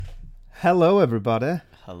Hello, everybody.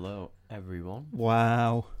 Hello, everyone.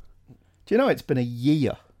 Wow. Do you know it's been a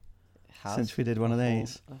year Has since we did one of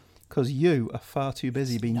these? Because you are far too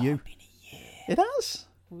busy being you. Been a year. It has.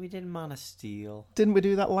 We did Man of Steel. Didn't we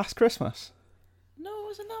do that last Christmas? No, it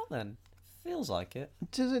wasn't out then. Feels like it.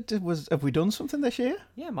 Have we done something this year?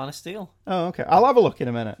 Yeah, Man of Steel. Oh, okay. I'll have a look in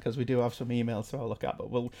a minute because we do have some emails to have a look at,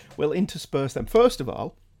 but we'll intersperse them. First of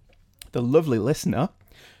all, the lovely listener,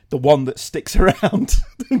 the one that sticks around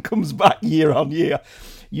and comes back year on year.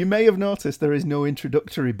 You may have noticed there is no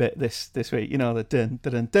introductory bit this week. You know, the dun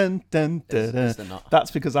dun dun dun dun. Is there not?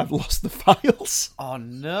 That's because I've lost the files. Oh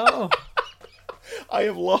no! I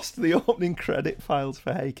have lost the opening credit files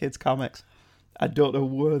for Hey Kids Comics. I don't know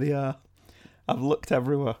where they are. I've looked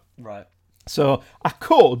everywhere. Right. So I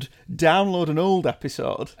could download an old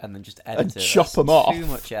episode And then just edit and it. chop That's them off. Too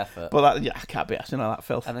much effort. But I can't be asking all that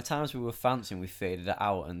filth. And the times we were fancying, we faded it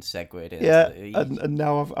out and segued in. Yeah, and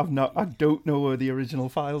now I don't know where the original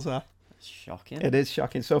files are. It's shocking. It is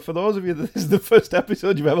shocking. So for those of you that this is the first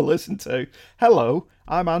episode you've ever listened to, hello,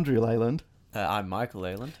 I'm Andrew Leyland. I'm Michael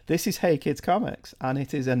Leyland. This is Hey Kids Comics, and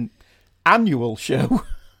it is an annual show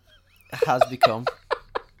Has become.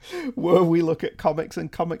 where we look at comics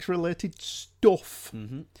and comics-related stuff,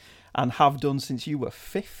 Mm-hmm. and have done since you were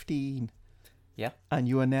 15. Yeah. And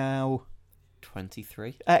you are now...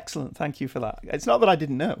 23. Excellent, thank you for that. It's not that I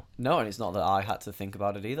didn't know. No, and it's not that I had to think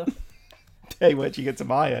about it either. Hey, where'd you get to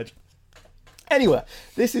my age? Anyway,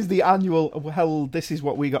 this is the annual, hell, this is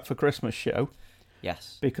what we got for Christmas show.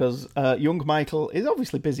 Yes. Because young Michael is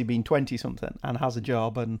obviously busy being 20-something and has a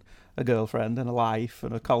job and a girlfriend and a life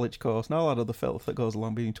and a college course and all that other filth that goes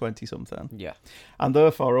along being 20-something. Yeah. And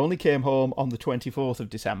therefore only came home on the 24th of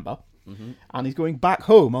December, Mm-hmm. and he's going back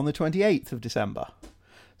home on the 28th of December.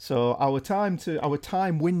 So our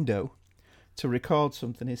time window to record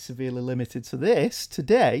something is severely limited. So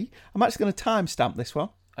today, I'm actually going to timestamp this one.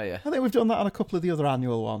 Oh, yeah. I think we've done that on a couple of the other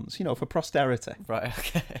annual ones, for posterity. Right,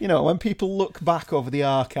 okay. When people look back over the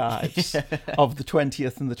archives of the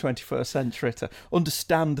 20th and the 21st century to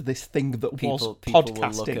understand this thing that was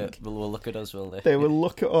podcasting. Will look at us, will they? They will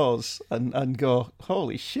look at us and go,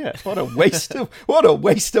 "Holy shit! What a waste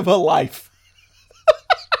of a life!"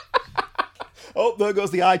 Oh, there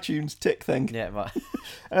goes the iTunes tick thing. Yeah, right.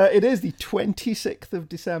 It is the 26th of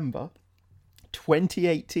December,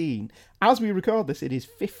 2018. As we record this, it is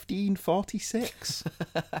 15:46,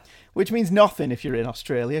 which means nothing if you're in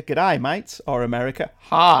Australia. G'day, mates, or America.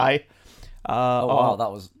 Hi. Wow,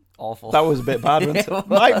 that was awful. That was a bit bad, wasn't it?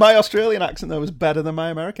 My Australian accent, though, was better than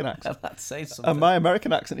my American accent. That's saying something. And my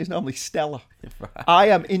American accent is normally stellar. Right. I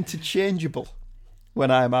am interchangeable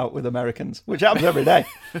when I'm out with Americans, which happens every day.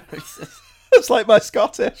 It's like my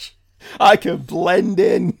Scottish. I can blend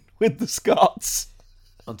in with the Scots.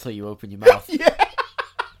 Until you open your mouth. Yeah.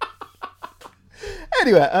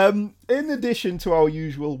 Anyway, in addition to our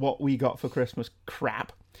usual what we got for Christmas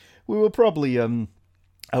crap, we will probably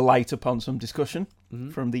alight upon some discussion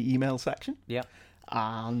from the email section. Yeah.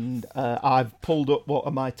 And I've pulled up what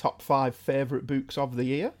are my top 5 favourite books of the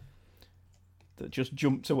year that just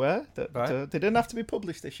jumped away. That they didn't have to be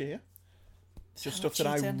published this year. It's just stuff that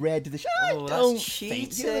I read this year. Oh, that's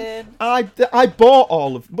cheating. I bought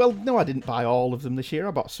all of... Well, no, I didn't buy all of them this year.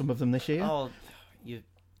 I bought some of them this year. Oh,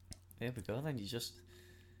 there we go then. You're just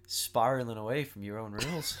spiralling away from your own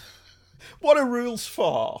rules. What are rules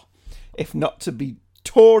for? If not to be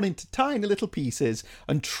torn into tiny little pieces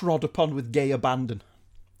and trod upon with gay abandon.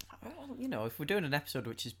 Well, if we're doing an episode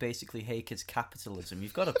which is basically Hey Kids Capitalism,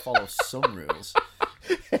 you've got to follow some rules.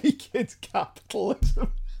 Hey Kids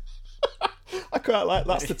Capitalism. I quite like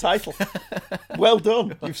that's the title. Well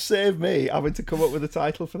done. You've saved me having to come up with a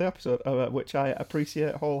title for the episode, which I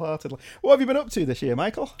appreciate wholeheartedly. What have you been up to this year,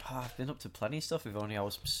 Michael? I've been up to plenty of stuff, if only I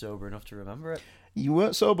was sober enough to remember it. You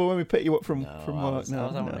weren't sober when we picked you up from work. I was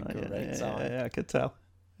having a great time. Yeah, I could tell.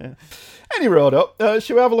 Yeah. Any road up,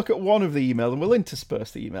 shall we have a look at one of the emails, and we'll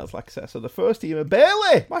intersperse the emails, like I said. So the first email,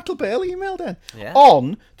 Michael Bailey emailed in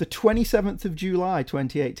on the 27th of July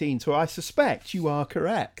 2018. So I suspect you are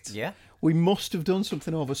correct. Yeah. We must have done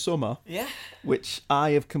something over summer. Yeah. Which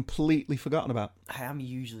I have completely forgotten about. I am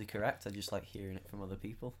usually correct. I just like hearing it from other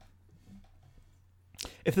people.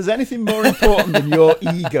 If there's anything more important than your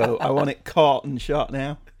ego, I want it caught and shot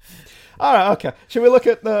now. All right, okay. Shall we look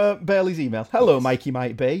at Bailey's email? Hello, yes. Mikey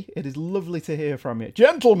Might Be. It is lovely to hear from you.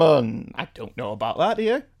 Gentlemen! I don't know about that, do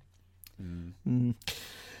you?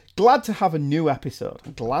 Glad to have a new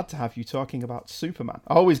episode. Glad to have you talking about Superman.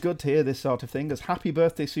 Always good to hear this sort of thing, as Happy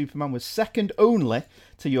Birthday Superman was second only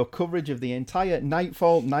to your coverage of the entire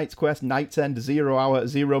Nightfall, Knight's Quest, Knight's End, 0 Hour,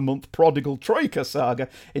 0 Month Prodigal Troika saga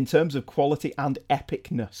in terms of quality and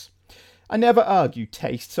epicness. I never argue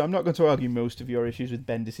taste, so I'm not going to argue most of your issues with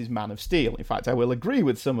Bendis' Man of Steel. In fact, I will agree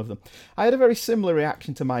with some of them. I had a very similar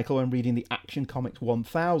reaction to Michael when reading the Action Comics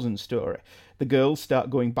 1000 story. The girls start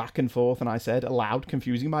going back and forth, and I said, aloud,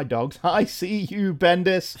 confusing my dogs, I see you,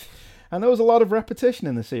 Bendis. And there was a lot of repetition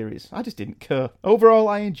in the series. I just didn't care. Overall,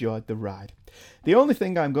 I enjoyed the ride. The only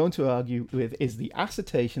thing I'm going to argue with is the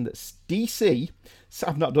assertion that DC,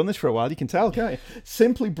 I've not done this for a while, you can tell, can't you?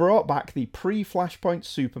 Simply brought back the pre-Flashpoint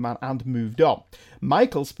Superman and moved on.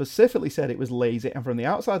 Michael specifically said it was lazy, and from the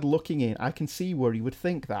outside looking in, I can see where he would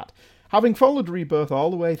think that. Having followed Rebirth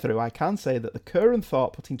all the way through, I can say that the current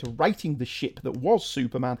thought put into writing the ship that was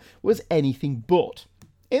Superman was anything but.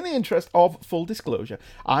 In the interest of full disclosure,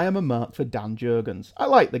 I am a mark for Dan Jurgens. I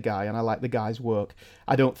like the guy, and I like the guy's work.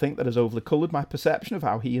 I don't think that has overly coloured my perception of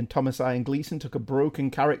how he and Thomas Ian Gleason took a broken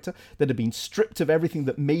character that had been stripped of everything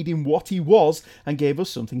that made him what he was and gave us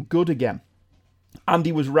something good again.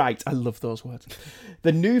 Andy was right. I love those words.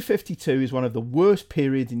 The New 52 is one of the worst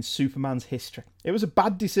periods in Superman's history. It was a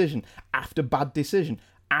bad decision after bad decision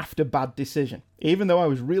after bad decision. Even though I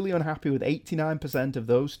was really unhappy with 89% of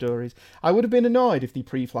those stories, I would have been annoyed if the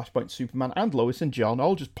pre-Flashpoint Superman and Lois and John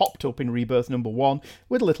all just popped up in Rebirth #1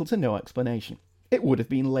 with little to no explanation. It would have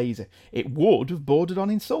been lazy. It would have bordered on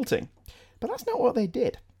insulting. But that's not what they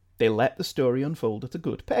did. They let the story unfold at a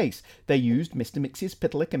good pace. They used Mr.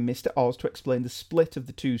 Mxyzptlk and Mr. Oz to explain the split of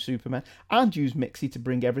the two Supermen, and used Mixie to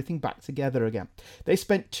bring everything back together again. They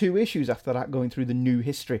spent 2 issues after that going through the new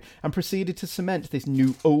history, and proceeded to cement this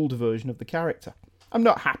new old version of the character. I'm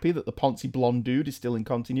not happy that the poncy blonde dude is still in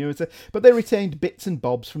continuity, but they retained bits and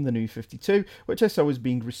bobs from the New 52, which I saw as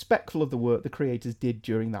being respectful of the work the creators did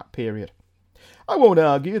during that period. I won't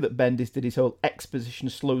argue that Bendis did his whole exposition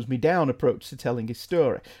slows me down approach to telling his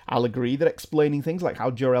story. I'll agree that explaining things like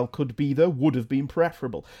how Jor-El could be there would have been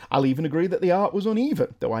preferable. I'll even agree that the art was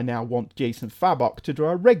uneven, though I now want Jason Fabok to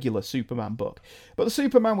draw a regular Superman book. But the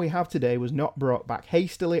Superman we have today was not brought back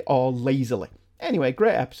hastily or lazily. Anyway,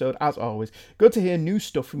 great episode, as always. Good to hear new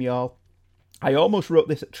stuff from y'all. I almost wrote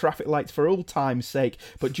this at traffic lights for old time's sake,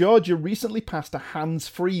 but Georgia recently passed a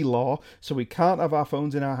hands-free law, so we can't have our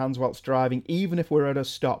phones in our hands whilst driving, even if we're at a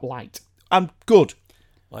stoplight. And good.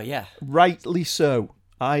 Well, yeah. Rightly so.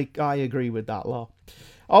 I agree with that law.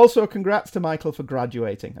 Also, congrats to Michael for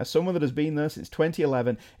graduating. As someone that has been there since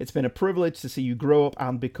 2011, it's been a privilege to see you grow up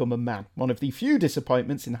and become a man. One of the few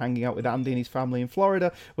disappointments in hanging out with Andy and his family in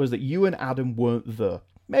Florida was that you and Adam weren't there.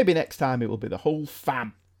 Maybe next time it will be the whole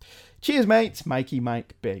fam. Cheers, mates. Mikey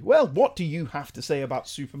Mike B. Well, what do you have to say about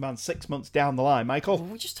Superman 6 months down the line, Michael? Well,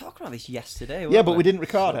 we were just talking about this yesterday, Yeah, but we didn't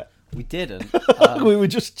record it. We didn't. We were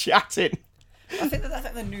just chatting. I think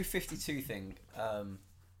the New 52 thing, I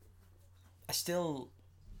still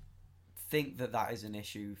think that is an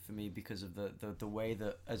issue for me because of the way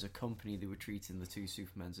that, as a company, they were treating the two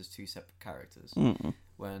Supermans as two separate characters,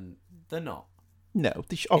 when they're not. No,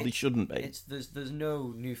 they shouldn't be. There's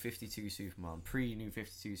no New 52 Superman, pre-New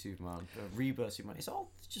 52 Superman, Rebirth Superman. It's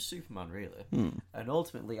all just Superman, really. And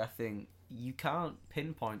ultimately, I think you can't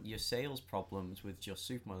pinpoint your sales problems with just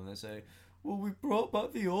Superman and they say, well, we brought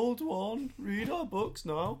back the old one, read our books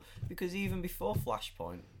now. Because even before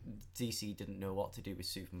Flashpoint, DC didn't know what to do with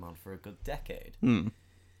Superman for a good decade.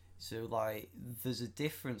 So, there's a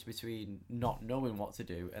difference between not knowing what to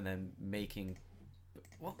do and then making...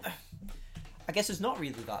 Well... I guess there's not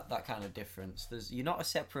really that kind of difference. He's not a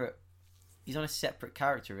separate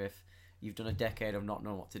character if you've done a decade of not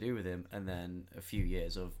knowing what to do with him and then a few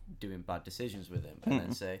years of doing bad decisions with him and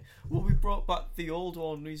then say, well, we brought back the old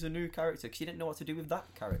one, he's a new character, because you didn't know what to do with that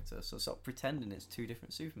character, so stop pretending it's two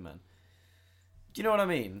different Supermen. Do you know what I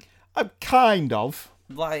mean? Kind of.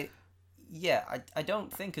 Yeah, I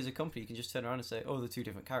don't think as a company you can just turn around and say, oh, they're two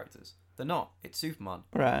different characters. They're not. It's Superman.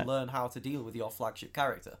 Right. Learn how to deal with your flagship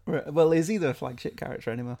character. Right. Well, is he the flagship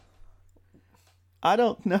character anymore? I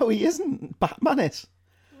don't know. He isn't. Batman is.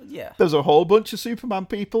 Yeah. There's a whole bunch of Superman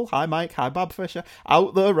people, hi Mike, hi Bob Fisher,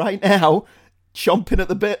 out there right now chomping at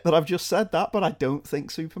the bit that I've just said that, but I don't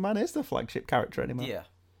think Superman is the flagship character anymore. Yeah.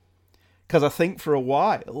 Because I think for a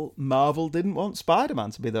while, Marvel didn't want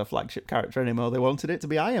Spider-Man to be their flagship character anymore. They wanted it to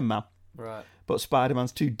be Iron Man. Right. But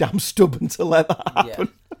Spider-Man's too damn stubborn to let that happen.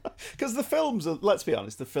 Because the films are, let's be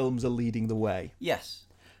honest, the films are leading the way. Yes.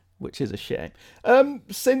 Which is a shame.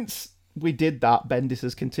 Since we did that, Bendis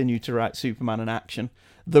has continued to write Superman in action.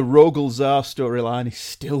 The Rogel Zar storyline is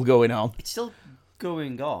still going on. It's still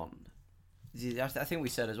going on. I think we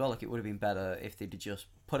said as well, it would have been better if they'd just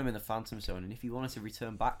put him in the Phantom Zone, and if you wanted to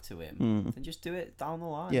return back to him, then just do it down the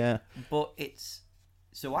line. Yeah. But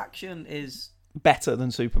action is... better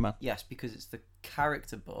than Superman. Yes, because it's the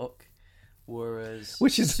character book, Whereas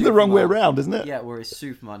Which is the wrong way around, isn't it? Yeah, whereas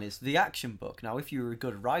Superman is the action book. Now, if you were a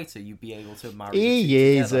good writer, you'd be able to marry He the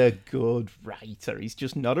two is together. a good writer. He's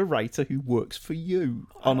just not a writer who works for you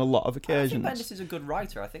on a lot of I think occasions. Bendis is a good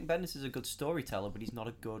writer. I think Bendis is a good storyteller, but he's not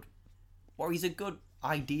a good... Or he's a good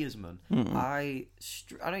ideasman. I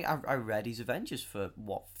read his Avengers for,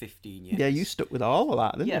 15 years? Yeah, you stuck with all of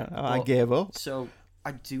that, didn't you? I gave up. So...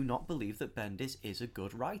 I do not believe that Bendis is a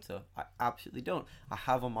good writer. I absolutely don't. I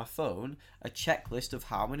have on my phone a checklist of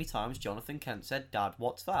how many times Jonathan Kent said, "Dad,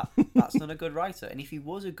 what's that?" That's not a good writer. And if he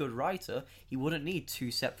was a good writer, he wouldn't need two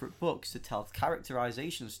separate books to tell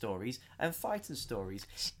characterization stories and fighting stories.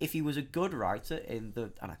 If he was a good writer and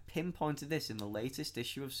I pinpointed this in the latest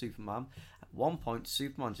issue of Superman, at one point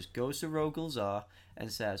Superman just goes to Rogol-Zar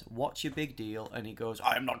and says, "What's your big deal?" And he goes,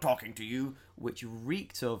 "I am not talking to you," which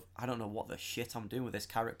reeked of, I don't know what the shit I'm doing with this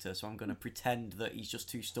character, so I'm going to pretend that he's just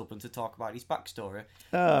too stubborn to talk about his backstory.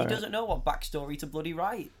 He doesn't know what backstory to bloody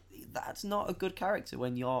write. That's not a good character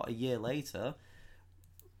when you're a year later.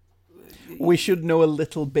 We should know a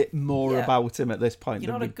little bit more about him at this point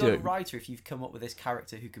You're than not a we good do. writer if you've come up with this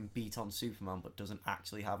character who can beat on Superman but doesn't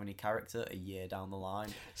actually have any character a year down the line.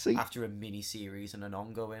 See, after a mini-series and an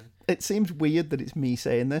ongoing. it seems weird that it's me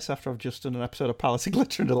saying this after I've just done an episode of Palace of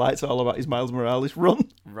Glitter and Delights all about his Miles Morales run,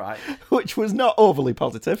 Right. which was not overly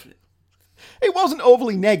positive. It wasn't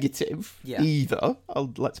overly negative either,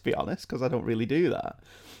 let's be honest, because I don't really do that.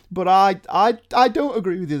 But I don't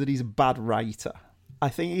agree with you that he's a bad writer. I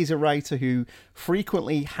think he's a writer who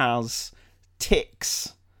frequently has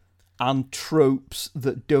tics and tropes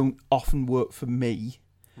that don't often work for me.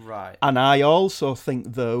 Right. And I also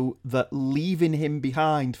think, though, that leaving him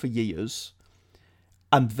behind for years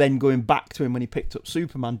and then going back to him when he picked up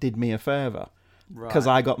Superman did me a favour. Because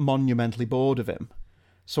I got monumentally bored of him.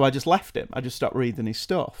 So I just left him. I just stopped reading his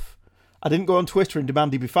stuff. I didn't go on Twitter and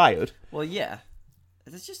demand he be fired. Well, yeah.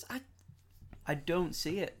 It's just... I don't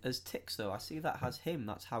see it as tics, though. I see that as him.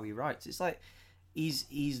 That's how he writes. It's like he's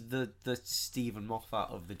the Stephen Moffat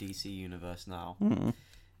of the DC universe now.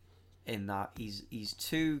 In that he's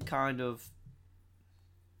too kind of...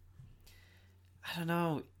 I don't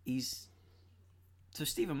know. So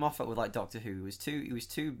Stephen Moffat with like Doctor Who he was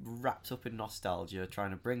too wrapped up in nostalgia,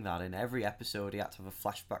 trying to bring that in. Every episode he had to have a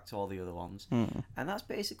flashback to all the other ones. And that's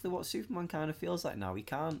basically what Superman kind of feels like now. He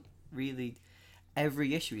can't really...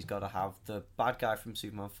 Every issue he's got to have the bad guy from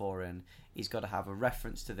Superman 4 in. He's got to have a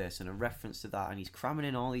reference to this and a reference to that, and he's cramming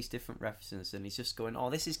in all these different references, and he's just going, "Oh,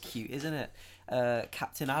 this is cute, isn't it?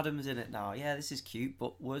 Captain Adam's in it now. Yeah, this is cute,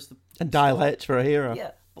 but where's the..." And Dial H for a hero.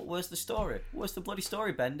 Yeah, but where's the story? Where's the bloody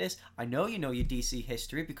story, Bendis? I know you know your DC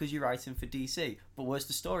history because you're writing for DC, but where's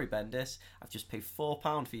the story, Bendis? I've just paid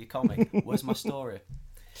 £4 for your comic. Where's my story?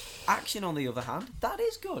 Action, on the other hand, that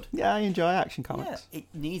is good. Yeah, I enjoy Action Comics. Yeah, it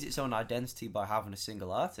needs its own identity by having a single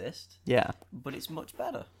artist. Yeah. But it's much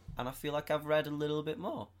better. And I feel like I've read a little bit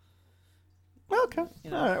more. Okay.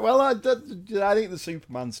 You know. All right. Well, I think the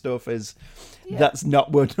Superman stuff is... That's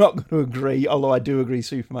not... We're not going to agree, although I do agree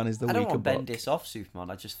Superman is the weaker book. I don't want Bendis off Superman.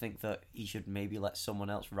 I just think that he should maybe let someone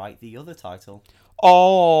else write the other title.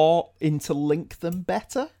 Or interlink them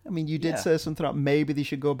better. I mean, you did say something about maybe they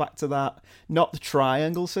should go back to that, not the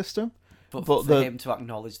triangle system, but for him to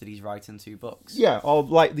acknowledge that he's writing two books. Yeah, or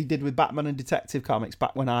like they did with Batman and Detective Comics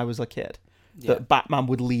back when I was a kid. Yeah. That Batman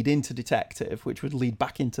would lead into Detective, which would lead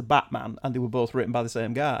back into Batman, and they were both written by the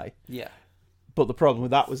same guy. Yeah. But the problem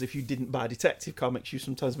with that was if you didn't buy Detective Comics, you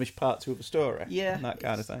sometimes missed part two of a story. Yeah. And that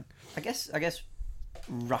kind of thing. I guess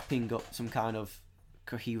wrapping up some kind of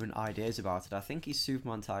coherent ideas about it, I think his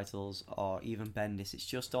Superman titles, or even Bendis, it's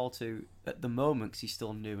just all too, at the moment, 'cause he's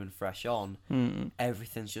still new and fresh on,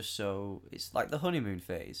 everything's just so, it's like the honeymoon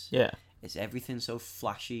phase. Yeah. It's everything so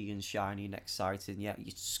flashy and shiny and exciting, yet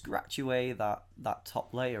you scratch away that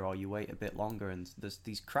top layer, or you wait a bit longer and there's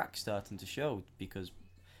these cracks starting to show, because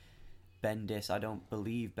Bendis, I don't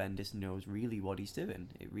believe Bendis knows really what he's doing.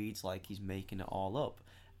 It reads like he's making it all up,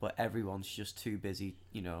 but everyone's just too busy,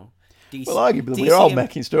 you know. DC, well, arguably, we're all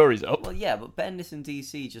making stories up. Well, yeah, but Bendis and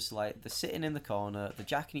DC just like, they're sitting in the corner, they're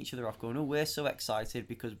jacking each other off, going, "Oh, we're so excited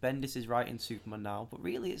because Bendis is writing Superman now," but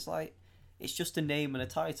really it's like, it's just a name and a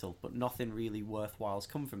title, but nothing really worthwhile's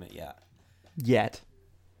come from it yet.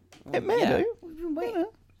 Well, it may do. Wait,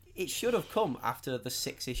 it should have come after the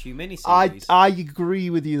 6-issue miniseries. I agree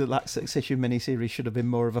with you that 6-issue miniseries should have been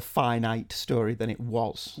more of a finite story than it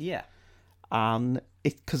was. Yeah. And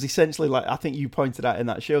because essentially, like I think you pointed out in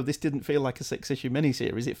that show, this didn't feel like a 6-issue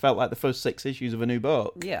miniseries. It felt like the first 6 issues of a new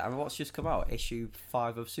book. Yeah, I mean, what's just come out? Issue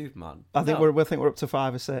 5 of Superman. I think we're up to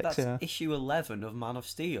 5 or 6. That's issue 11 of Man of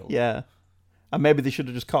Steel. Yeah. And maybe they should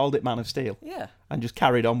have just called it Man of Steel. Yeah. And just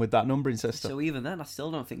carried on with that numbering system. So even then, I still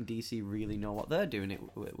don't think DC really know what they're doing it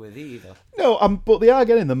with either. No, but they are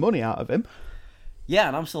getting the money out of him. Yeah,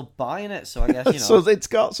 and I'm still buying it, so I guess, So it's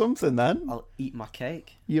got something then. I'll eat my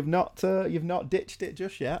cake. You've not ditched it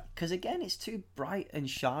just yet. Because again, it's too bright and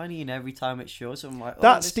shiny, and every time it shows, I'm like,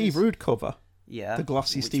 That Steve Rude cover, yeah, the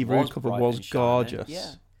glossy which Steve Rude cover bright was and shiny. gorgeous.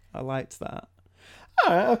 Yeah. I liked that.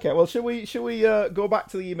 All right, okay. Well, should we go back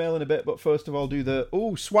to the email in a bit? But first of all, do the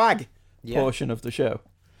swag portion of the show.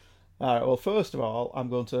 All right. Well, first of all, I'm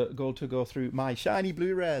going to go through my shiny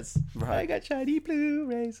Blu-rays. Right. I got shiny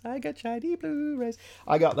Blu-rays. I got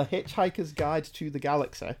the Hitchhiker's Guide to the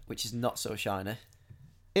Galaxy, Which is not so shiny.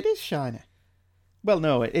 It is shiny. Well,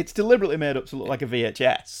 no, it's deliberately made up to look like a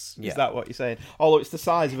VHS. Yeah. Is that what you're saying? Although it's the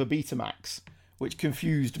size of a Betamax, which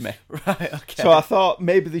confused me. Right, okay. So I thought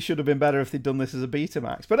maybe they should have been better if they'd done this as a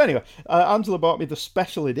Betamax. But anyway, Angela bought me the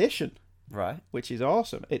special edition, Right. which is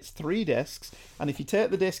awesome. It's 3 discs, and if you take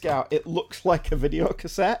the disc out, it looks like a video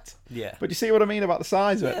cassette. Yeah. But you see what I mean about the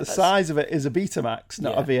size of it? Yeah, The size of it is a Betamax,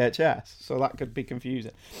 not a Yeah. VHS. So that could be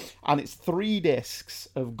confusing. And it's 3 discs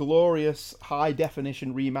of glorious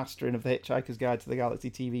high-definition remastering of the Hitchhiker's Guide to the Galaxy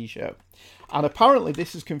TV show. And apparently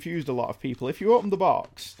this has confused a lot of people. If you open the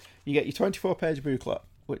box, you get your 24-page booklet,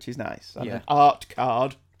 which is nice, and an art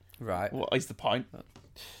card. Right. What is the point?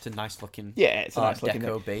 It's a nice looking. Yeah, it's a Art nice looking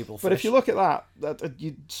Deco thing. Babel But if fish. you look at that,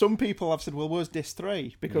 some people have said, well, where's disc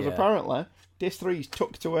 3? Because Yeah. apparently disc 3 is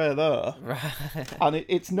tucked away there, Right. and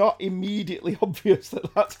it's not immediately obvious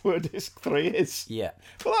that that's where disc 3 is. Yeah.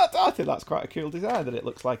 Well, I think that's quite a cool design, that it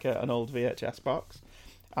looks like an old VHS box.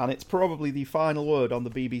 And it's probably the final word on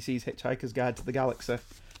the BBC's Hitchhiker's Guide to the Galaxy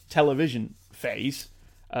television phase,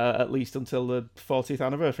 at least until the 40th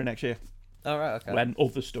anniversary next year, All right. Okay. when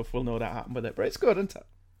other stuff will no doubt happen with it. But it's good, isn't it?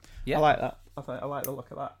 Yeah. I like that. I like the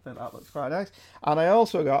look of that. I think that looks quite nice. And I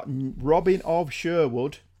also got Robin of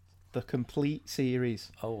Sherwood, the complete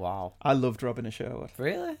series. Oh wow. I loved Robin of Sherwood.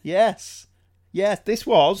 Really? Yes, this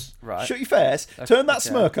was... Right. Shut your face. Turn that Okay.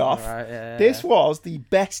 smirk off. Right, yeah, This was the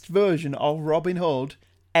best version of Robin Hood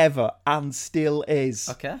ever, and still is.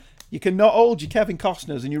 Okay. You cannot hold your Kevin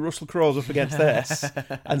Costners and your Russell Crowes up against this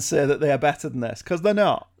and say that they are better than this, because they're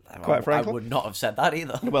not, quite frankly. I would not have said that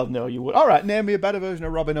either. Well, no, you would. All right, name me a better version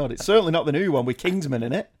of Robin Hood. It's certainly not the new one with Kingsman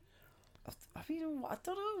in it. I mean, I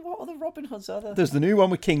don't know what other Robin Hoods are there. There's the new one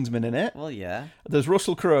with Kingsman in it. Well, yeah. There's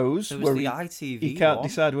Russell Crowe's, There was where the he ITV can't one.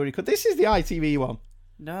 decide where he could. This is the ITV one.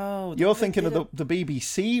 No. You're thinking of the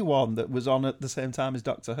BBC one that was on at the same time as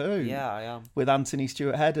Doctor Who. Yeah, I am. With Anthony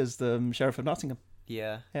Stewart Head as the Sheriff of Nottingham.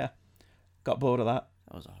 Yeah. Yeah. Got bored of that.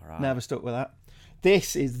 That was alright. Never stuck with that.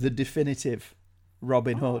 This is the definitive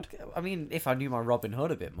Robin Hood. Okay. I mean, if I knew my Robin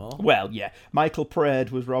Hood a bit more. Well, yeah. Michael Praed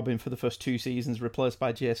was Robin for the first 2 seasons, replaced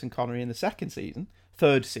by Jason Connery in the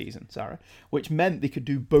third season, which meant they could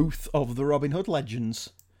do both of the Robin Hood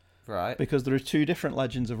legends. Right. Because there are 2 different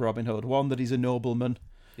legends of Robin Hood. One that he's a nobleman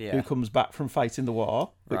who comes back from fighting the war,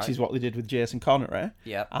 which is what they did with Jason Connery.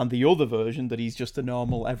 Yeah. And the other version, that he's just a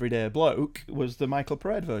normal, everyday bloke, was the Michael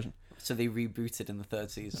Praed version. So they rebooted in the 3rd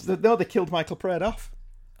season. No, they killed Michael Praed off.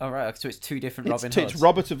 Oh, right. So it's 2 different Robin Hoods. It's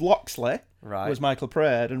Robert of Locksley Right. was Michael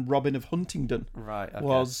Praed, and Robin of Huntingdon Right. Okay.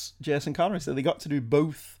 was Jason Connery. So they got to do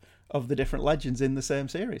both of the different legends in the same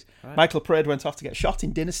series. Right. Michael Praed went off to get shot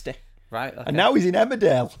in Dynasty. Right. Okay. And now he's in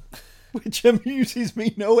Emmerdale, which amuses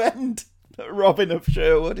me no end. Robin of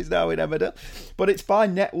Sherwood is now in Emmerdale. But it's by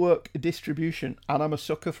network distribution, and I'm a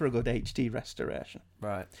sucker for a good HD restoration.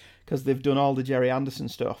 Right. Because they've done all the Jerry Anderson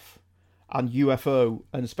stuff, and UFO,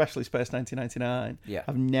 and especially Space 1999,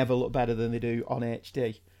 have never looked better than they do on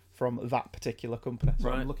HD from that particular company. So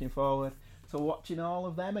I'm looking forward to watching all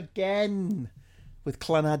of them again with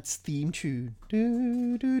Clannad's theme tune.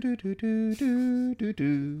 Do, do, do, do, do, do, do,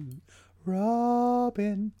 do.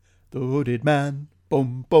 Robin, the hooded man,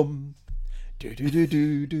 bum, bum. Do, do, do,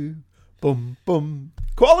 do, do, bum, bum.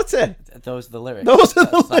 Quality! Those are the lyrics. Those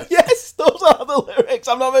are yes, those are the lyrics.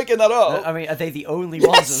 I'm not making that up. I mean, are they the only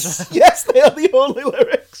ones? Yes, they are the only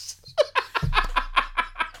lyrics.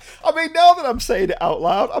 I mean, now that I'm saying it out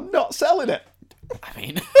loud, I'm not selling it. I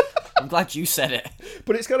mean, I'm glad you said it.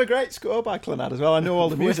 But it's got a great score by Clannad as well. I know all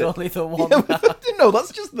the With music. only the one. No,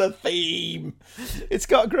 that's just the theme. It's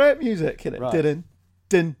got great music in it. Right. Dun,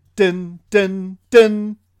 dun, dun, dun,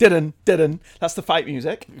 dun, dun, dun. That's the fight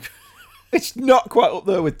music. It's not quite up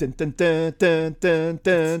there with dun dun dun dun dun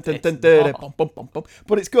dun dun dun dun, bum, bum, bum, bum,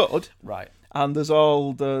 but it's good. Right. And there's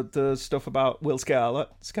all the stuff about Will Scarlet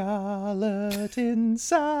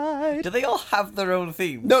inside. Do they all have their own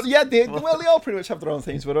themes? No, yeah, they all pretty much have their own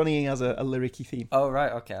themes, but only he has a lyric-y theme. Oh,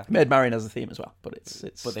 right, okay. Maid Marian has a theme as well, but it's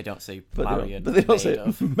But they don't say but Marion. they don't say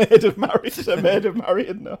of. Maid of Marian. So Maid of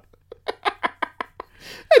Marian, no.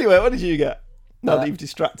 Anyway, what did you get? Now that you've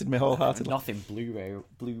distracted me wholeheartedly. Nothing Blu-ray.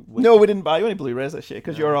 No, we didn't buy you any Blu-rays this year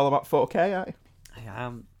because you're all about 4K, aren't you? I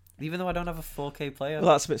am. Even though I don't have a 4K player.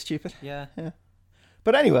 Well, that's a bit stupid. Yeah.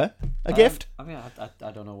 But anyway, a gift. I mean,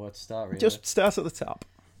 I don't know where to start, really. Just start at the top.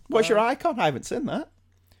 What's your icon? I haven't seen that.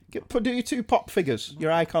 Do your 2 pop figures,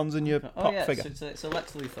 your icons and your pop figure. So it's a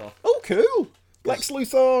Lex Luthor. Oh, cool. Lex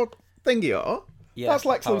Luthor thingy, or? Yeah. That's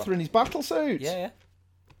Lex Luthor in his battle suit. Yeah.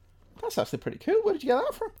 That's actually pretty cool. Where did you get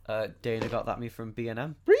that from? Dana got that me from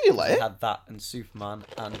B&M. Really? They had that and Superman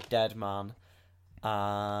and Deadman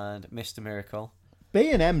and Mr. Miracle.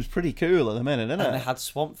 B&M's pretty cool at the minute, isn't it? And they had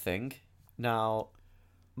Swamp Thing. Now,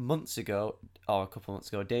 a couple of months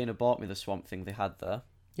ago, Dana bought me the Swamp Thing they had there.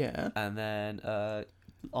 Yeah. And then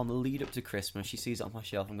on the lead up to Christmas, she sees it on my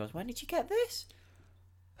shelf and goes, "When did you get this?"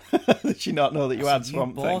 Did she not know that you had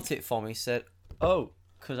Swamp You Thing? bought it for me. Said, "Oh,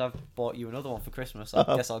 because I've bought you another one for Christmas. I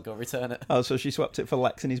guess I'll go return it." Oh, so she swapped it for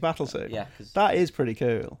Lex in his battle suit? Yeah. That is pretty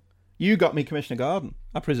cool. You got me Commissioner Gordon.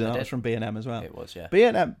 I presume that did. was from B&M as well. It was, yeah.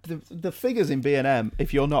 B&M, the figures in B&M,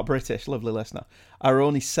 if you're not British, lovely listener, are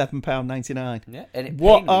only £7.99. Yeah. And it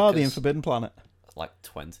What paid me are they in 'cause- Forbidden Planet? Like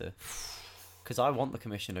 20. Because I want the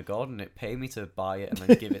Commissioner Gordon. It paid me to buy it and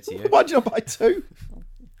then give it to you. Why'd you not buy 2?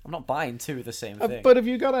 I'm not buying 2 of the same thing. But have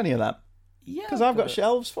you got any of them? Yeah. Because I've got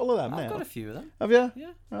shelves full of them I've now. got a few of them. Have you?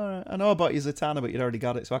 Yeah. All right. I know I bought you Zatanna, but you'd already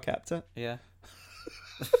got it, so I kept it. Yeah.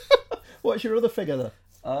 What's your other figure, though?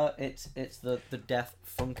 It's the Death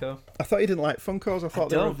Funko. I thought you didn't like Funkos. I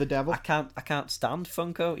thought they were of the devil. I can't stand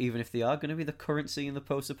Funko, even if they are going to be the currency in the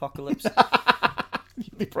post-apocalypse.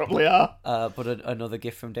 They probably are. But another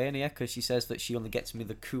gift from Dana, yeah, because she says that she only gets me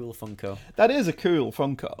the cool Funko. That is a cool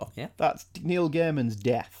Funko. Yeah. That's Neil Gaiman's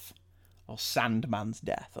death. Or Sandman's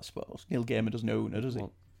death, I suppose. Neil Gaiman doesn't own it, does he?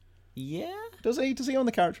 Well, yeah. Does he? Does he own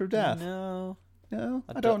the character of death? No. No,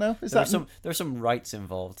 I don't know. There are some rights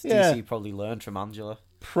involved. Yeah. DC probably learned from Angela.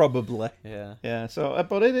 Probably. Yeah. Yeah, so,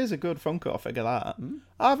 but it is a good Funko figure, that.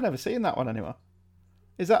 I've never seen that one anywhere.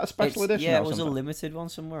 Is that a special edition Yeah, or it was something? a limited one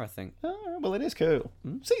somewhere, I think. Oh, well, it is cool.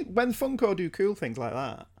 See, when Funko do cool things like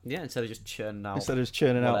that, Yeah, instead of just churning out instead of just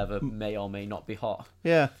churning out... whatever may or may not be hot.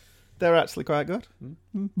 Yeah, they're actually quite good.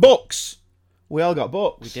 Books! We all got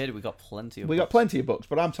books. We did. We got plenty of We books. got plenty of books,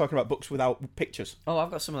 but I'm talking about books without pictures. Oh, I've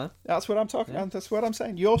got some of them. That's what I'm talking about. That's what I'm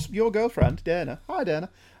saying. Your girlfriend, Dana, hi Dana,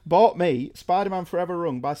 bought me Spider-Man Forever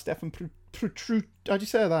Young by Stefan how'd you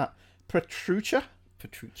say that? Petruccia?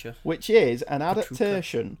 Petruccia. Which is an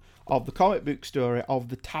adaptation of the comic book story of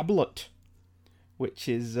The Tablet, which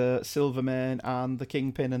is Silvermane and the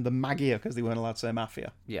Kingpin and the Maggia, because they weren't allowed to say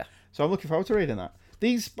Mafia. Yeah. So I'm looking forward to reading that.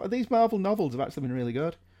 These Marvel novels have actually been really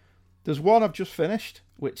good. There's one I've just finished,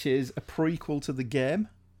 which is a prequel to the game.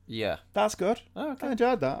 Yeah. That's good. Oh, okay. I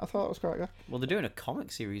enjoyed that. I thought it was quite good. Well, they're doing a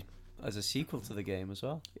comic series as a sequel to the game as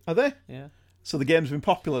well. Are they? Yeah. So the game's been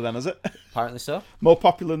popular then, has it? Apparently so. More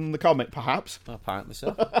popular than the comic, perhaps. Apparently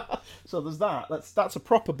so. So there's that. That's a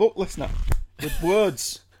proper book, listener, with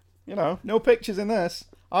words. You know, no pictures in this.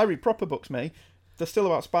 I read proper books, me. They're still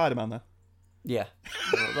about Spider-Man, though. Yeah.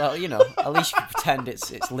 Well, you know, at least you can pretend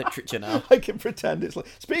it's literature now. I can pretend it's...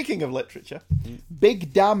 Speaking of literature,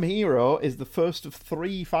 Big Damn Hero is the first of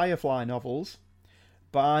 3 Firefly novels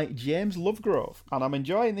by James Lovegrove. And I'm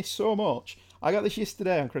enjoying this so much. I got this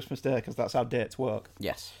yesterday on Christmas Day, because that's how dates work.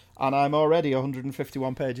 Yes. And I'm already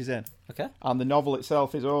 151 pages in. Okay. And the novel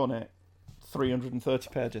itself is only 330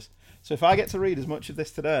 pages. So if I get to read as much of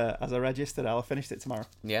this today as I read yesterday, I'll have finished it tomorrow.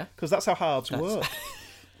 Yeah. Because that's how halves work.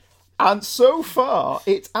 And so far,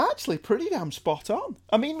 it's actually pretty damn spot on.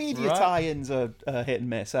 I mean, media tie-ins are hit and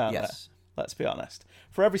miss, aren't they? Let's be honest.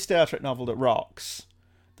 For every Star Trek novel that rocks,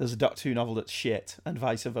 there's a Doctor Who novel that's shit, and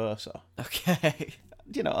vice versa. Okay.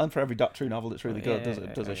 You know, and for every Doctor Who novel that's really good,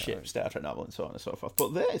 there's a shit Star Trek novel, and so on and so forth.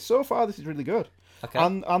 But so far, this is really good. Okay.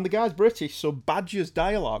 And the guy's British, so Badger's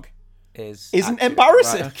dialogue isn't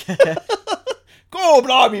embarrassing. Right, okay. Go,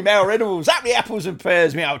 blimey, Mel Reynolds, happy apples and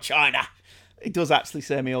pears, me old China. He does actually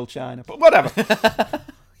say me old China, but whatever.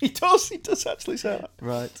 He does actually say that.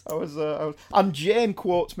 Right. I was, and Jane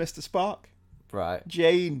quotes Mr. Spock. Right.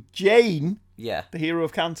 Jane, yeah, the hero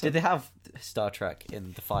of Canton. Did they have Star Trek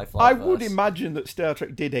in the Firefly I verse? would imagine that Star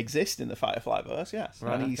Trek did exist in the Firefly verse, yes.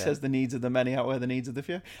 Right, and he okay. says the needs of the many outweigh the needs of the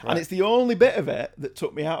few. Right. And it's the only bit of it that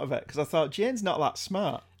took me out of it, because I thought, Jane's not that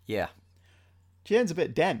smart. Yeah. Jane's a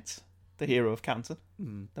bit dense. the hero of Canton,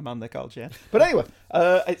 the man they call Jane. But anyway,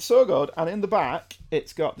 it's so good, and in the back,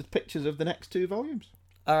 it's got the pictures of the next 2 volumes.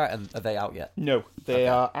 All right, and are they out yet? No, they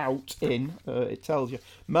are out in, it tells you,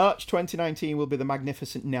 March 2019 will be the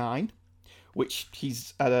Magnificent 9, which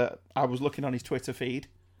I was looking on his Twitter feed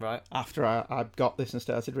right after I got this and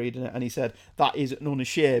started reading it, and he said, that is an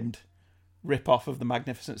unashamed rip-off of the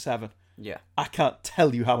Magnificent 7. Yeah. I can't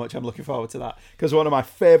tell you how much I'm looking forward to that, because one of my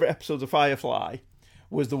favourite episodes of Firefly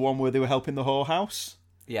was the one where they were helping the whorehouse.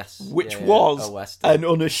 Yes. Which was an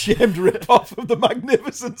unashamed rip-off of the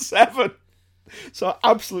Magnificent 7. So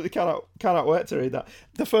I absolutely cannot wait to read that.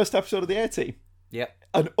 The first episode of the A-Team. Yep.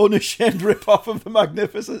 An unashamed rip-off of the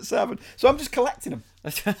Magnificent 7. So I'm just collecting them.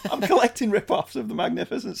 I'm collecting rip-offs of the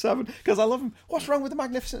Magnificent 7 because I love them. What's wrong with the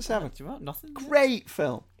Magnificent 7? Do you want nothing? Great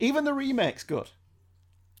film. Even the remake's good.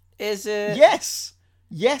 Is it? Yes.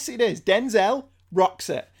 Yes, it is. Denzel rocks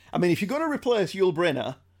it. I mean, if you're going to replace Yul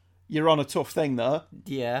Brynner, you're on a tough thing there.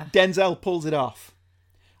 Yeah. Denzel pulls it off.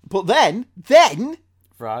 But then...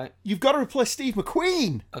 Right. You've got to replace Steve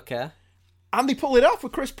McQueen. Okay. And they pull it off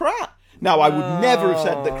with Chris Pratt. Now, I would never have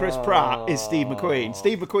said that Chris Pratt is Steve McQueen.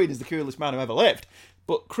 Steve McQueen is the coolest man who ever lived.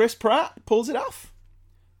 But Chris Pratt pulls it off.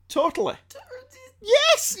 Totally.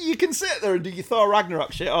 Yes, you can sit there and do your Thor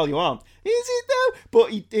Ragnarok shit all you want. Is it though?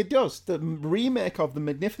 But it does. The remake of The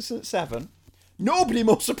Magnificent 7, nobody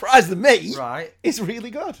more surprised than me, right, is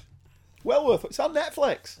really good. Well worth it. It's on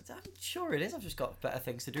Netflix. I'm sure it is. I've just got better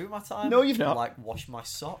things to do with my time. No, you've not. Like wash my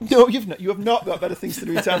socks. No, you've not. You have not got better things to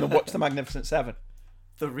do with time than watch The Magnificent 7.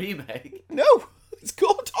 The remake? No, it's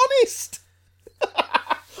good. Honest.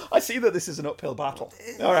 I see that this is an uphill battle.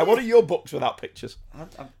 All right, what are your books without pictures?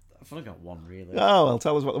 I've only got one, really. Oh, well,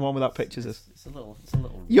 tell us what the one without pictures is. It's a little...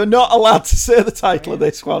 You're not allowed to say the title of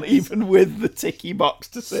this one, even with the ticky box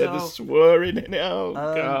to say the swearing in it. Oh,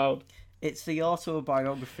 God. It's the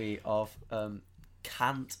autobiography of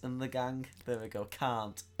Kant and the Gang. There we go,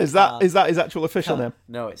 Kant. Is that his actual official name?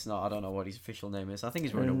 No, it's not. I don't know what his official name is. I think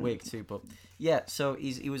he's wearing a wig too, but... Yeah, so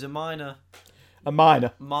he was a minor... A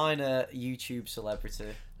minor? Minor YouTube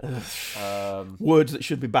celebrity. Words that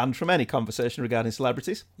should be banned from any conversation regarding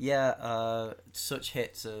celebrities. Yeah, such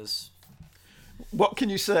hits as... What can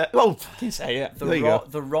you say? Oh, fucking say it. There you go.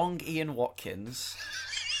 The wrong Ian Watkins.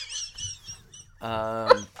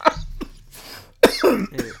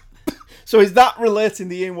 So is that relating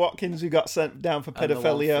the Ian Watkins who got sent down for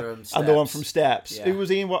paedophilia and the one from Steps? Yeah. Who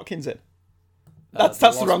was Ian Watkins in? That's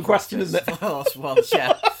the wrong question, isn't it? Well,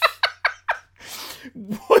 yeah.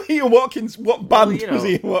 Ian Watkins, what band was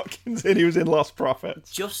Ian Watkins in? He was in Lost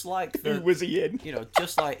Prophets. Just like who was he in?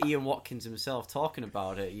 Just like Ian Watkins himself talking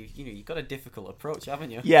about it. You've got a difficult approach,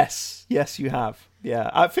 haven't you? Yes, you have.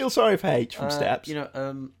 Yeah, I feel sorry for H from Steps.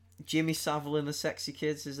 Jimmy Savile and the Sexy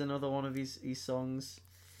Kids is another one of his songs.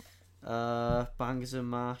 Bangers and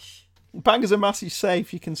Mash. Bangers and Mash is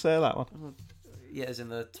safe. You can say that one. Yeah, as in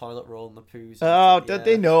the toilet roll and the poos.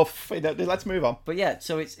 Enough. Let's move on. But yeah,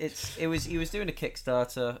 so he was doing a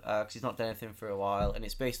Kickstarter because he's not done anything for a while, and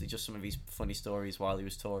it's basically just some of his funny stories while he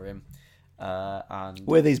was touring. And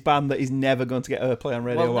with his band that he's never going to get airplay on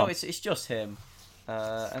Radio 1. Well, no, it's just him.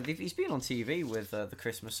 And he's been on TV with the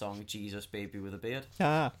Christmas song "Jesus Baby with a Beard."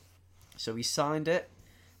 Ah. So he signed it.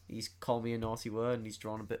 He's called me a naughty word, and he's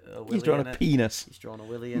drawn a willy. He's drawn a penis. He's drawn a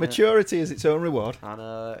willy in Maturity is its own reward.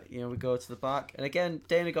 And we go to the back, and again,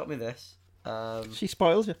 Dana got me this. She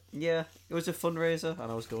spoils you. Yeah, it was a fundraiser,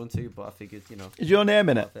 and I was going to, but I figured, Is your name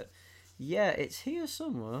in it? Yeah, it's here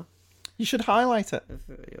somewhere. You should highlight it.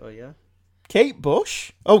 Oh yeah. Kate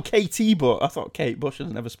Bush. Oh, KT Bush. I thought Kate Bush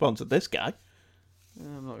has never sponsored this guy.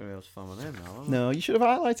 I'm not going to be able to find my name now. No, you should have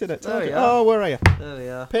highlighted it. There we are. Oh, where are you? There we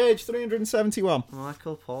are. Page 371.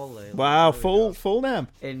 Michael Paul Lee. Wow, full name.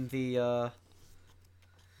 In the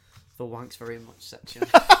Wanks Very Much section.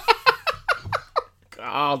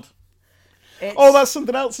 God. Oh, that's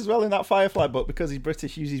something else as well in that Firefly book, because he's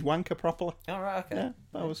British, uses wanker properly. All right, okay.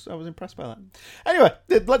 Yeah, I was impressed by that. Anyway,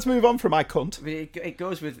 let's move on from my cunt. It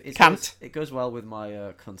goes with... It goes well with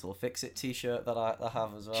my Cunt'll Fix It t-shirt that I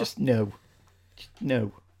have as well. Just no.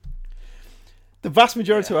 No. The vast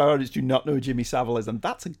majority of our audience do not know who Jimmy Savile is, and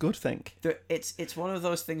that's a good thing. It's one of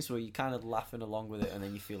those things where you're kind of laughing along with it, and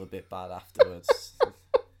then you feel a bit bad afterwards.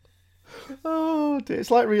 Oh, dear. It's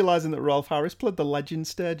like realising that Rolf Harris played the Legend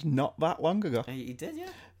stage not that long ago. He did, yeah.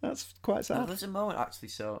 That's quite sad. No, there's a moment, actually,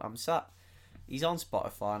 so I'm sat... He's on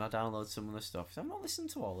Spotify, and I download some of the stuff. So I'm not listening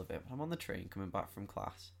to all of it, but I'm on the train coming back from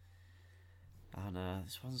class. And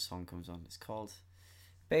this one song comes on. It's called...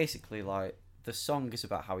 Basically, like... The song is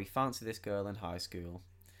about how he fancied this girl in high school,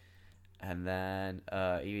 And then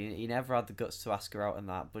he never had the guts to ask her out and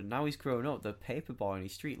that. But now he's grown up, the paper boy on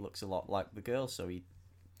his street looks a lot like the girl, so he...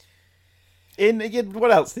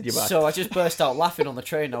 What else did you buy? So I just burst out laughing on the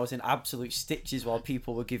train. I was in absolute stitches while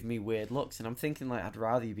people were giving me weird looks, and I'm thinking, like, I'd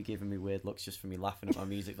rather you be giving me weird looks just for me laughing at my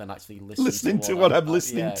music than actually listening to what I'm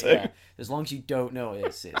listening to. Yeah. As long as you don't know,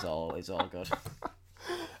 it's all good.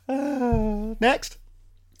 Next.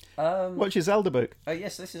 What's your Zelda book?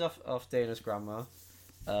 Yes, this is off Dana's grandma.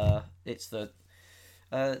 It's the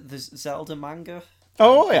Zelda manga.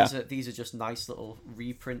 Oh, yeah. These are just nice little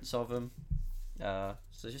reprints of them. So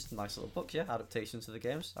just nice little books, yeah. Adaptations of the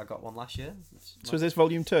games. I got one last year. So is this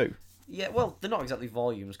volume 2? Yeah, well, they're not exactly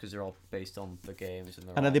volumes because they're all based on the games.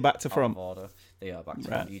 And are they back to front? Order. They are back to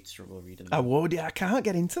front. You'd struggle reading them. I would, yeah. I can't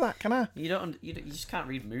get into that, can I? You just can't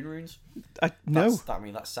read moon runes. No.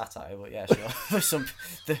 That's satire, but yeah, sure.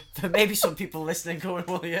 There may be some people listening going,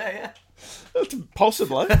 well, yeah.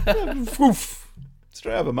 Possibly. Oof.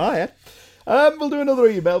 Straight over my head. We'll do another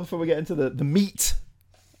email before we get into the meat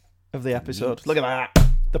of the episode. Look at that.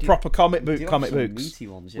 The proper comic books. Meaty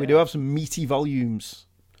ones, yeah. We do have some meaty volumes.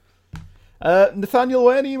 Nathaniel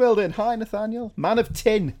Wayne emailed in. Hi, Nathaniel. Man of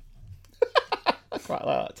Tin. I quite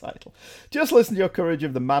like that title. Just listen to your coverage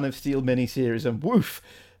of the Man of Steel miniseries and woof,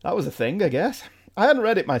 that was a thing, I guess. I hadn't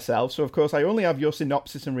read it myself, so of course I only have your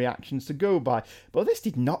synopsis and reactions to go by, but this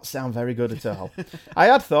did not sound very good at all. I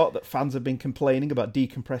had thought that fans had been complaining about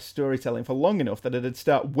decompressed storytelling for long enough that it had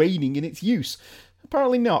started waning in its use.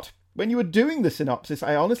 Apparently not. When you were doing the synopsis,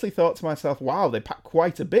 I honestly thought to myself, wow, they packed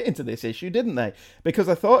quite a bit into this issue, didn't they? Because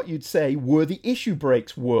I thought you'd say, were the issue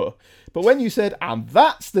breaks were. But when you said, and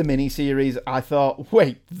that's the miniseries, I thought,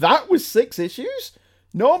 wait, that was 6 issues?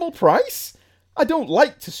 Normal price? I don't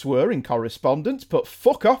like to swear in correspondence, but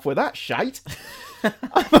fuck off with that shite. And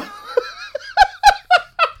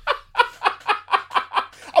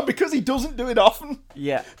because he doesn't do it often,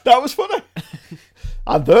 yeah, that was funny.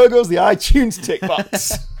 And there goes the iTunes tick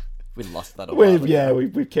box. We lost that.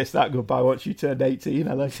 We've kissed that goodbye once you turned 18,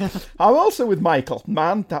 I think. I'm also with Michael.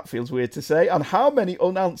 Man, that feels weird to say. And how many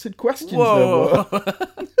unanswered questions there were.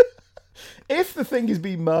 If the thing is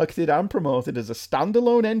being marketed and promoted as a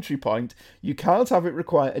standalone entry point, you can't have it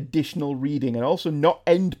require additional reading and also not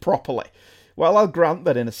end properly. While I'll grant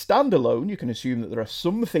that in a standalone, you can assume that there are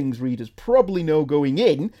some things readers probably know going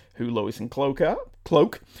in, who Lois and Clark are,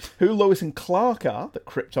 that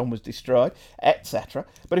Krypton was destroyed, etc.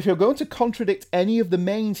 But if you're going to contradict any of the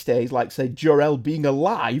mainstays, like, say, Jor-El being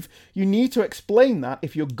alive, you need to explain that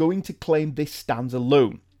if you're going to claim this stands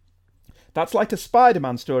alone. That's like a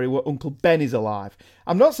Spider-Man story where Uncle Ben is alive.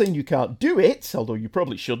 I'm not saying you can't do it, although you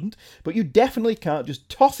probably shouldn't, but you definitely can't just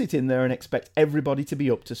toss it in there and expect everybody to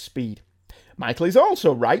be up to speed. Michael is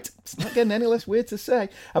also right, it's not getting any less weird to say,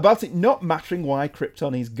 about it not mattering why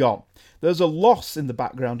Krypton is gone. There's a loss in the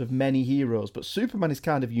background of many heroes, but Superman is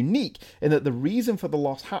kind of unique in that the reason for the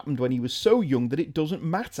loss happened when he was so young that it doesn't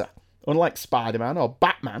matter. Unlike Spider-Man or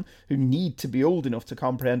Batman, who need to be old enough to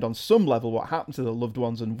comprehend on some level what happened to their loved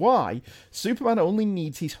ones and why, Superman only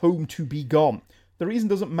needs his home to be gone. The reason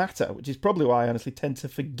doesn't matter, which is probably why I honestly tend to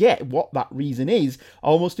forget what that reason is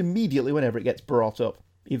almost immediately whenever it gets brought up.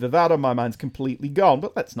 Either that or my mind's completely gone,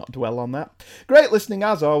 but let's not dwell on that. Great listening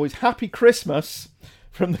as always. Happy Christmas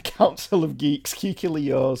from the Council of Geeks. Geekily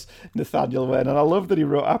yours, Nathaniel Wayne. And I love that he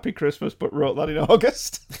wrote Happy Christmas, but wrote that in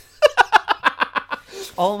August.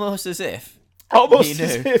 Almost as if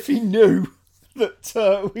he knew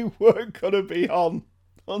that we weren't going to be on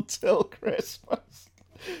until Christmas.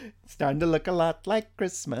 It's starting to look a lot like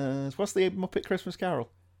Christmas. What's the Muppet Christmas Carol?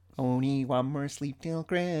 Only one more sleep till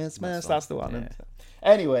Christmas. That's the one. Yeah.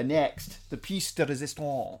 Anyway, next. The piece de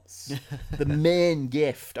resistance. The main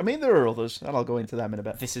gift. I mean, there are others, and I'll go into them in a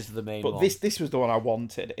bit. This is the main one. But this was the one I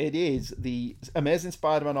wanted. It is the Amazing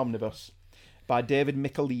Spider-Man Omnibus by David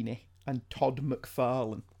Michelini and Todd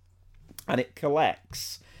McFarlane. And it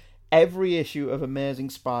collects every issue of Amazing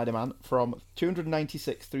Spider-Man from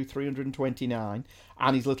 296 through 329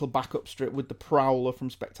 and his little backup strip with the Prowler from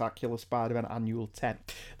Spectacular Spider-Man Annual 10.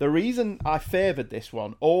 The reason I favoured this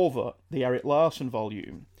one over the Eric Larson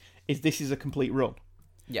volume is this is a complete run.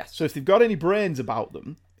 Yes. So if they've got any brains about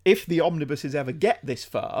them, if the omnibuses ever get this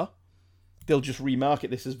far, they'll just remarket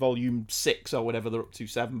this as volume 6 or whatever they're up to,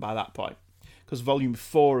 7 by that point. Because volume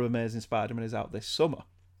 4 of Amazing Spider-Man is out this summer.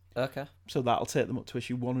 Okay. So that'll take them up to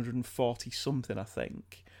issue 140-something, I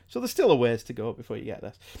think. So there's still a ways to go before you get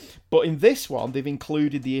this. But in this one, they've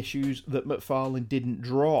included the issues that McFarlane didn't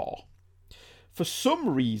draw. For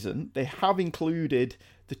some reason, they have included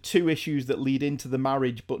the 2 issues that lead into the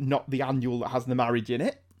marriage, but not the annual that has the marriage in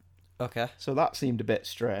it. Okay. So that seemed a bit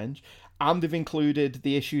strange. And they've included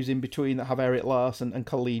the issues in between that have Eric Larson and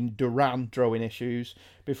Colleen Duran drawing issues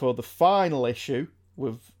before the final issue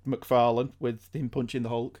with McFarlane, with him punching the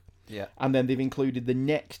Hulk. Yeah. And then they've included the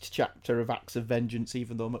next chapter of Acts of Vengeance,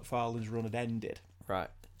 even though McFarlane's run had ended. Right.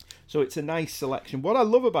 So it's a nice selection. What I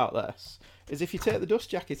love about this is if you take the dust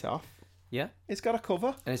jacket off, Yeah. it's got a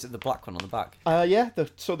cover. And is it the black one on the back? Yeah.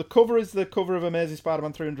 So the cover is the cover of Amazing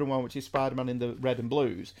Spider-Man 301, which is Spider-Man in the red and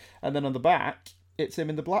blues. And then on the back, it's him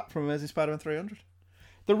in the black from Amazing Spider-Man 300.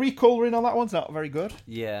 The recolouring on that one's not very good.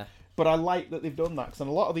 Yeah. But I like that they've done that, because on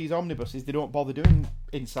a lot of these omnibuses, they don't bother doing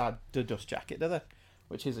inside the dust jacket, do they?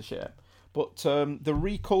 Which is a shame. But the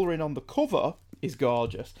recolouring on the cover is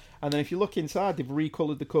gorgeous. And then if you look inside, they've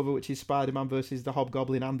recoloured the cover, which is Spider-Man versus the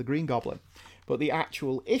Hobgoblin and the Green Goblin. But the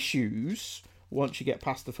actual issues, once you get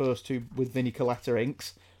past the first two with Vinnie Coletta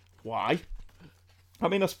inks, why? I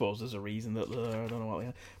mean, I suppose there's a reason that I don't know what they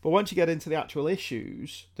are. But once you get into the actual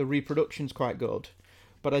issues, the reproduction's quite good.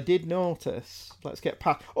 But I did notice, let's get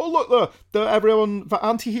past... Oh, look, everyone, the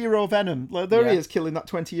anti-hero Venom. There he is, killing that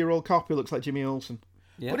 20-year-old cop who looks like Jimmy Olsen.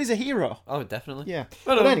 Yeah. But he's a hero. Oh, definitely. Yeah.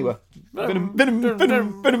 But anyway. Venom.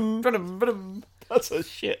 That's a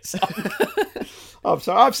shit song. I'm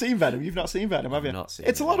sorry, I've seen Venom. You've not seen Venom, have you? I've not seen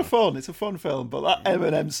It's a lot Venom. of fun. It's a fun film. But that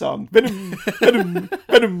Eminem song, Venom,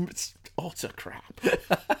 it's utter crap.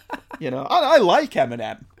 You know, I like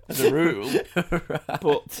Eminem as a rule. Right.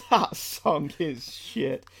 But that song is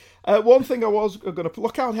shit. One thing I was going to...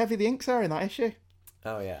 Look how heavy the inks are in that issue.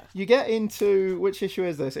 Oh, yeah. You get into... Which issue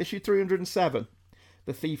is this? Issue 307.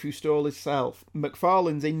 The Thief Who Stole Himself.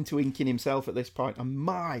 McFarlane's into inking himself at this point. And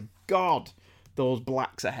my God, those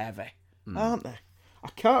blacks are heavy. Aren't they? I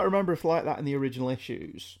can't remember if like that in the original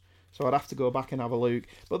issues. So I'd have to go back and have a look.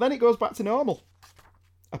 But then it goes back to normal.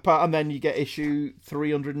 And then you get issue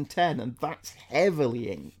 310. And that's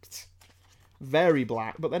heavily inked. Very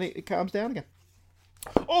black. But then it calms down again.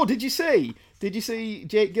 Oh, did you see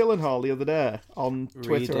Jake Gyllenhaal the other day on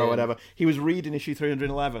Twitter or whatever? He was reading issue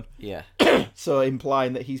 311. Yeah. So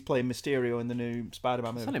implying that he's playing Mysterio in the new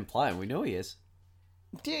Spider-Man movie. It's not implying, we know he is.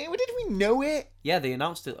 Did we know it? Yeah, they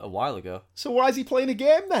announced it a while ago. So why is he playing a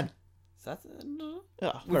game then? Is that... no.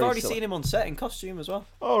 Oh, We've already seen him on set in costume as well.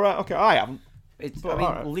 Oh, right, okay. I haven't.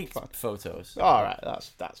 Leaked photos. All right,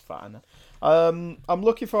 that's fine then. I'm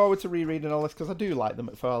looking forward to rereading all this because I do like the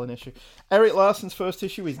McFarlane issue. Eric Larson's first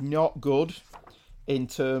issue is not good in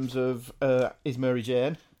terms of his Mary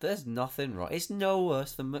Jane. There's nothing wrong. It's no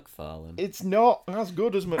worse than McFarlane. It's not as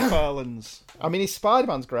good as McFarlane's. I mean, his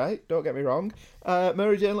Spider-Man's great, don't get me wrong.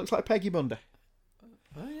 Mary Jane looks like Peggy Bundy.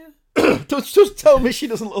 Oh, yeah. Just tell me she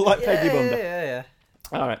doesn't look like Peggy Bundy. Yeah.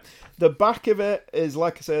 All right. The back of it is,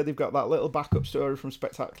 like I said, they've got that little backup story from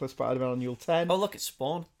Spectacular Spider-Man Annual 10. Oh, look, it's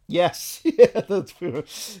Spawn. Yes.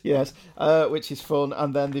 Yes. Which is fun.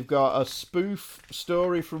 And then they've got a spoof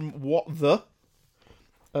story from What The?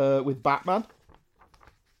 With Batman.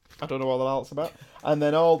 I don't know what that's about. And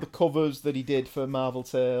then all the covers that he did for Marvel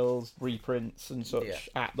Tales, reprints and such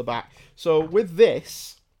at the back. So with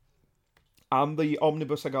this, and the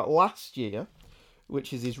omnibus I got last year,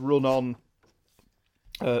 which is his run on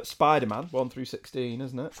Spider-Man 1 through 16,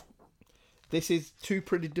 isn't it? This is two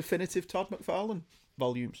pretty definitive Todd McFarlane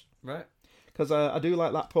volumes. Right. Because I do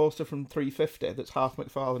like that poster from 350 that's half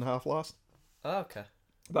McFarlane, half Larson. Oh, okay.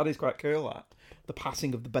 That is quite cool, that. The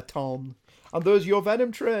passing of the baton. And there's your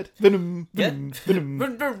Venom trade. Venom.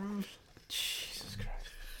 Jesus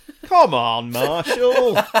Christ. Come on,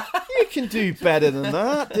 Marshall. You can do better than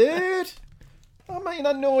that, dude. I mean,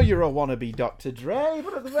 I know you're a wannabe Dr. Dre,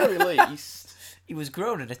 but at the very least... He was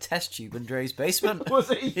grown in a test tube in Dre's basement. Was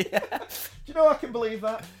he? Yeah. Do you know I can believe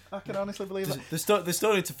that? I can honestly believe that. They're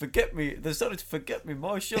starting to forget me. They're starting to forget me,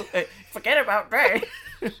 Marshall. Forget about Dre.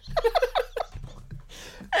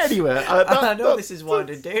 Anyway, I know this is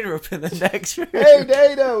winding Dana up in the next room. Hey,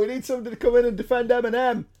 Dana, we need somebody to come in and defend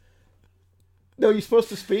Eminem. No, you're supposed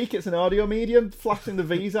to speak. It's an audio medium. Flashing the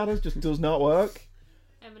V's at us just does not work.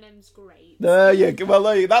 Eminem's great. There you go.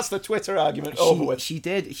 Well, that's the Twitter argument over with. She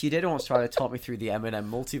did once try to talk me through the Eminem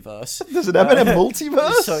multiverse. There's an Eminem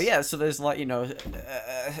multiverse? So there's like,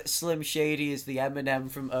 Slim Shady is the Eminem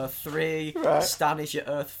from Earth 3, right. Stan is your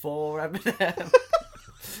Earth 4 Eminem.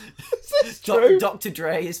 Is this true? Dr.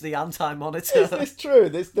 Dre is the anti-monitor. Is this true?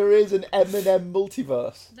 There is an Eminem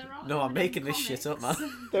multiverse. No, I'm making this shit up, man.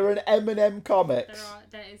 There are an Eminem comics.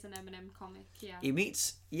 There is an Eminem comic, yeah. He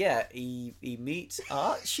meets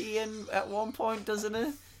Archie at one point, doesn't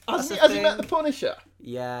he? Has he met the Punisher?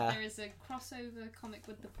 Yeah. There is a crossover comic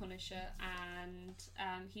with the Punisher, and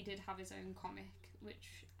he did have his own comic,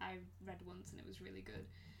 which I read once, and it was really good.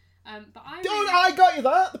 But I Oh, really, I got you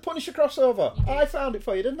that. The Punisher crossover. You did. I found it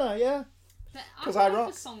for you, didn't I? Yeah. but 'cause I I like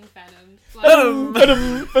rock. the song Venom.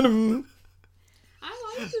 Venom! Venom.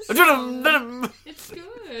 I like the song. It's good.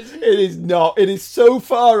 It is not. It is so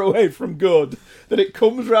far away from good that it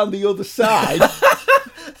comes round the other side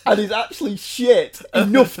and is actually shit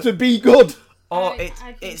enough to be good. Oh, I think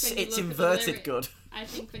it's when you it's look at the inverted lyric- good. I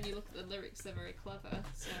think when you look at the lyrics, they're very clever.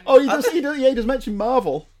 So. Oh, he does. Yeah, he does mention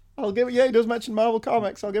Marvel. I'll give it. Yeah, he does mention Marvel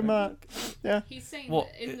Comics. I'll give him that. Yeah. He's saying What?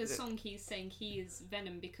 that in the song, he's saying he is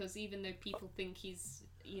Venom because even though people think he's,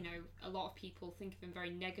 a lot of people think of him very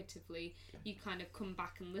negatively, you kind of come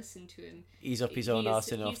back and listen to him. He's up his own arse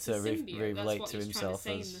enough he's to the symbiote. That's relate what to he's himself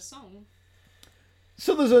trying to say in the as. song.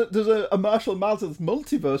 So there's a Marshall Mathers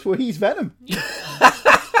multiverse where he's Venom.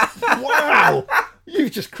 Wow!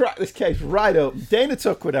 You've just cracked this case right open. Dana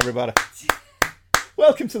Tuckwood, everybody.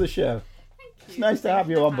 Welcome to the show. It's nice to have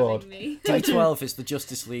you on board. Take 12 is the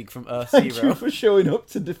Justice League from Earth Thank you Zero. for showing up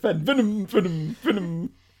to defend Venom.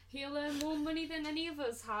 He'll earn more money than any of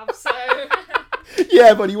us have, so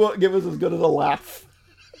Yeah, but he won't give us as good as a laugh.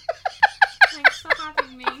 thanks for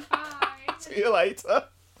having me. Bye. See you later.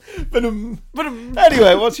 Venom.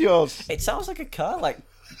 Anyway, what's yours? It sounds like a car, like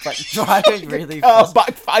driving really Oh, fast.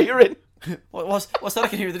 backfiring. What's that I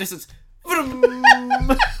can hear in the distance? Vroom.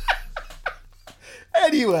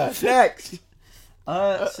 Anyway, next.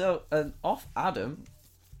 So off Adam.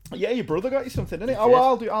 Yeah, your brother got you something, didn't he? He Oh,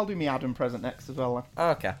 did. well, I'll do me Adam present next as well. Then.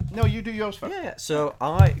 Okay. No, you do yours first. Yeah. So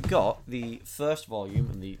I got the first volume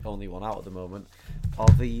and the only one out at the moment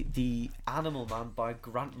of the Animal Man by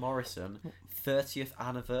Grant Morrison 30th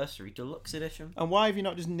anniversary deluxe edition. And why have you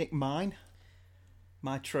not just nicked mine?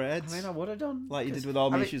 My trades. I mean, I would have done Like you did with all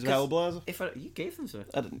my issues of Hellblazer. If you gave them to me.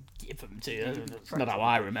 I didn't give them to you. That's not how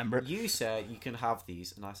I remember it. You said you can have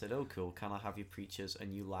these, and I said, "Oh, cool. Can I have your preachers?"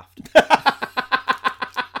 And you laughed.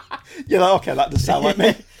 You're like, okay, that does sound like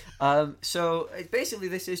me. So basically,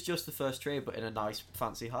 this is just the first trade, but in a nice,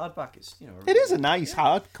 fancy hardback. It's It is a nice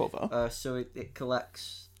hardcover. So it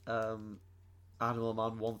collects Animal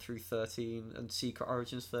Man 1 through 13 and Secret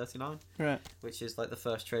Origins 39, Right. which is like the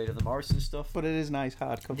first trade of the Morrison stuff. But it is nice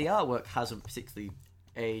hardcover. The artwork hasn't particularly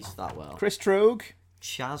aged that well. Chris Trogue.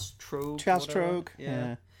 Chaz Trogue. Chaz whatever. Trogue.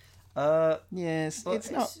 Yeah. Yes, But it's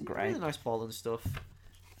not great. Really nice ball and stuff.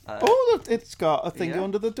 Oh, look, it's got a thing yeah.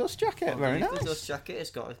 under the dust jacket. Very Underneath nice. The dust jacket. It's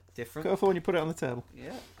got a different. Careful when you put it on the table.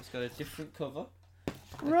 Yeah, it's got a different cover.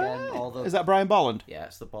 Right. Again, all the... Is that Brian Bolland? Yeah,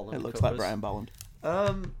 it's the Bolland. It looks covers. like Brian Bolland.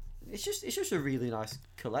 It's just a really nice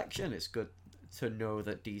collection. It's good to know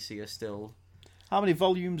that DC are still How many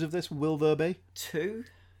volumes of this will there be? 2,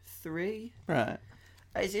 3. Right.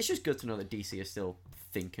 It's just good to know that DC is still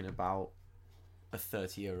thinking about a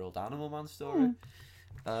 30-year-old Animal Man story.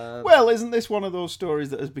 Well, isn't this one of those stories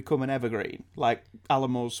that has become an evergreen, like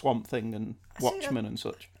Alamo's Swamp Thing and See, Watchmen and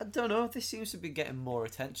such? I don't know. This seems to be getting more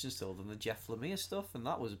attention still than the Jeff Lemire stuff, and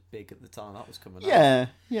that was big at the time that was coming out.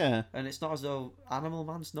 Yeah. And it's not as though Animal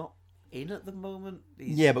Man's not in at the moment.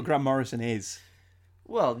 Yeah, but Grant Morrison is.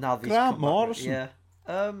 Well, now these Grant come back- Morrison?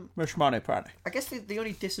 Yeah. Much money, probably. I guess the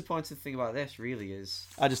only disappointing thing about this really is...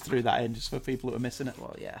 I just threw that in just for people who are missing it.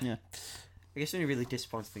 Well, yeah. Yeah. I guess the only really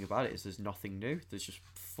disappointing thing about it is there's nothing new. There's just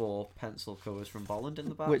 4 pencil covers from Bolland in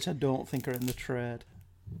the back. Which I don't think are in the trade.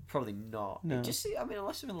 Probably not. No. It just, I mean,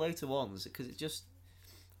 unless they're in later ones, because it just...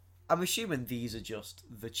 I'm assuming these are just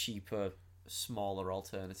the cheaper, smaller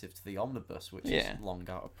alternative to the omnibus, which Yeah. is long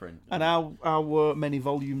out of print. And how many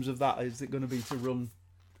volumes of that is it going to be to run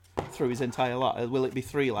through his entire lot? Will it be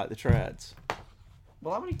 3 like the trades?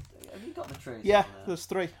 Well, how many... Have you got the trades? Yeah, on there? there's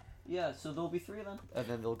 3. Yeah, so there'll be 3 then. And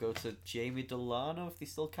then they'll go to Jamie Delano if they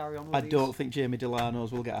still carry on with I these. don't think Jamie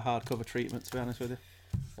Delano's will get a hardcover treatment, to be honest with you.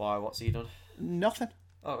 Why, what's he done? Nothing.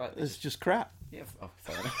 Oh, right. It's just crap. Yeah,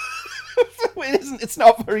 fair enough. It isn't. It's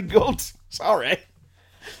not very good. Sorry.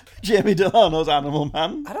 Jamie Delano's Animal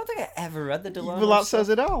Man. I don't think I ever read the Delano Well, that says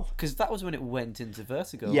it all. because that was when it went into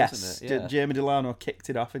Vertigo, Yes, wasn't it? Yeah. Jamie Delano kicked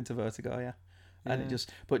it off into Vertigo, yeah. And it Yeah.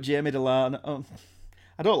 just... But Jamie Delano...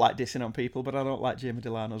 I don't like dissing on people, but I don't like Jamie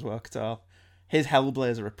Delano's work at all. His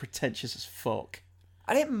Hellblazer are pretentious as fuck.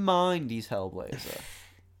 I didn't mind his Hellblazer.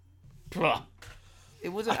 It I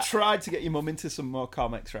wasn't. tried to get your mum into some more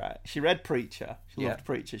comics, right? She read Preacher. She Yeah. loved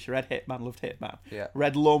Preacher. She read Hitman, loved Hitman. Yeah.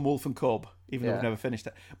 Read Lone Wolf and Cub, even though Yeah. we've never finished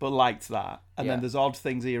it, but liked that. And Yeah. then there's odd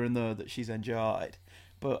things here and there that she's enjoyed.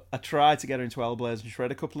 But I tried to get her into Hellblazer, and she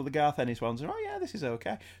read a couple of the Garth Ennis ones, and oh yeah, this is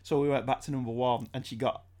okay. So we went back to number 1, and she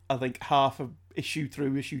got, I think, half of issue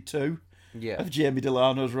through issue 2 Yeah. of Jamie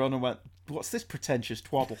Delano's run, and went, what's this pretentious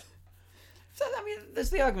twaddle? So, I mean, there's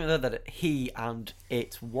the argument there that he and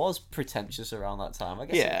it was pretentious around that time. I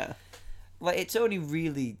guess. Yeah. Like, it's only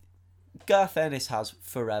really Garth Ennis has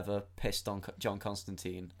forever pissed on John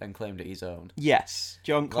Constantine and claimed it his own. Yes,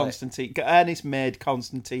 John Constantine. Ennis made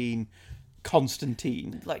Constantine.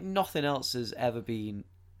 Like, nothing else has ever been...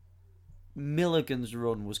 Milligan's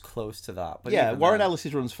run was close to that. But yeah, even Warren then-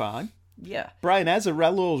 Ellis's run's fine. Yeah. Brian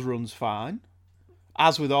Azzarello's run's fine.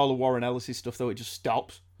 As with all of Warren Ellis's stuff, though, it just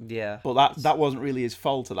stops. Yeah. But that wasn't really his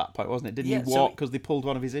fault at that point, wasn't it? Didn't Yeah, he so walk because they pulled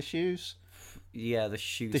one of his issues? Yeah, the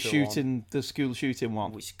shooter The shooting, the school shooting one.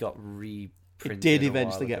 one, which got reprinted. It did a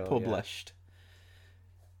eventually while get ago, published.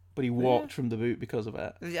 But he walked from the boot because of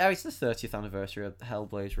it. Yeah, it's the 30th anniversary of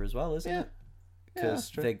Hellblazer as well, isn't Yeah. it? Yeah, that's Because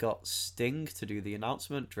true. they got Sting to do the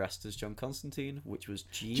announcement dressed as John Constantine, which was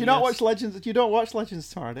genius. Do you not watch Legends? You don't watch Legends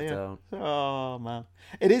tomorrow, do you? Don't. Oh, man.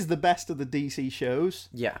 It is the best of the DC shows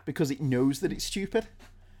Yeah. because it knows that it's stupid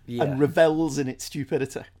Yeah. and revels in its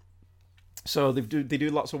stupidity. So they do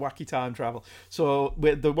lots of wacky time travel. So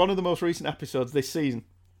with one of the most recent episodes this season,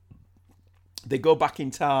 they go back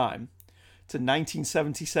in time to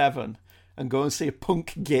 1977 and go and see a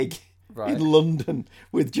punk gig Right. in London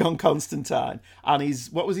with John Constantine and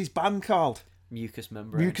what was his band called? Mucous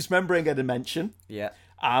membrane. Mucous Membrane get a mention. Yeah.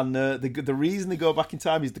 And the reason they go back in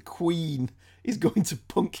time is the Queen is going to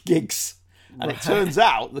punk gigs. And it turns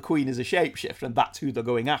out the Queen is a shapeshifter, and that's who they're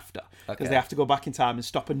going after. Because Okay. they have to go back in time and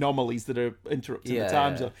stop anomalies that are interrupting the Yeah,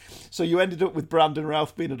 time yeah. zone. So you ended up with Brandon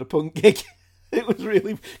Routh being at a punk gig. It was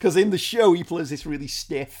really... Because in the show, he plays this really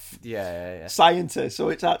stiff Yeah. scientist. So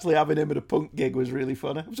it's actually having him at a punk gig was really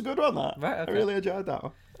funny. It was a good one, that. Right, okay. I really enjoyed that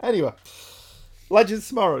one. Anyway... Legends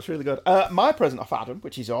Tomorrow, it's really good. My present off Adam,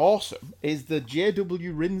 which is awesome, is the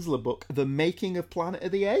J.W. Rinsler book, The Making of Planet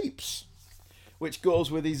of the Apes, which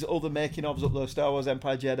goes with his other making-ofs up there, Star Wars,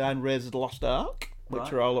 Empire Jedi, and Raiders of the Lost Ark, which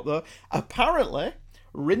Right. are all up there. Apparently,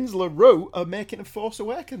 Rinsler wrote a making of Force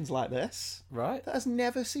Awakens like this Right. that has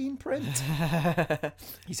never seen print.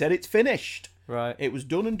 He said it's finished. Right. It was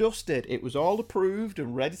done and dusted. It was all approved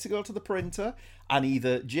and ready to go to the printer, and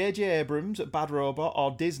either J.J. Abrams at Bad Robot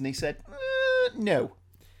or Disney said, no.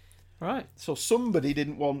 Right. So somebody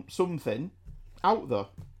didn't want something out there.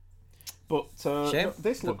 But Shame.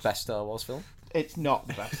 this The looks... best Star Wars film. It's not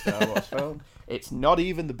the best Star Wars film. It's not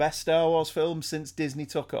even the best Star Wars film since Disney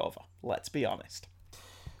took over. Let's be honest.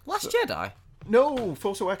 Last Jedi? No,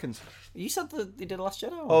 Force Awakens. You said that they did Last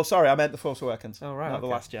Jedi? Oh, sorry, I meant The Force Awakens. Oh, right, Not The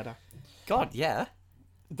okay. Last Jedi. God, yeah.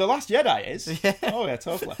 The Last Jedi is? Yeah. Oh, yeah,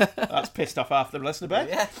 totally. That's pissed off half the listener base.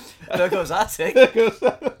 Yeah. There goes our take.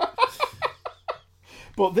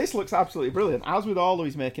 But this looks absolutely brilliant. As with all of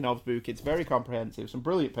his making of book, it's very comprehensive. Some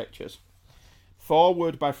brilliant pictures.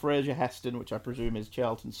 Foreword by Fraser Heston, which I presume is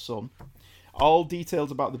Charlton's son. All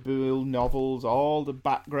details about the Boole novels, all the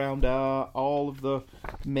background art, all of the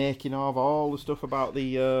making of, all the stuff about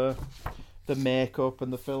the makeup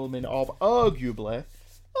and the filming of arguably...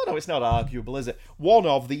 Oh no, it's not arguable, is it? One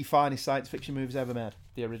of the finest science fiction movies ever made.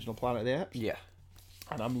 The original Planet of the Apes. Yeah.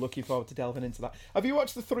 And I'm looking forward to delving into that. Have you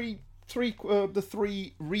watched the three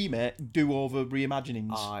remake do-over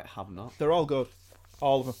reimaginings? I have not. They're all good.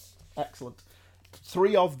 All of them. Excellent.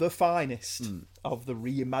 Three of the finest of the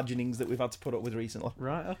reimaginings that we've had to put up with recently.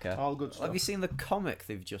 Right, okay. All good stuff. Have you seen the comic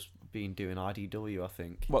they've just been doing, IDW, I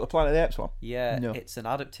think? What, the Planet of the Apes one? Yeah, No. it's an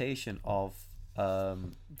adaptation of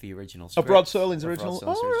the original Of script. Rod Serling's Of original... Rod Serling's Oh,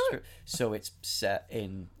 original right. script. So it's set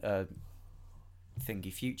in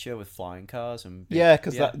thingy future with flying cars and... Yeah,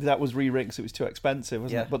 because that was rewritten because it was too expensive,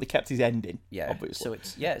 wasn't Yeah. it? But they kept his ending, Yeah, obviously.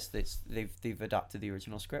 so they've adapted the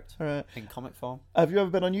original script All right. in comic form. Have you ever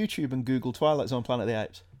been on YouTube and Googled Twilight Zone Planet of the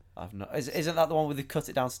Apes? I've not. Isn't that the one where they cut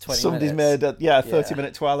it down to 20 Somebody's minutes? made a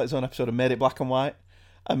 30-minute Twilight Zone episode and made it black and white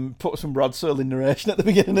and put some Rod Serling narration at the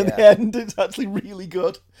beginning and the Yeah. end. It's actually really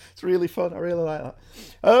good. It's really fun. I really like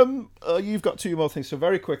that. You've got two more things. So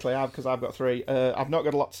very quickly, because I've got three. I've not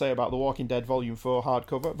got a lot to say about The Walking Dead Volume 4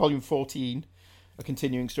 hardcover. Volume 14, a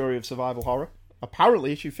continuing story of survival horror.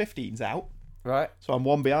 Apparently issue 15's out. Right. So I'm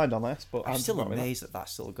one behind on this. But I'm still not with that. amazed that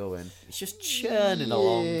that's still going. It's just churning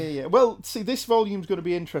along. Yeah. Well, see, this volume's going to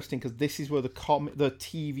be interesting because this is where the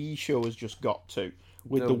TV show has just got to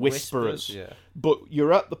with the Whisperers. Yeah. But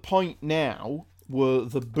you're at the point now where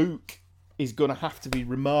the book is going to have to be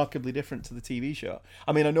remarkably different to the TV show.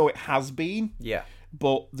 I mean, I know it has been, Yeah.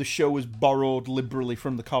 but the show has borrowed liberally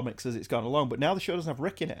from the comics as it's gone along. But now the show doesn't have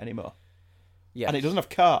Rick in it anymore, Yeah. and it doesn't have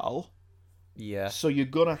Carl. Yeah. So you're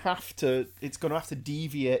gonna have to. It's gonna have to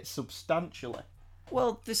deviate substantially.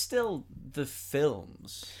 Well, there's still the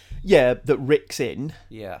films. Yeah, that Rick's in.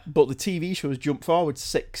 Yeah. But the TV show has jumped forward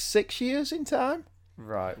six years in time.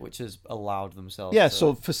 Right, which has allowed themselves. Yeah, to...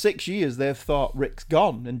 so for 6 years they've thought Rick's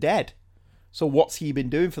gone and dead. So what's he been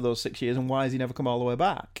doing for those 6 years, and why has he never come all the way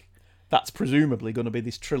back? that's presumably going to be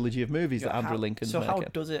this trilogy of movies that How- Andrew Lincoln's So making. how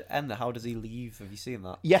does it end? How does he leave? Have you seen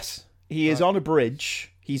that? Yes, he is on a bridge.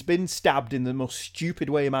 He's been stabbed in the most stupid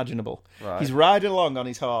way imaginable. Right. He's riding along on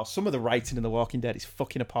his horse. Some of the writing in The Walking Dead is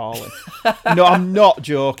fucking appalling. No, I'm not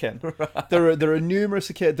joking. Right. There are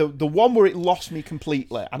numerous occasions. The one where it lost me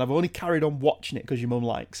completely, and I've only carried on watching it because your mum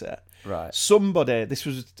likes it. Right. Somebody, this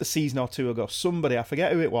was a season or two ago, somebody, I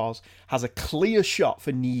forget who it was, has a clear shot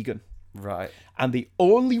for Negan. Right. And the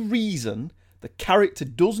only reason the character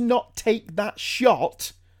does not take that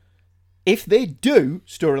shot, if they do,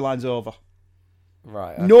 storyline's over.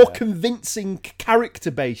 Right. No okay. convincing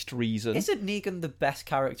character-based reason. Isn't Negan the best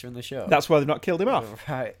character in the show? That's why they've not killed him off.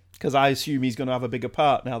 Right. Because I assume he's going to have a bigger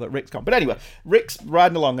part now that Rick's gone. But anyway, Rick's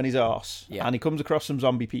riding along on his horse, and he comes across some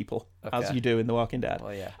zombie people, as you do in The Walking Dead.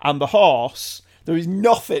 Well, yeah. And the horse, there is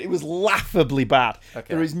nothing, it was laughably bad.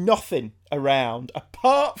 Okay. There is nothing around,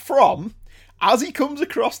 apart from, as he comes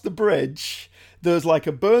across the bridge, there's like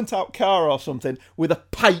a burnt-out car or something with a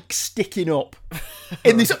pike sticking up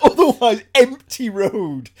in this otherwise empty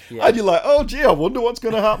road. Yeah. And you're like, oh, gee, I wonder what's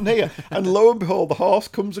going to happen here. And lo and behold, the horse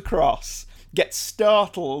comes across, gets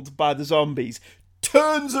startled by the zombies,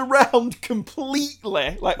 turns around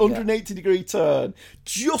completely, like 180-degree turn,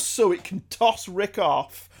 just so it can toss Rick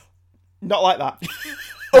off. Not like that.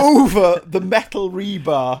 Over the metal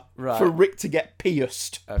rebar for Rick to get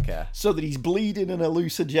pierced. Okay. So that he's bleeding and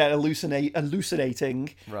hallucinating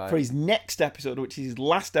for his next episode, which is his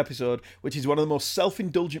last episode, which is one of the most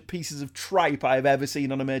self-indulgent pieces of tripe I have ever seen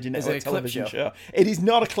on a major network television show. It is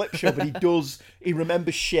not a clip show, but he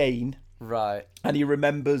remembers Shane. Right. And he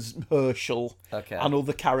remembers Herschel and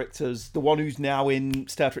other characters. The one who's now in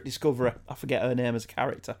Star Trek Discovery, I forget her name as a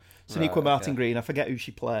character. Sonequa Martin Green, I forget who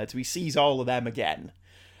she played. So he sees all of them again.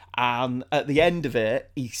 And at the end of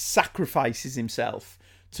it, he sacrifices himself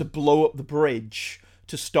to blow up the bridge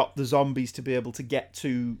to stop the zombies to be able to get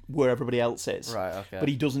to where everybody else is. Right, okay. But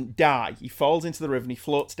he doesn't die. He falls into the river and he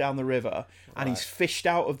floats down the river. And he's fished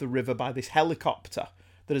out of the river by this helicopter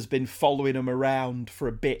that has been following him around for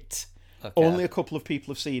a bit. Okay. Only a couple of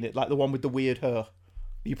people have seen it, like the one with the weird hair.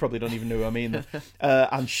 You probably don't even know who I mean.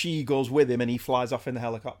 And she goes with him and he flies off in the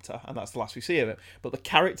helicopter. And that's the last we see of him. But the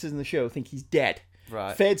characters in the show think he's dead.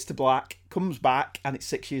 Right. Fades to black, comes back, and it's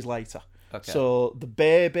 6 years later. Okay. So the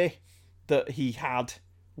baby that he had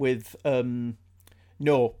with,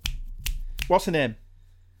 what's her name?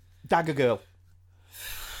 Dagger Girl.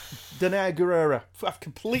 Danai Gurira. I've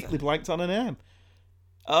completely blanked on her name.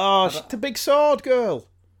 Oh, she's the big sword girl.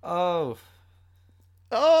 Oh.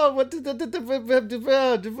 Oh,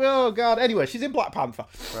 oh, God. Anyway, she's in Black Panther.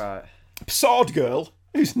 Right. Sword Girl,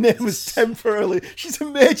 whose name was temporarily... She's a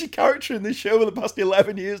major character in this show for the past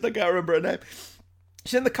 11 years. I can't remember her name.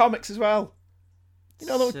 She's in the comics as well. You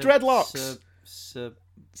know, the dreadlocks.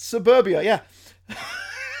 Suburbia, yeah.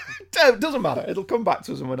 It doesn't matter. It'll come back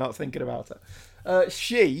to us and we're not thinking about it.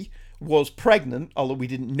 She was pregnant, although we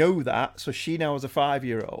didn't know that. So she now has a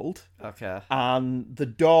 5-year-old. Okay. And the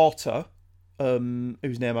daughter,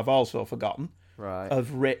 whose name I've also forgotten,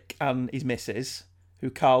 of Rick and his missus, who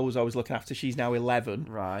Carl was always looking after, she's now 11.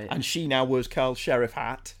 Right. And she now wears Carl's sheriff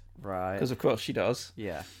hat. Right. Because, of course, she does.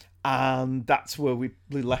 Yeah. And that's where we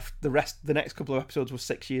left the rest. The next couple of episodes were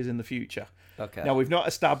 6 years in the future. Okay. Now, we've not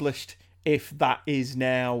established if that is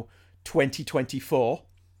now 2024.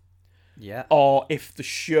 Yeah. Or if the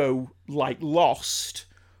show, like Lost,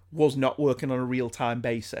 was not working on a real-time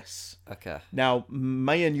basis. Okay. Now,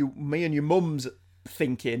 me and your mum's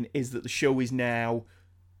thinking is that the show is now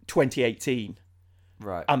 2018.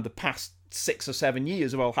 Right. And the past 6 or 7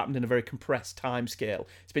 years have all happened in a very compressed time scale.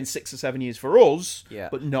 It's been 6 or 7 years for us,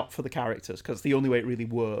 but not for the characters, because it's the only way it really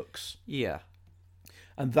works. Yeah.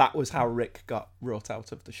 And that was how Rick got wrote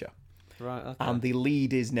out of the show. Right, okay. And the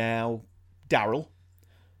lead is now Daryl.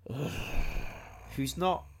 Who's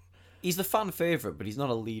not... He's the fan favourite, but he's not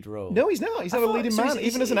a lead role. No, he's not. He's not a leading man.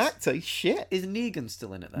 Even as an actor, he's shit. Is Negan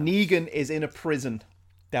still in it then? Negan is in a prison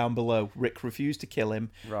down below. Rick refused to kill him.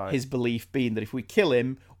 Right. His belief being that if we kill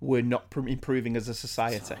him, we're not improving as a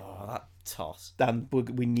society. Oh, that toss. Then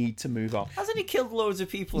we need to move on. Hasn't he killed loads of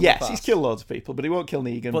people in Yes, the past? he's killed loads of people, but he won't kill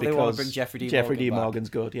Negan but because they want to bring Jeffrey D. Morgan's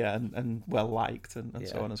good, and well-liked, and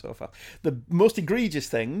so on and so forth. The most egregious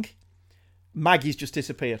thing, Maggie's just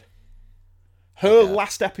disappeared. Her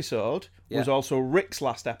last episode was also Rick's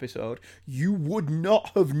last episode. You would not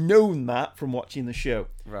have known that from watching the show.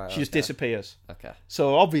 Right. She just disappears. Okay.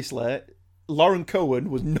 So obviously, Lauren Cohen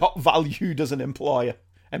was not valued as an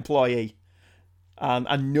employee. And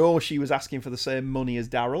I know she was asking for the same money as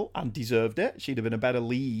Daryl and deserved it. She'd have been a better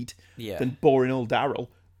lead than boring old Daryl,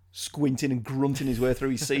 squinting and grunting his way through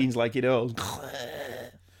his scenes like he does.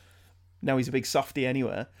 Now he's a big softie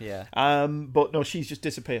anyway. Yeah. But no, she's just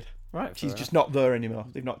disappeared. Right. She's just not there anymore.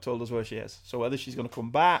 They've not told us where she is. So whether she's going to come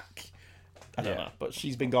back, I don't Yeah. know. But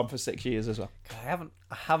she's been gone for 6 years as well. I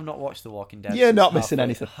have not watched The Walking Dead. You're since not missing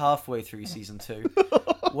anything. Halfway through season 2,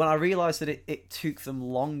 when I realised that it took them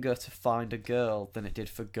longer to find a girl than it did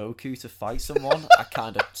for Goku to fight someone, I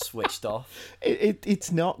kind of switched off.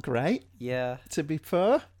 It's not great, Yeah, to be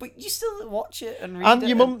fair. but you still watch it and read And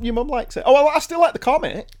it. your mum likes it. Oh, well, I still like the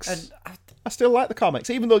comics. And I still like the comics,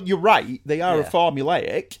 even though you're right, they are Yeah.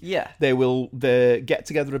 formulaic. yeah, They get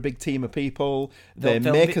together a big team of people, they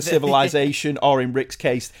They'll make be- a civilization, or in Rick's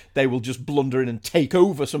case, they will just blunder in and take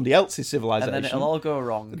over somebody else's and civilization. then it'll all go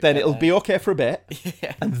wrong. Then it'll be okay for a bit,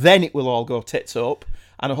 yeah. and then it will all go tits up,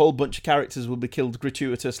 and a whole bunch of characters will be killed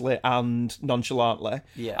gratuitously and nonchalantly,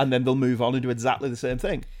 Yeah. and then they'll move on and do exactly the same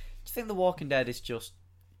thing. Do you think The Walking Dead is just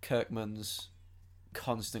Kirkman's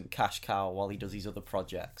constant cash cow while he does these other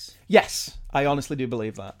projects? Yes, I honestly do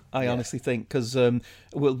believe that. I honestly think, because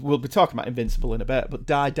we'll be talking about Invincible in a bit, but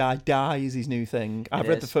Die is his new thing. I've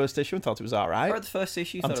read the is. first issue and thought it was all I right. read the first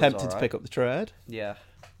issue. I'm thought it was tempted to alright. pick up the trade Yeah,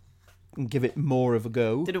 and give it more of a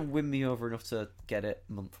go. didn't win me over enough to get it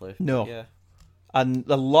monthly. No. Yeah. And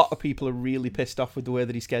a lot of people are really pissed off with the way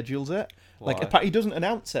that he schedules it. Why? Like, he doesn't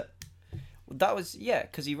announce it. That was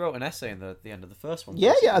because he wrote an essay in the end of the first one. Yeah,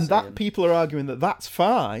 basically and that saying- people are arguing that that's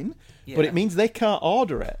fine, but Yeah. it means they can't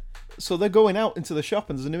order it. So they're going out into the shop,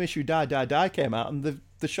 and there's a new issue, Die came out, and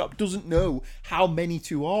the shop doesn't know how many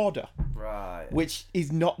to order, Right. which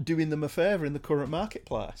is not doing them a favour in the current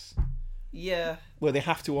marketplace, Yeah. where they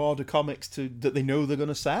have to order comics that they know they're going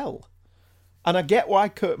to sell. And I get why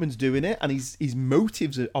Kirkman's doing it, and his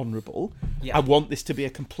motives are honourable. Yeah. I want this to be a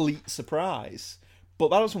complete surprise, but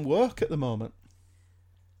that doesn't work at the moment.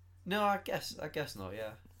 No, I guess not.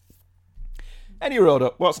 Yeah. Any road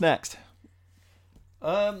up, what's next?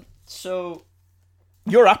 So,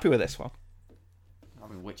 You're happy with this one? I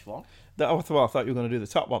mean, which one? I thought you were going to do the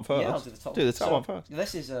top one first. Yeah, I'll do the top. Do the top So, one first.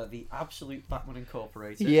 This is the Absolute Batman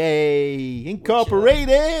Incorporated. Yay!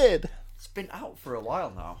 Incorporated! It's been out for a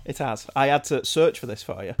while now. It has. I had to search for this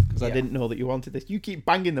for you because I Yeah. didn't know that you wanted this. You keep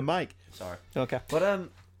banging the mic. Sorry. Okay. But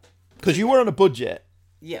Because you were on a budget,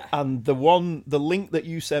 yeah. and the link that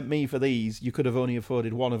you sent me for these, you could have only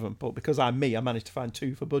afforded one of them. But because I'm me, I managed to find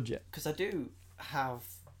two for budget. Because I do have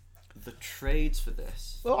the trades for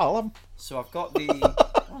this. Oh, I'll have 'em. So I've got the.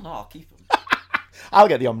 Oh no, I'll keep them. I'll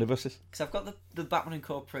get the omnibuses. Because I've got the Batman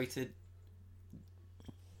Incorporated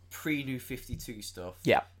pre-New 52 stuff.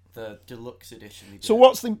 Yeah. The deluxe edition. they So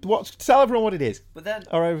did. what's tell everyone what it is? But then.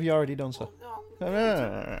 Or have you already done so? No,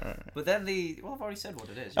 Oh, but then I've already said what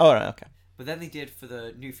it is. all right, okay. But then they did for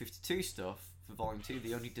the New 52 stuff for Volume 2.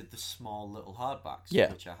 They only did the small little hardbacks,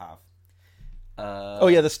 Yeah. which I have. Oh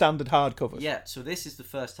yeah, the standard hardcovers. Yeah, so this is the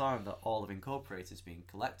first time that all of Incorporated is being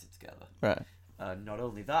collected together. Right. Not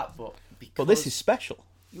only that, but because... But this is special.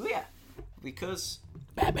 Yeah, because...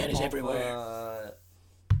 Batman is of, everywhere.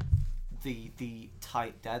 The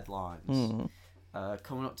tight deadlines. Mm-hmm.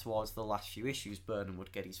 Coming up towards the last few issues, Burnham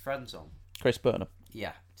would get his friends on. Chris Burnham.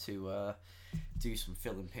 Yeah, to do some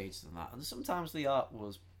filling pages and that. And sometimes the art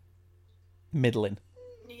was... Middling.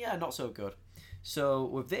 Yeah, not so good. So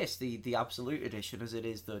with this, the Absolute Edition, as it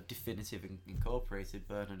is the definitive Incorporated,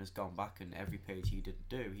 Burnham has gone back and every page he didn't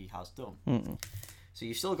do, he has done. Mm-mm. So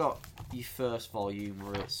you've still got your first volume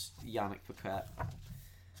where it's Yannick Paquette.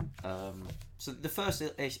 So the first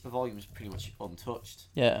volume is pretty much untouched.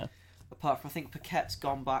 Yeah. Apart from, I think Paquette's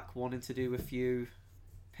gone back wanting to do a few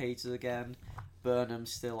pages again.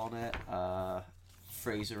 Burnham's still on it.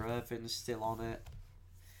 Fraser Irvin's still on it.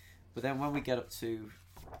 But then when we get up to...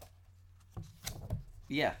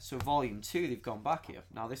 Yeah, so Volume 2, they've gone back here.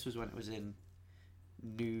 Now, this was when it was in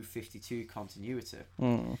New 52 continuity.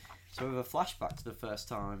 Mm. So we have a flashback to the first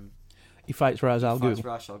time He fights Ra's al he fights Ghul.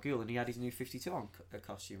 Ra's al Ghul, and he had his New 52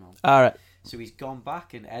 costume on. All right. So he's gone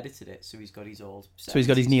back and edited it, so he's got his old... So he's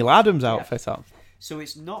got his 70s. Neil Adams outfit on. So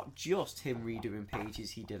it's not just him redoing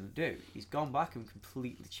pages he didn't do. He's gone back and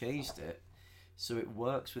completely changed it, so it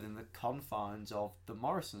works within the confines of the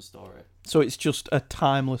Morrison story. So it's just a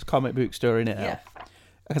timeless comic book story now. Yeah.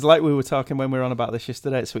 Because like we were talking when we were on about this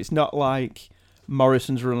yesterday, so it's not like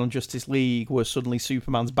Morrison's run on Justice League where suddenly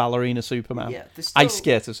Superman's ballerina Superman. Yeah, there's still... Ice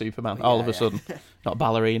skater Superman, Well, all yeah, of a yeah. sudden. Not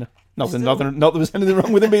ballerina. Not Still- that there was anything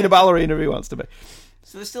wrong with him being a ballerina if he wants to be.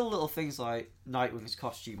 So there's still little things like Nightwing's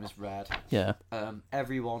costume is red. Yeah.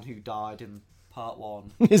 Everyone who died in part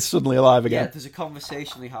 1. He's suddenly alive Yeah, again. there's a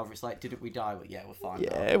conversation they have where it's like, didn't we die? Well, yeah, we're fine now.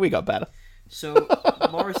 Yeah, we got better. So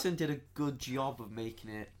Morrison did a good job of making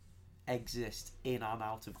it exist in and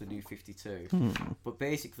out of the New 52. But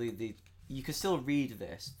basically, you can still read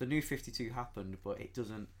this. The New 52 happened, but it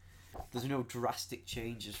doesn't. There's no drastic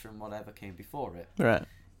changes from whatever came before it. Right.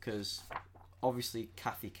 Because obviously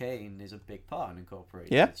Kathy Kane is a big part in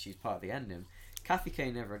Incorporated. Yeah. She's part of the ending. Kathy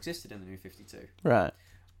Kane never existed in the New 52. Right.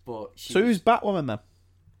 But So who's Batwoman then?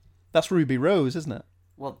 That's Ruby Rose, isn't it?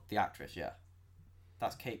 Well, the actress, yeah.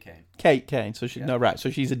 That's Kate Kane. Kate Kane. So Yeah. no, right. So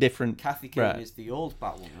she's a different. Kathy Kane Right. is the old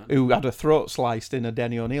Batwoman. Who had her throat sliced in a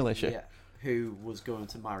Denny O'Neil issue. Yeah. Who was going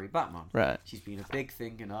to marry Batman. Right. She's been a big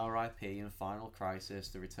thing in R.I.P. and Final Crisis,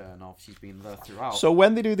 The Return of. She's been there throughout. So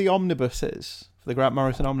when they do the omnibuses, for the Grant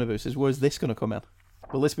Morrison omnibuses, where's this going to come in?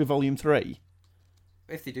 Will this be volume 3?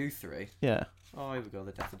 If they do 3. Yeah. Oh, here we go.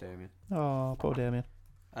 The Death of Damien. Oh, poor Damien.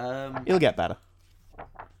 Um, He'll get better.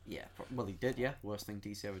 yeah. Well, he did. Yeah. Worst thing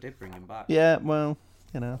DC ever did, bring him back. Yeah, well,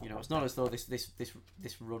 you know. You know, it's not as though this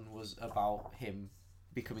run was about him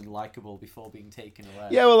becoming likable before being taken away.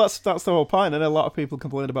 Yeah, well, that's the whole point. And a lot of people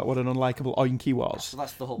complained about what an unlikable oink he was. So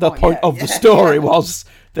that's the whole The point. point Yeah, of the yeah, story yeah. was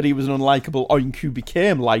that he was an unlikable oink who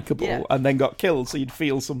became likable Yeah. and then got killed, so you'd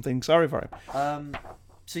feel something sorry for him.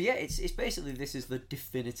 So yeah, it's basically this is the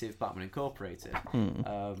definitive Batman Incorporated.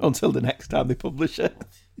 Until the next time they publish it.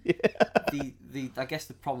 The I guess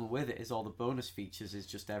the problem with it is all the bonus features is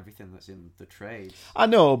just everything that's in the trades. I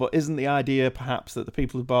know, but isn't the idea perhaps that the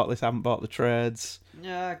people who bought this haven't bought the trades?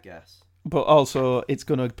 Yeah, I guess. But also, it's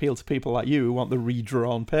going to appeal to people like you who want the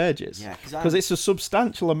redrawn pages. Yeah, because it's a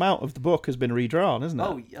substantial amount of the book has been redrawn, isn't it?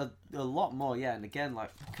 Oh, a lot more, yeah. And again,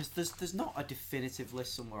 like, because there's not a definitive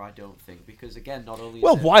list somewhere, I don't think. Because again, not only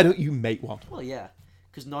Well, why don't you make one? Well, yeah,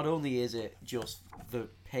 because not only is it just the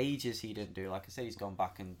pages he didn't do, like I say, he's gone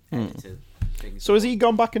back and edited things. So has he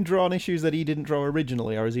gone back and drawn issues that he didn't draw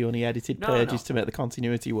originally, or has he only edited No, pages no. to make the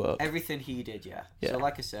continuity work? Everything he did, yeah. Yeah. So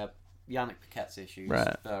like I said, Yannick Paquette's issues,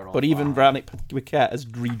 Right. they're all But even fine. Brannick Paquette has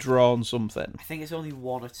redrawn something. I think it's only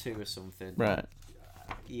 1 or 2 or something. Right.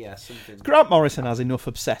 Yeah, something. Grant Morrison has enough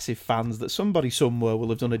obsessive fans that somebody somewhere will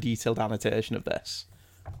have done a detailed annotation of this.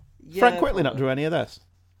 Yeah, Frank Quitely not probably. drew any of this.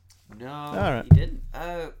 No, Alright. he didn't.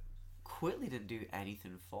 Quitely didn't do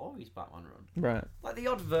anything for his Batman run. Right. Like the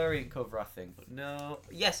odd variant cover, I think, but no.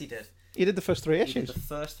 Yes, he did. He did the first 3 He issues. did the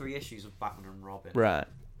first 3 issues of Batman and Robin. Right.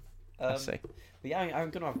 I Um, see. But yeah, I'm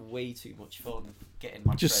going to have way too much fun getting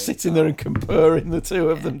my Just trades sitting there out. and comparing the two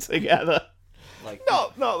of them together. Like,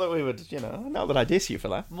 Not that we would, not that I diss you for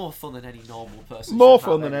that. more fun than any normal person. More should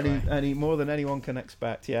fun have than anyway. more than anyone can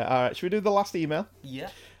expect. Yeah. All right. Should we do the last email? Yeah.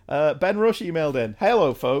 Ben Rush emailed in.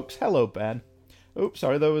 Hello, folks. Hello, Ben. Oops,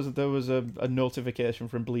 sorry. There was a notification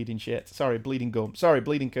from Bleeding Shit. Sorry, Bleeding Gum. Sorry,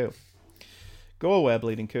 Bleeding Cool. Go away,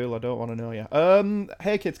 Bleeding Cool. I don't want to know you.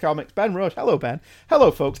 Hey, Kids Comics. Ben Rush. Hello, Ben. Hello,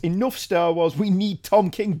 folks. Enough Star Wars. We need Tom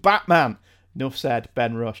King Batman. Enough said,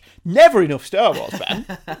 Ben Rush. Never enough Star Wars, Ben.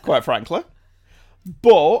 Quite frankly.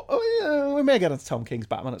 But we may get into Tom King's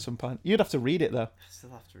Batman at some point. You'd have to read it, though. I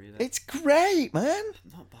still have to read it. It's great, man.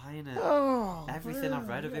 I'm not buying it. Oh, Everything I've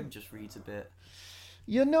read of man. him just reads a bit.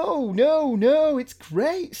 You know, no. It's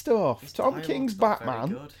great stuff. His Tom dialogue's King's not very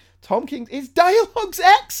Batman. good. Tom King's... His dialogue's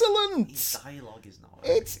excellent. His dialogue is not.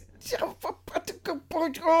 Very It's...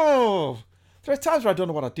 good. Oh. There are times where I don't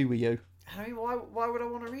know what I'd do with you. I mean, why would I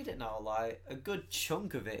want to read it now? Like, a good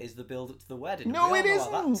chunk of it is the build up to the wedding. No, We it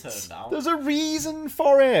all know how that isn't. turned out. There's a reason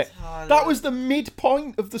for it. Tyler. That was the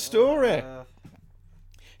midpoint of the story. Uh,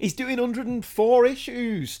 He's doing 104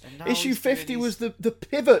 issues. And now Issue he's doing 50 his- was the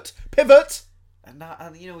pivot. Pivot! and now,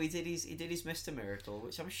 and you know, he did his Mr. Miracle,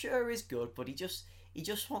 which I'm sure is good, but he just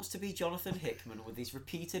wants to be Jonathan Hickman with these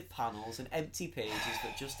repeated panels and empty pages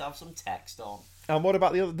that just have some text on. And what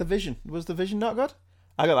about the Vision? Was the Vision not good?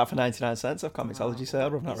 I got that for 99 cents off Comixology sale,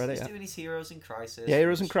 but I've not read it He's yet. doing his Heroes in Crisis. Yeah,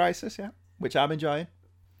 Heroes in which Crisis, yeah. Which I'm enjoying.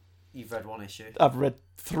 You've read 1 issue. I've read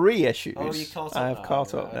 3 issues. Oh, you caught up I have now,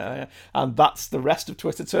 caught right, up now, okay. yeah. And that's the rest of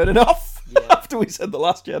Twitter turning off Yeah. after we said The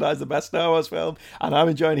Last Jedi is the best Star Wars film, and I'm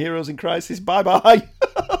enjoying Heroes in Crisis. Bye bye.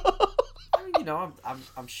 I mean, you know,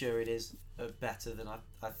 I'm sure it is better than I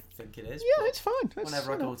think it is. Yeah, but it's fine.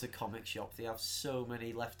 Whenever I go into comic shop, they have so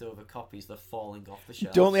many leftover copies they're falling off the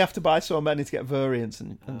shelf. Don't they have to buy so many to get variants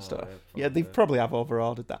and Oh, stuff? yeah, Yeah, they probably have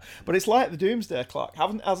over-ordered that. But it's like the Doomsday Clock.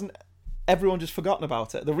 Hasn't everyone just forgotten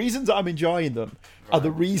about it? The reasons I'm enjoying them are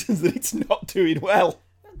the reasons that it's not doing well.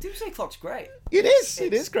 Doomsday Clock's great. It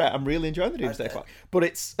is great. I'm really enjoying the Doomsday I- Clock. But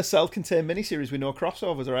it's a self-contained miniseries with no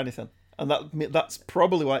crossovers or anything. And that's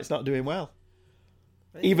probably why it's not doing well.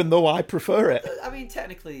 Even though I prefer it. I mean,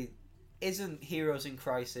 technically, isn't Heroes in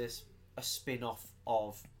Crisis a spin-off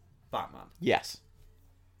of Batman? Yes.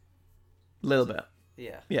 A little bit.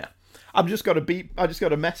 Yeah. Yeah. I just got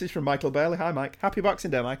a message from Michael Bailey. Hi, Mike. Happy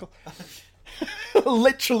Boxing Day, Michael.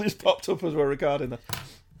 Literally just popped up as we're recording that.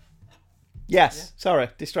 Yes, sorry,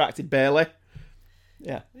 distracted Bailey.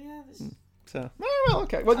 Yeah. Yeah. So, well,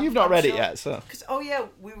 okay. Well, you've not read it yet, so.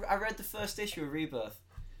 I read the first issue of Rebirth,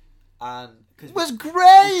 and It was we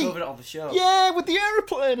great. covered it on the show. Yeah, with the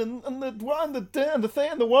aeroplane and the what and the dirt and the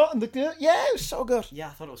thing and the what and the yeah, it was so good. Yeah,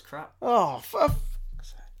 I thought it was crap. Oh, for fuck's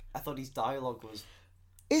sake. I thought his dialogue was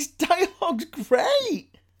His dialogue's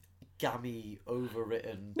great. gammy,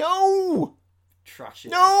 overwritten, No, trashy,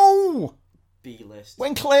 no. B-list.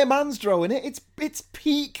 When Clay Mann's drawing it, it's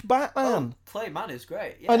peak Batman. Clay Mann is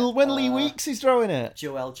great. Yeah. And when Lee Weeks is drawing it,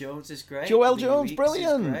 Joel Jones is great. Joel Lee Jones, Weeks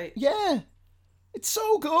brilliant. Is great. Yeah, it's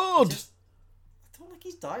so good. I don't like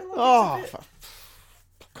his dialogue. Oh, It's a bit...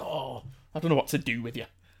 God, I don't know what to do with you.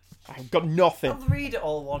 I've got nothing. I'll read it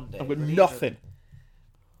all one day. I've got but nothing.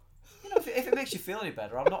 You know, if it makes you feel any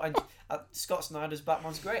better, I'm not. Scott Snyder's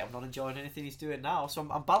Batman's great. I'm not enjoying anything he's doing now, so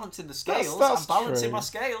I'm balancing the scales. That's I'm balancing true. my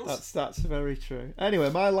scales. That's very true. Anyway,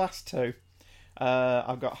 my last two.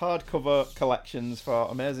 I've got hardcover collections for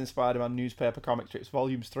Amazing Spider-Man newspaper comic strips,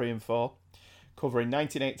 volumes 3 and 4, covering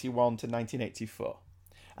 1981 to 1984.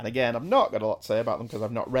 And again, I've not got a lot to say about them because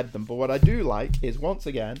I've not read them, but what I do like is, once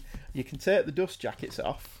again, you can take the dust jackets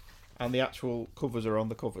off, and the actual covers are on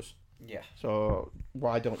the covers. Yeah. So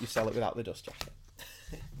why don't you sell it without the dust jacket?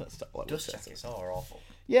 That's Dust jackets are awful.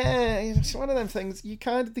 Yeah, it's one of them things. They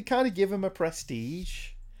kind of give them a prestige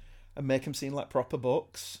and make them seem like proper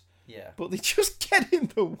books. Yeah. But they just get in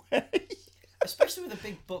the way. Especially with a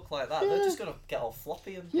big book like that, they're just gonna get all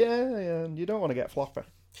floppy and. Yeah, and you don't want to get floppy.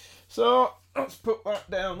 So let's put that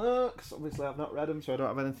down there, because obviously I've not read them, so I don't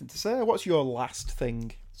have anything to say. What's your last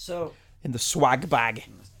thing So. in the swag bag?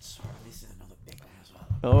 Sorry, this is another big one as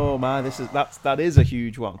well. Oh my, that is a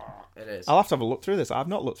huge one. It is. I'll have to have a look through this. I've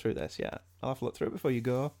not looked through this yet. I'll have to look through it before you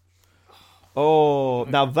go. Oh,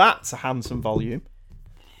 now that's a handsome volume.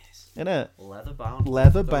 Isn't it? Leather bound.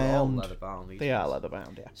 Leather They're all bound. leather bound. These They are ones. leather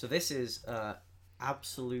bound, yeah. So this is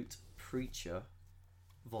Absolute Preacher,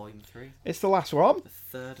 Volume 3. It's the last one. The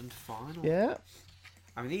third and final. Yeah.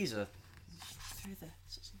 I mean, these are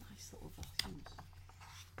such nice little volumes.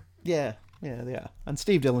 Yeah, they are. And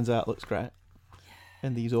Steve Dillon's art looks great.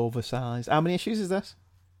 And these oversized. How many issues is this?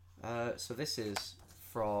 So this is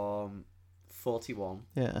from 41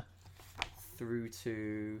 Yeah. through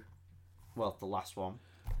to, well, the last one.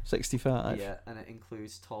 65. Yeah, and it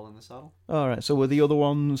includes Tall in the Saddle. Alright, so were the other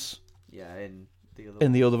ones Yeah, in the other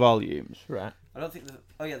in the other volumes? Right. I don't think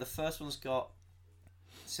the first one's got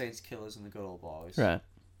Saints, Killers and the Good Old Boys. Right.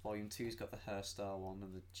 Volume 2's got the Hairstyle one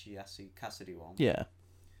and the Jesse Cassidy one. Yeah.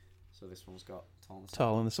 So this one's got Tall in the Saddle.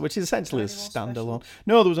 Tall and the, which is essentially a Are there any more standalone.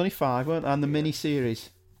 No, there was only 5, weren't there? And the Yeah. mini-series.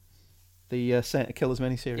 The Saint Killers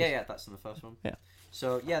mini-series. Yeah, that's in the first one. Yeah.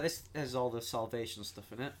 So, yeah, this has all the Salvation stuff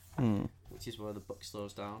in it, Hmm. which is where the book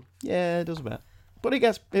slows down. Yeah, it does a bit. But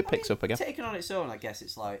it picks up again. Taken on its own, I guess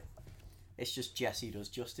it's like, it's just Jesse does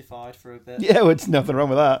Justified for a bit. Yeah, well, it's nothing wrong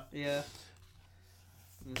with that. Yeah.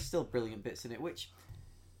 And there's still brilliant bits in it, which,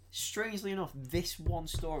 strangely enough, this one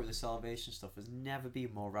story with the Salvation stuff has never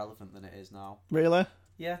been more relevant than it is now. Really?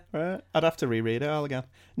 Yeah. Right. I'd have to reread it all again.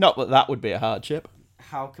 Not that would be a hardship.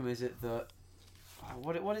 How come is it that...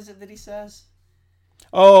 What is it that he says?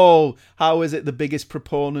 Oh, how is it the biggest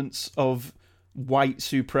proponents of white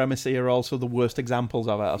supremacy are also the worst examples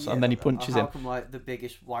of it? Yeah, And then he but punches how him. come, like, the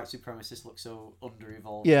biggest white supremacists look so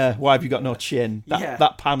under-evolved? Yeah, why have you got no chin? Yeah.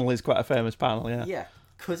 That panel is quite a famous panel, yeah. Yeah,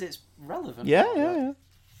 because it's relevant. Yeah.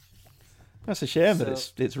 That's a shame that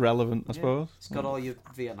So- it's relevant, I Yeah. suppose. It's got all your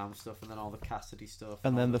Vietnam stuff and then all the Cassidy stuff.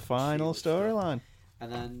 And all then the final Shield stuff. storyline.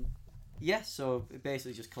 And then, yeah, so it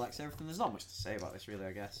basically just collects everything. There's not much to say about this, really,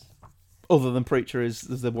 I guess. Other than Preacher is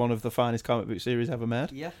the one of the finest comic book series ever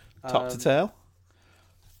made, Yeah. top to tail,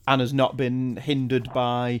 and has not been hindered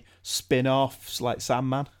by spin-offs like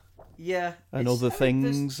Sandman. Yeah. And it's- other I mean,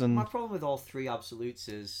 things and- My problem with all three Absolutes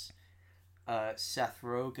is Seth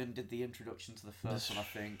Rogen did the introduction to the first one, I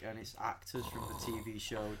think, and it's actors from the TV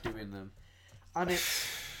show doing them. And it's...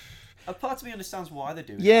 A part of me understands why they're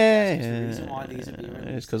doing it. Yeah, It's the reason why these are being it's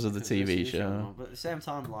released because of the is TV show. But at the same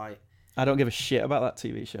time, like... I don't give a shit about that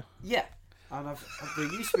TV show. Yeah, and there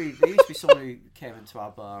used to be someone who came into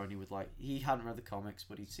our bar and he hadn't read the comics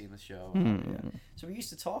but he'd seen the show. Yeah. So we used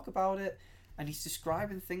to talk about it, and he's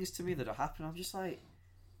describing things to me that are happening. I'm just like,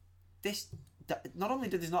 not only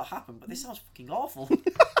did this not happen, but this sounds fucking awful.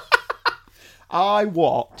 I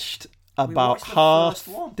watched about watched the half. first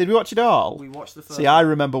one. Did we watch it all? We watched the first. See, I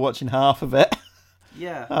remember watching half of it.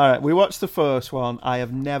 Yeah, All right, we watched the first one. I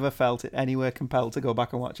have never felt it anywhere compelled to go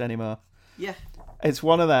back and watch any more. yeah, It's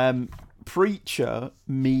one of them. Preacher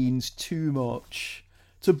means too much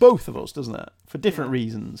to both of us, doesn't it? For different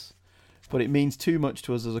reasons. but it means too much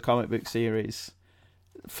to us as a comic book series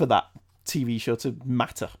for that TV show to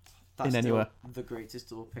matter in any way. The greatest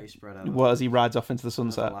double page spread ever. Well, as he rides off into the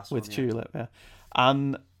sunset with Tulip, yeah.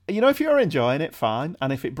 And, if you're enjoying it, fine.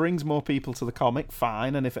 And if it brings more people to the comic,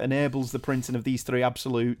 fine. And if it enables the printing of these 3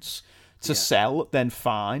 absolutes to sell, then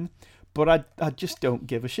fine. But I just don't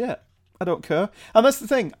give a shit. I don't care. And that's the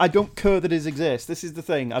thing. I don't care that it exists. This is the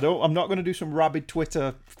thing. I'm not going to do some rabid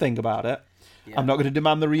Twitter thing about it. Yeah. I'm not going to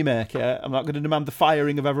demand the remake it. I'm not going to demand the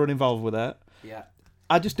firing of everyone involved with it. Yeah.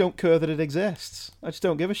 I just don't care that it exists. I just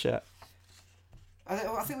don't give a shit.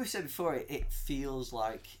 I think we've said before, it feels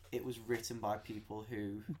like it was written by people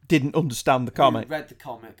who didn't understand the comic. Who read the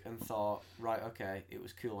comic and thought, right, okay, it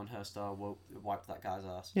was cool when her star wiped that guy's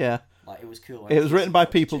ass. Yeah. Like, it was cool. It was written by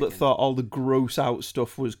people that thought all the gross out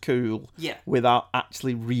stuff was cool. Yeah. Without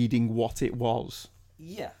actually reading what it was.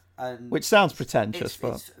 Yeah. And which sounds pretentious,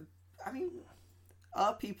 but... I mean,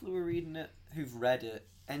 are people who are reading it, who've read it,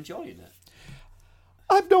 enjoying it?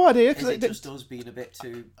 I have no idea. Is it just us being a bit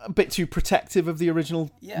too protective of the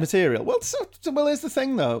original material? Well, here's the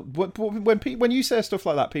thing, though. When you say stuff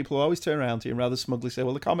like that, people always turn around to you and rather smugly say,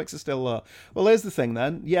 well, the comics are still low. Well, here's the thing,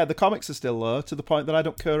 then. Yeah, the comics are still low to the point that I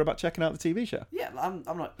don't care about checking out the TV show. Yeah, I'm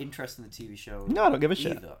not interested in the TV show. No, I don't give a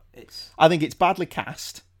shit. Either. I think it's badly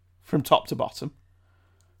cast from top to bottom.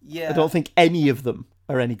 Yeah. I don't think any of them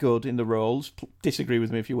are any good in the roles. Disagree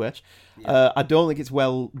with me if you wish. Yeah. I don't think it's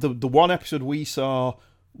the one episode we saw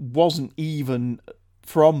wasn't even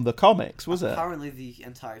from the comics, was it? Apparently the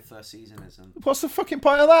entire first season isn't. What's the fucking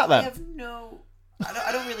point of that, then?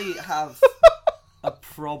 I don't really have a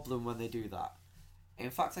problem when they do that. In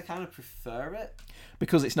fact, I kind of prefer it.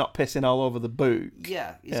 Because it's not pissing all over the book.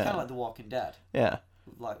 Yeah, it's kind of like The Walking Dead. Yeah.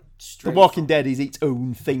 Like The Walking Dead is its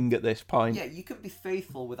own thing at this point. Yeah, you can be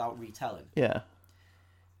faithful without retelling. Yeah.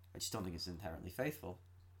 I just don't think it's inherently faithful.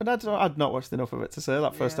 But I'd not watched enough of it to say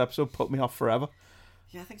that first episode put me off forever.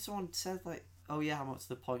 Yeah, I think someone said, like, oh yeah, I'm up to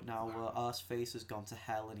the point now where Arseface has gone to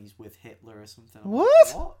hell and he's with Hitler or something. What?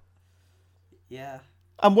 Like, what? Yeah.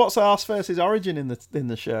 And what's Arseface's origin in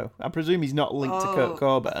the show? I presume he's not linked to Kurt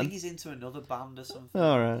Cobain. I think he's into another band or something.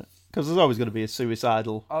 All right. Because there's always going to be a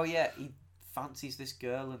suicidal... Oh yeah, he fancies this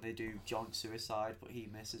girl and they do joint suicide, but he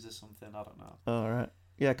misses or something. I don't know. All right.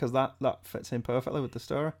 Yeah, because that fits in perfectly with the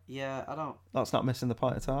story. Yeah, I don't... That's not missing the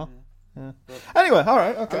point at all. Yeah. But, anyway, all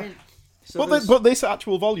right, okay. I mean, but this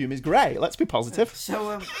actual volume is great. Let's be positive.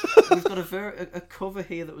 So we've got a cover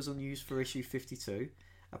here that was unused for issue 52.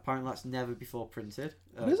 Apparently that's never before printed.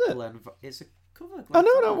 Is it? It's a cover. I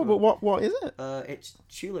know, but what is it? It's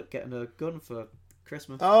Tulip getting a gun for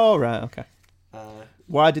Christmas. Oh, right, okay.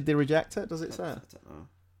 Why did they reject it? Does it say? I don't know.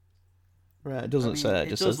 Right, it doesn't say. It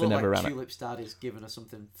just says they never ran it. Tulip's dad is giving her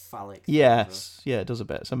something phallic. Yes, yeah, it does a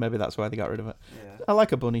bit. So maybe that's why they got rid of it. Yeah. I like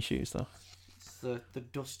her bunny shoes though. The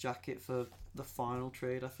dust jacket for the final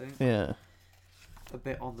trade, I think. Yeah. A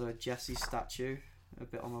bit on the Jessie statue, a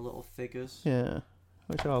bit on the little figures. Yeah,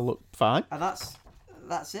 which all look fine. And that's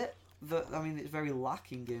it. It's very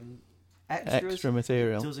lacking in extras. Extra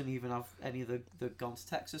material. It doesn't even have any of the Gone to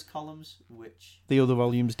Texas columns, which the other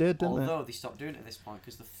volumes did, didn't they? Although they stopped doing it at this point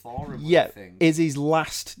because the forum thing. Is his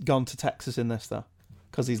last Gone to Texas in this though?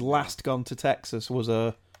 Because his last Gone to Texas was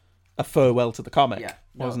a farewell to the comic,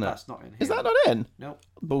 wasn't it? That's not in here. Is that not in? No.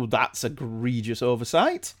 Well, that's egregious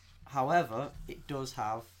oversight. However, it does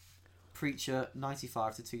have Preacher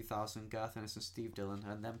 95 to 2000, Garth Ennis and Steve Dillon,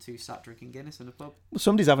 and them two sat drinking Guinness in a pub. Well,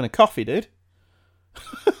 somebody's having a coffee, dude.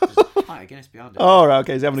 There's a pint of Guinness behind it. Oh, right,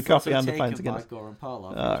 okay. He's having a coffee and a pint of Guinness. By Goran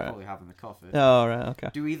Parlov, Oh, he's right. probably having the coffee. Oh, right, okay.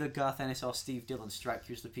 Do either Garth Ennis or Steve Dillon strike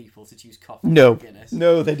you as the people to choose coffee No. or Guinness?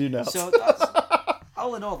 No, they do not. So that's,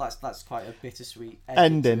 all in all, that's quite a bittersweet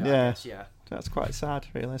ending. To it, I guess, yeah. That's quite sad,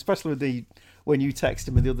 really. Especially with when you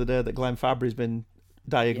texted me the other day that Glenn Fabry's been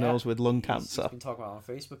diagnosed with lung cancer. He's been talking about it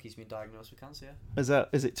on Facebook. He's been diagnosed with cancer. Yeah.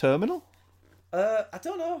 Is it terminal? I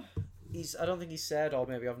don't know. I don't think he's said, or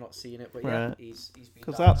maybe I've not seen it, but yeah, Right. he's been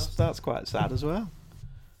Because diagnosed. that's quite sad as well.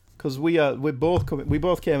 Because we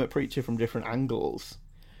both came at Preacher from different angles,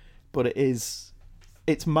 but it's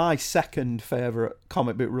my second favourite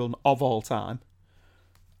comic book run of all time.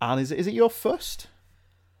 And is it your first?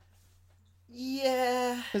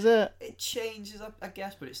 Yeah. Is it? It changes, I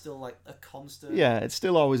guess, but it's still like a constant. Yeah, it's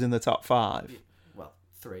still always in the top 5. Well,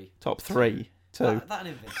 3. Top 3. 2. That and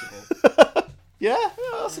Invincible. Yeah,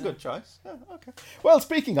 that's a good choice. Yeah, okay. Well,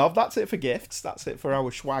 speaking of, that's it for gifts. That's it for our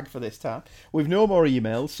swag for this time. We've no more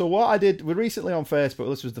emails. So what I did, we recently on Facebook,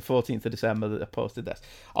 this was the 14th of December that I posted this.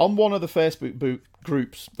 On one of the Facebook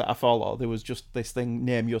groups that I follow, there was just this thing,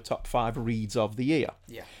 name your top 5 reads of the year.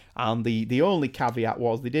 Yeah. And the only caveat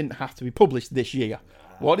was they didn't have to be published this year.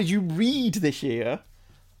 What did you read this year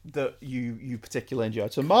that you particularly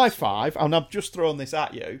enjoyed? So my 5, and I've just thrown this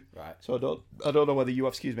at you. Right. So I don't know whether you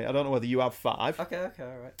have. Excuse me. I don't know whether you have 5. Okay,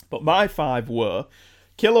 all right. But my 5 were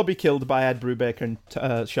Kill or Be Killed by Ed Brubaker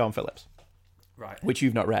and Sean Phillips. Right. Which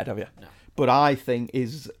you've not read, have you? No. But I think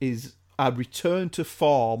is a return to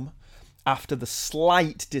form after the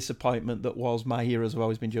slight disappointment that was My Heroes Have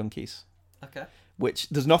Always Been Junkies. Okay. Which,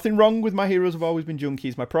 there's nothing wrong with My Heroes Have Always Been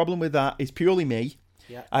Junkies. My problem with that is purely me.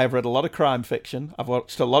 Yeah. I have read a lot of crime fiction. I've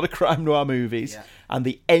watched a lot of crime noir movies. Yeah. And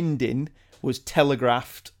the ending was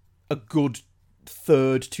telegraphed a good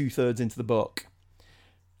two-thirds into the book.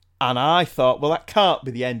 And I thought, well, that can't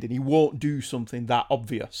be the ending. He won't do something that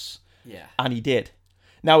obvious. Yeah. And he did.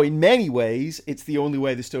 Now, in many ways, it's the only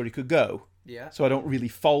way the story could go. Yeah. So I don't really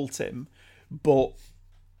fault him. But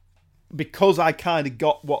because I kind of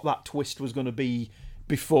got what that twist was going to be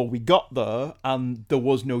before we got there, and there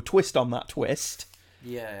was no twist on that twist,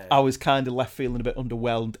 Yeah. I was kind of left feeling a bit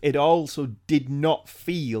underwhelmed. It also did not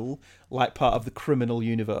feel like part of the criminal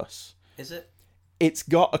universe. Is it? It's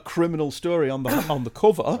got a criminal story on the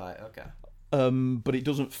cover, Right, okay. but it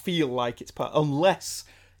doesn't feel like it's part, unless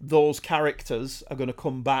those characters are going to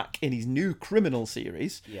come back in his new criminal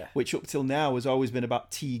series, Yeah. which up till now has always been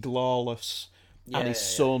about Teague Lawless and his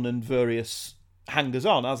Yeah. son and various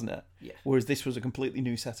hangers-on, hasn't it? Yeah. Whereas this was a completely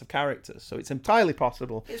new set of characters, so it's entirely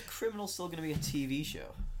possible. Is Criminal still going to be a TV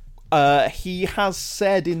show? He has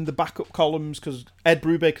said in the backup columns, because Ed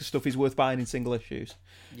Brubaker stuff is worth buying in single issues,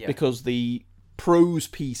 Yeah. because the prose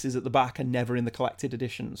pieces at the back are never in the collected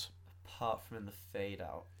editions. Apart from in the fade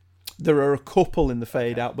out. There are a couple in the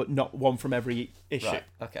fade out, but not one from every issue. Right,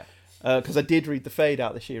 okay. Because I did read the fade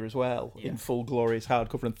out this year as well, Yeah. in full glorious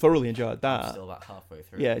hardcover, and thoroughly enjoyed I'm that. still about halfway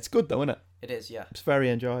through. Yeah, it's good though, isn't it? It is, yeah. It's very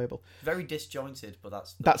enjoyable. Very disjointed, but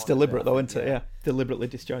that's the That's point of deliberate it, I though, think, isn't it? Yeah, deliberately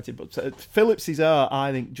disjointed. But Phillips's art,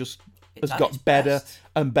 I think, just has It's at got its better best.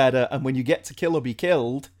 and better. And when you get to Kill or Be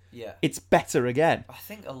Killed, Yeah. it's better again. I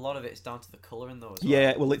think a lot of it's down to the colouring though as well.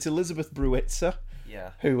 Yeah, well, it's Elizabeth Bruitzer,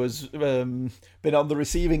 Yeah. who has been on the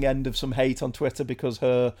receiving end of some hate on Twitter because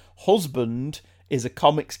her husband is a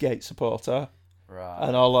Comicsgate supporter Right.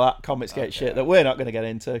 and all of that Comicsgate shit that we're not going to get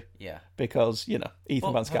into. Yeah. Because, Ethan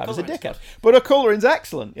Well, Van her Sciver's a colouring's dickhead. good. But her colouring's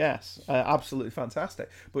excellent, yes. Absolutely fantastic.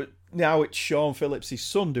 But now it's Sean Phillips'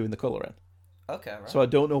 son doing the colouring. Okay, right. So I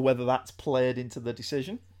don't know whether that's played into the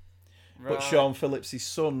decision. right. But Sean Phillips'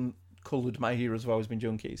 son coloured My Heroes Have Always Been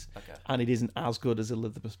Junkies. Okay. And it isn't as good as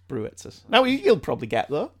Elizabeth Bruitzer's. Now, he'll probably get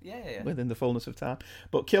there Yeah. within the fullness of time.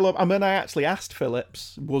 But I actually asked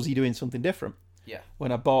Phillips, was he doing something different? Yeah.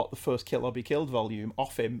 When I bought the first Kill or Be Killed volume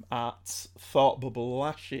off him at Thought Bubble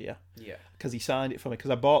last year. Yeah. Because he signed it for me. Because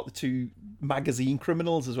I bought the 2 magazine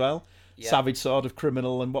criminals as well. Yeah. Savage Sword of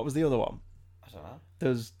Criminal, and what was the other one? I don't know.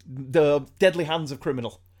 There's the Deadly Hands of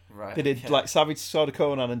Criminal. Right. They did okay. like Savage Sword of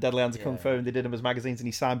Conan and Deadly Hands of Kung Yeah. Fu, and they did them as magazines, and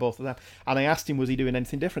he signed both of them. And I asked him, was he doing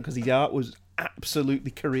anything different? Because his art was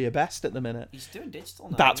absolutely career best at the minute. He's doing digital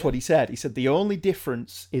now. That's yeah. what he said. He said, the only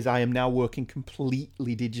difference is I am now working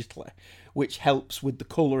completely digitally, which helps with the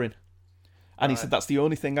colouring. And he Right. said, that's the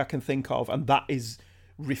only thing I can think of, and that is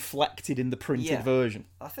reflected in the printed Yeah. version.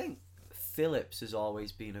 I think Phillips has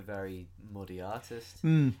always been a very muddy artist. But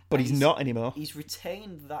And he's not anymore. He's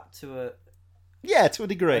retained that to Yeah, to a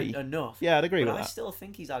degree. enough. Yeah, I'd agree but with I that. still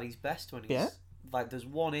think he's at his best when he's Yeah. like. There's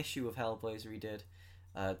one issue of Hellblazer he did.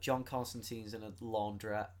 John Constantine's in a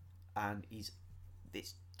laundrette, and it's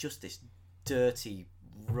just this dirty,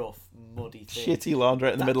 rough, muddy thing. Shitty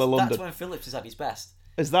laundrette in the middle of London. That's when Phillips is at his best.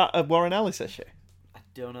 Is that a Warren Ellis issue? I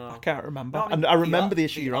don't know. I can't remember. No, I remember the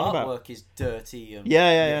issue you're on about. The artwork is dirty and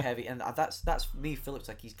Yeah. heavy, and that's me. Phillips,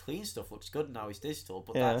 like, his clean stuff looks good now. He's digital,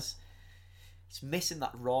 but Yeah. it's missing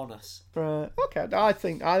that rawness. Right. Okay. I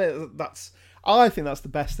think that's the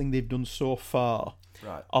best thing they've done so far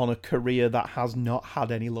Right. on a career that has not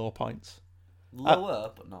had any low points.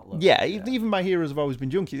 Lower, but not lower. Yeah, even My Heroes Have Always Been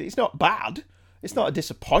Junkies. It's not bad. It's not a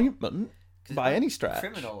disappointment 'Cause by any stretch.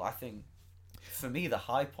 Criminal, I think, for me, the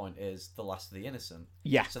high point is The Last of the Innocent.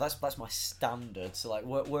 Yeah. So that's my standard. So, like,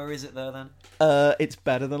 where is it there then? It's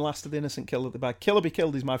better than Last of the Innocent, Kill or Be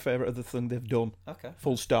Killed is my favourite of the thing they've done. Okay.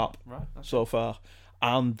 Full stop. Right. Okay. So far.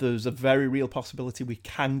 And there's a very real possibility we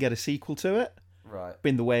can get a sequel to it. Right.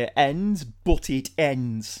 In the way it ends, but it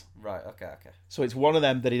ends. Right. Okay. So it's one of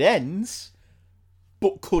them that it ends,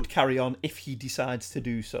 but could carry on if he decides to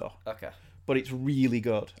do so. Okay. But it's really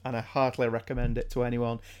good, and I heartily recommend it to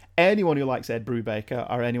anyone. Anyone who likes Ed Brubaker,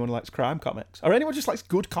 or anyone who likes crime comics, or anyone who just likes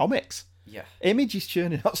good comics. Yeah. Image is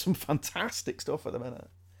churning out some fantastic stuff at the minute.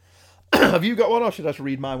 Have you got one, or should I just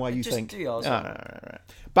read mine while you Just think? do yours. Right.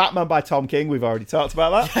 Batman by Tom King, we've already talked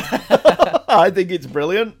about that. I think it's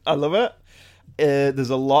brilliant. I love it. There's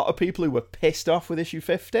a lot of people who were pissed off with issue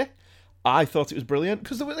 50. I thought it was brilliant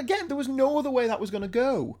because there was no other way that was going to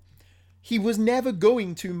go. He was never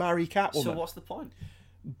going to marry Catwoman. So what's the point?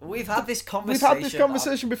 We've had this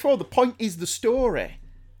conversation. Before. The point is the story.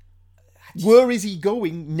 Where is he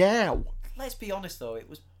going now? Let's be honest, though. It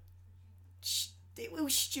was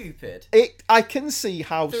stupid. I can see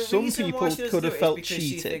how The some reason why people she doesn't could do have it is felt because cheated.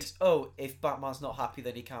 She thinks, if Batman's not happy,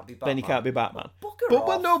 then he can't be Batman. Then he can't be Batman. Bugger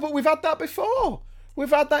off. But we've had that before. We've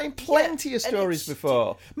had that in plenty of stories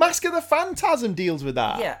before. Mask of the Phantasm deals with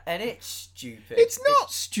that. Yeah, and it's stupid. It's not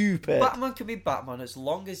stupid. Batman can be Batman as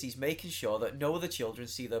long as he's making sure that no other children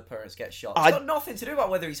see their parents get shot. It's got nothing to do about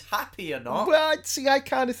whether he's happy or not. Well, I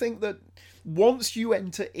kind of think that once you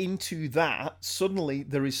enter into that, suddenly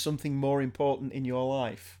there is something more important in your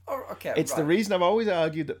life. Oh, okay, It's the reason I've always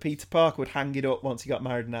argued that Peter Parker would hang it up once he got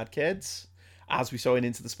married and had kids, as we saw in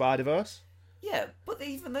Into the Spider-Verse. Yeah, but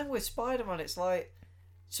even then with Spider-Man, it's like...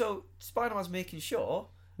 So, Spider-Man's making sure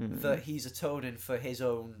that he's atoning for his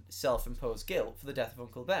own self-imposed guilt for the death of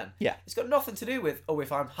Uncle Ben. Yeah. It's got nothing to do with,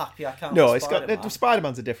 if I'm happy, I can't No, be Spider-Man. it's got...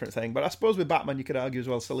 Spider-Man's a different thing, but I suppose with Batman you could argue as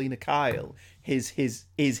well, Selina Kyle is his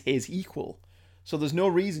equal. So there's no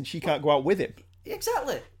reason she can't go out with him.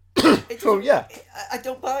 Exactly. So, yeah. I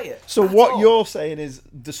don't buy it. So what you're saying is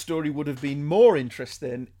the story would have been more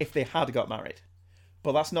interesting if they had got married.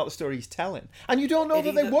 But that's not the story he's telling. And you don't know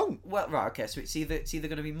that they won't. Well, right, okay, so it's either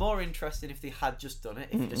going to be more interesting if they had just done it,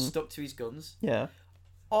 if he'd have stuck to his guns. Yeah.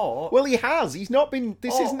 Or... Well, he has. He's not been...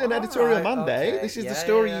 This isn't an editorial mandate. Okay. This is the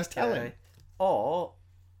story he's telling. Or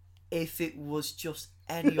if it was just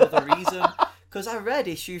any other reason... Because I read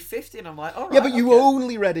issue 50 and I'm like, all right. Yeah, but you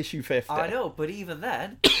only read issue 50. I know, but even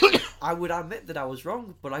then, I would admit that I was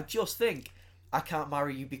wrong. But I just think I can't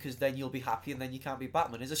marry you because then you'll be happy and then you can't be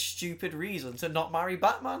Batman is a stupid reason to not marry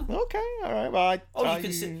Batman. Okay, all right. Well,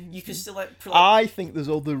 you can still like. I think there's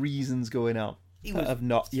other reasons going on that have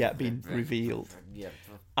not yet been revealed. Yeah.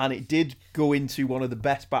 And it did go into one of the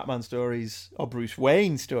best Batman stories, or Bruce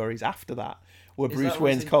Wayne stories after that, where Bruce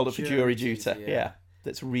Wayne's called up for jury duty. Yeah,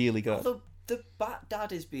 that's really good. Although the Bat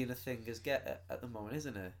Dad is being a thing at the moment,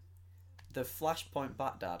 isn't it? The Flashpoint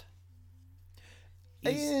Bat Dad.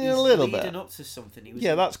 He's a little leading bit up to something.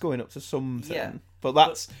 That's going up to something. Yeah,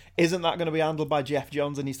 but isn't that going to be handled by Jeff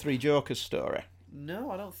Johns and his Three Jokers story? No,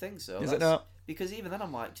 I don't think so. Is it not? Because even then,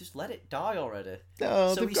 I'm like, just let it die already.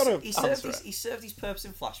 No, so they've got to he served his purpose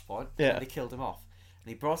in Flashpoint, yeah. And they killed him off. And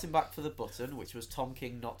he brought him back for the button, which was Tom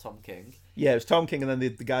King, not Tom King. Yeah, it was Tom King and then the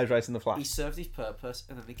guys writing the Flash. He served his purpose,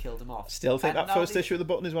 and then they killed him off. Still think that first issue of the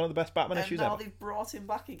button is one of the best Batman issues ever. And now they've brought him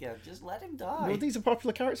back again. Just let him die. Well, these are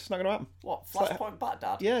popular characters. It's not going to happen. What, Flashpoint Bat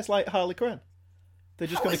Dad? Yeah, it's like Harley Quinn. They're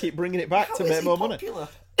just going to keep bringing it back to make more popular?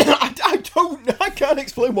 money. I don't know. I can't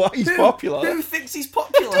explain why he's popular. Who thinks he's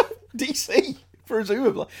popular? DC,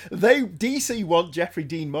 presumably. DC want Jeffrey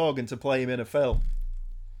Dean Morgan to play him in a film.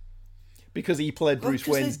 Because he played Bruce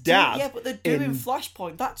Wayne's dad. Yeah, but they're doing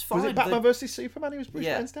Flashpoint. That's fine. Was it Batman vs Superman? He was Bruce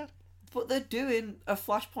Wayne's dad. But they're doing a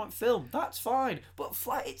Flashpoint film. That's fine. But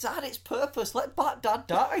it's had its purpose. Let Bat Dad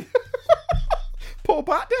die. Poor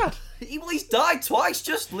Bat Dad. He's died twice.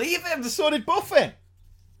 Just leave him. So did Buffy.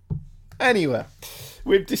 Anyway,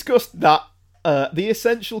 we've discussed that. The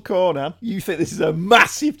Essential Conan. You think this is a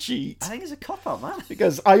massive cheat? I think it's a cop-out, man.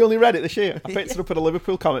 Because I only read it this year. I picked it up at a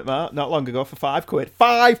Liverpool Comic Mart not long ago for £5.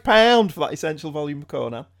 £5 for that Essential volume of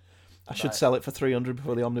Conan. I should sell it for 300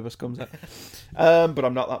 before the omnibus comes out. But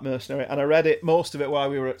I'm not that mercenary. And I read it, most of it,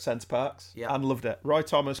 while we were at Centre Parks. Yeah. And loved it. Roy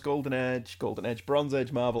Thomas, Golden Age, Bronze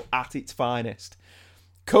Age Marvel at its finest.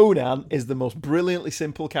 Conan is the most brilliantly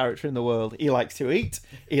simple character in the world. He likes to eat,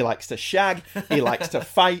 he likes to shag, he likes to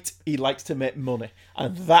fight, he likes to make money.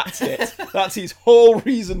 And that's it. That's his whole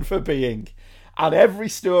reason for being. And every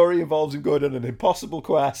story involves him going on an impossible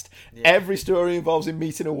quest. Yeah. Every story involves him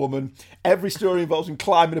meeting a woman. Every story involves him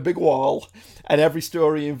climbing a big wall. And every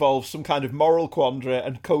story involves some kind of moral quandary.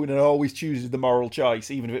 And Conan always chooses the moral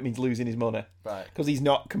choice, even if it means losing his money. Right. Because he's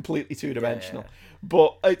not completely two-dimensional. Yeah.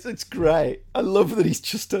 But it's great. I love that he is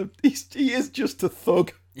just a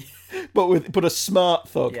thug, but a smart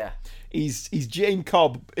thug. Yeah. He's Jane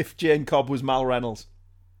Cobb if Jane Cobb was Mal Reynolds.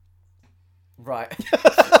 Right.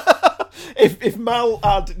 If Mal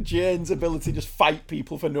had Jane's ability to just fight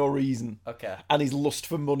people for no reason. Okay. And his lust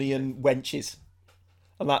for money and wenches.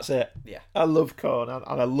 And that's it. Yeah. I love Conan,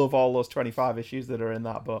 and I love all those 25 issues that are in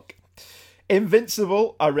that book.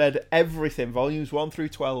 Invincible, I read everything, volumes 1 through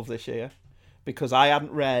 12 this year. Because I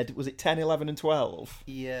hadn't read, was it 10, 11 and 12?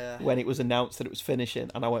 Yeah. When it was announced that it was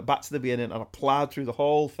finishing. And I went back to the beginning and I plowed through the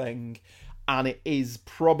whole thing. and it is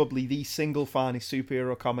probably the single finest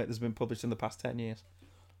superhero comic that's been published in the past 10 years.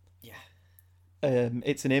 Yeah.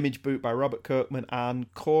 It's an image book by Robert Kirkman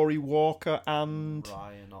and Corey Walker and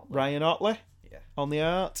Ryan Otley on the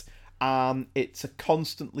art. It's a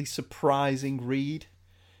constantly surprising read.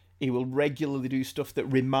 He will regularly do stuff that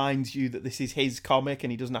reminds you that this is his comic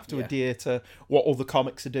and he doesn't have to adhere to what other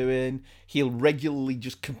comics are doing. He'll regularly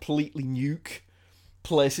just completely nuke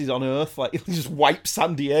places on Earth. Like, he'll just wipe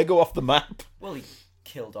San Diego off the map. Well, he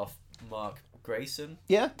killed off Mark Grayson.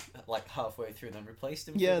 Yeah. Like halfway through, then replaced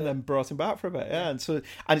him. Yeah, and then brought him back for a bit. Yeah, and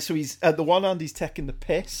so he's at the one hand he's taking the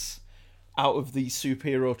piss out of these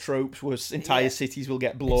superhero tropes where entire cities will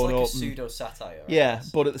get blown up. It's like a pseudo satire. Yeah,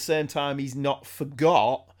 but at the same time he's not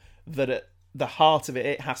forgot that at the heart of it,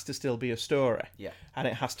 it has to still be a story. Yeah. And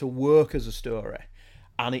it has to work as a story.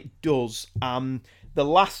 And it does. The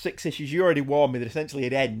last 6 issues, you already warned me that essentially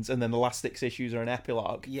it ends, and then the last 6 issues are an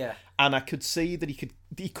epilogue. Yeah. And I could see that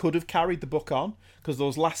he could have carried the book on, because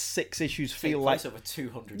those last 6 issues feel like over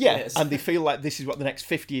 200 years. And they feel like this is what the next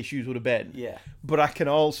 50 issues would have been. Yeah. But I can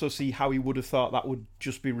also see how he would have thought that would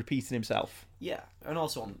just be repeating himself. Yeah, and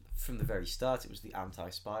also from the very start, it was the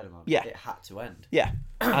anti-Spider-Man. Yeah. It had to end. Yeah.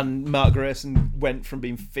 And Mark Grayson went from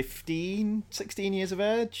being 16 years of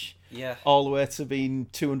age, all the way to being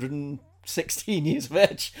 216 years of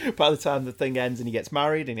age by the time the thing ends, and he gets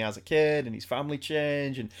married and he has a kid and his family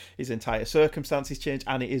change and his entire circumstances change,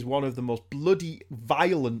 and it is one of the most bloody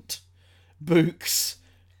violent books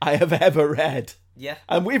I have ever read. Yeah.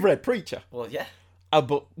 And we've read Preacher. Well, yeah.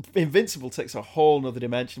 But Invincible takes a whole nother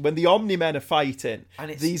dimension. When the Omni-Men are fighting,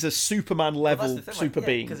 these are Superman-level super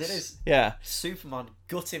beings. Because it is Superman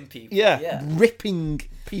gutting people. Yeah, ripping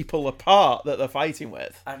people apart that they're fighting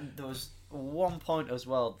with. And there was one point as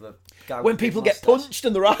well, the guy when people get punched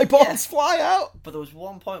and their eyeballs fly out. But there was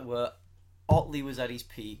one point where Otley was at his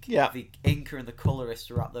peak. Yeah. The inker and the colorist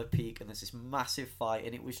are at their peak, and there's this massive fight,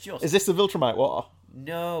 and it was just... Is this the Viltrumite War?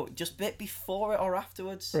 No, just a bit before it or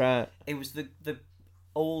afterwards. Right. It was the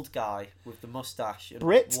old guy with the mustache and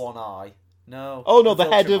Brit? one eye. No. Oh, no, the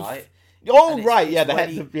head of... Oh, right, yeah, the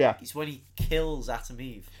head of... Yeah. It's when he kills Atom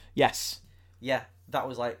Eve. Yes. Yeah, that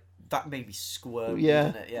was like... That made me squirm, yeah.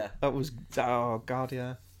 didn't it? Yeah. That was... Oh, God,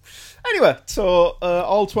 yeah. Anyway, so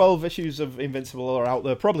all 12 issues of Invincible are out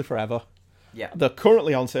there probably forever. Yeah. They're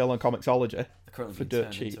currently on sale on Comixology. They're currently for being dirt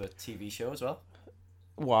turned cheap. into a TV show as well.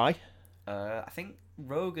 Why? I think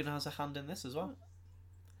Rogan has a hand in this as well.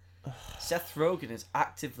 Seth Rogen is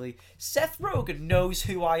actively... Seth Rogen knows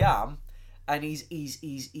who I am, and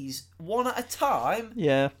he's one at a time.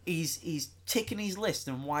 Yeah. He's ticking his list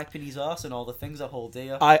and wiping his arse and all the things I hold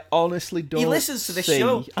dear. I honestly don't. He listens to this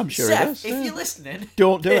show. I'm sure Seth, he does. if you're listening,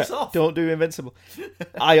 don't do it. Off. Don't do Invincible.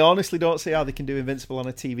 I honestly don't see how they can do Invincible on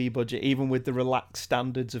a TV budget, even with the relaxed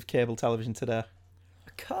standards of cable television today.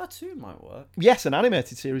 A cartoon might work. Yes, an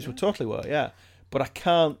animated series would totally work. Yeah, but I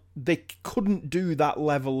can't. They couldn't do that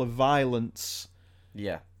level of violence.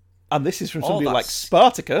 Yeah. And this is from somebody like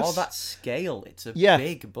Spartacus. Oh, that scale. It's a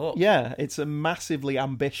big book. Yeah, it's a massively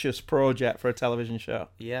ambitious project for a television show.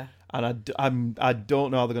 Yeah. And I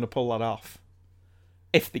don't know how they're going to pull that off.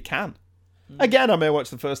 If they can. Again, I may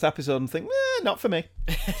watch the first episode and think, not for me.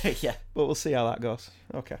 Yeah. But we'll see how that goes.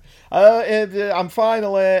 Okay. I'm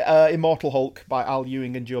finally Immortal Hulk by Al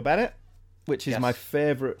Ewing and Joe Bennett, which is my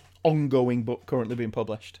favourite ongoing book currently being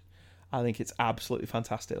published. I think it's absolutely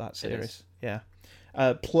fantastic, that series. Yeah.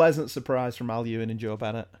 Pleasant surprise from Al Ewing and Joe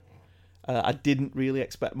Bennett. I didn't really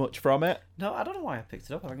expect much from it. No, I don't know why I picked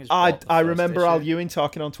it up. I think I remember Al Ewing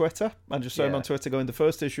talking on Twitter. I just saw him on Twitter going, the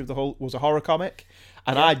first issue of the Hulk was a horror comic.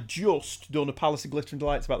 And I'd just done a Palace of Glitter and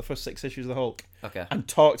Delights about the first 6 issues of the Hulk. Okay. And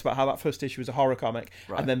talked about how that first issue was a horror comic.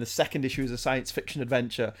 Right. And then the second issue is a science fiction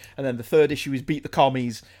adventure. And then the third issue is Beat the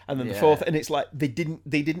Commies. And then the fourth... And it's like, they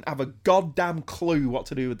didn't have a goddamn clue what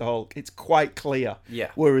to do with the Hulk. It's quite clear. Yeah.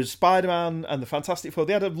 Whereas Spider-Man and the Fantastic Four,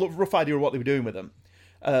 they had a rough idea of what they were doing with them.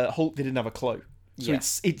 Hulk, they didn't have a clue. So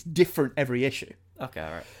it's different every issue. Okay,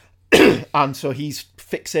 all right. And so he's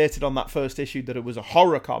fixated on that first issue that it was a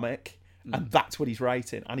horror comic, and that's what he's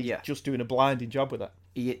writing, and he's just doing a blinding job with it.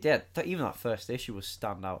 Yeah, even that first issue was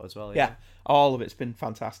standout as well. Yeah, all of it's been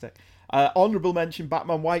fantastic. Honourable mention,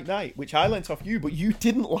 Batman White Knight, which I lent off you, but you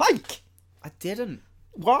didn't like. I didn't.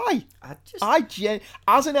 Why?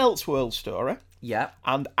 As an Elseworld story,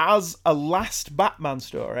 and as a last Batman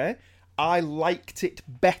story, I liked it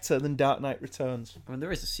better than Dark Knight Returns. I mean,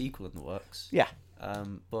 there is a sequel in the works. Yeah.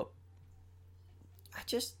 But I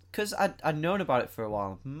just... Because I'd known about it for a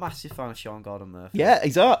while. Massive fan of Sean Gordon Murphy. Yeah,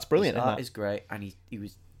 his art's brilliant. His art is great. And he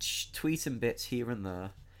was tweeting bits here and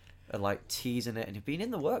there. like teasing it, and it'd been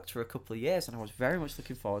in the works for a couple of years, and I was very much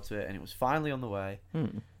looking forward to it, and it was finally on the way.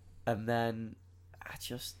 And then I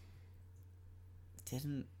just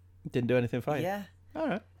didn't do anything for you. Yeah. All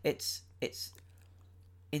right. It's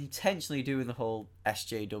intentionally doing the whole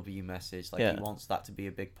SJW message. Like, he wants that to be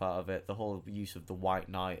a big part of it. The whole use of the white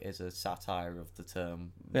knight is a satire of the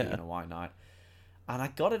term being a white knight. And I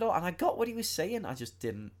got it all, and I got what he was saying. I just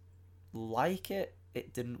didn't like it.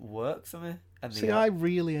 It didn't work for me. And I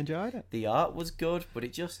really enjoyed it. The art was good, but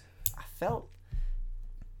it just, I felt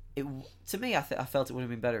it. To me, I felt it would have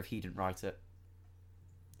been better if he didn't write it.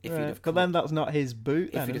 If he'd have but then that's not his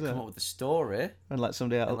boot. If he'd have come up with the story and let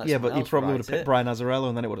somebody else, let but someone he else probably write would have picked it. Brian Azzarello,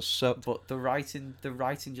 and then it would have sucked. But the writing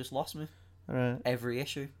just lost me. Right. Every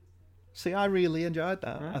issue. See, I really enjoyed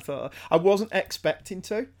that. Right. I thought I wasn't expecting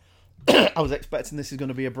to. I was expecting this is going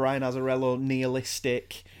to be a Brian Azzarello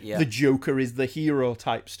nihilistic, the Joker is the hero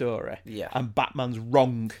type story. Yeah. And Batman's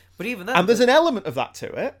wrong. But even then, and there's an element of that to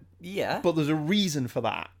it. Yeah. But there's a reason for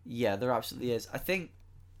that. Yeah, there absolutely is. I think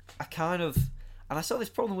I kind of, and I saw this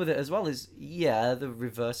problem with it as well, is the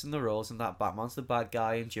reversing the roles, and that Batman's the bad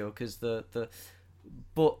guy and Joker's the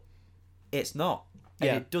but it's not.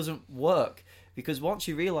 And it doesn't work, because once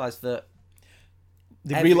you realise that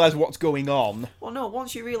they realise what's going on. Well, no,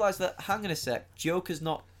 once you realise that, hang on a sec, Joker's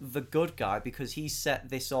not the good guy because he set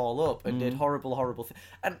this all up and did horrible, horrible things.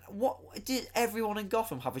 And what did everyone in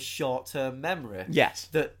Gotham have a short-term memory? Yes.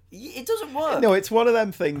 That it doesn't work. No, it's one of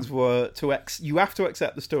them things where you have to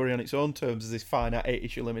accept the story on its own terms as this finite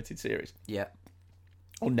 8-issue limited series. Yeah.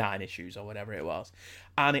 Or 9 issues or whatever it was.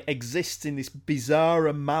 And it exists in this bizarre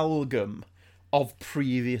amalgam of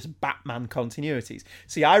previous Batman continuities.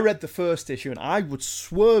 See, I read the first issue and I would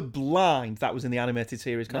swear blind that was in the animated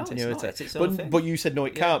series continuity. No, it's its own thing. But you said, no,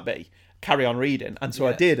 it can't be. Carry on reading. And so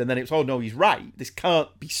I did. And then it was, oh, no, he's right. This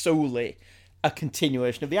can't be solely a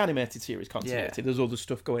continuation of the animated series continuity. Yeah. There's other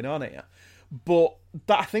stuff going on here. But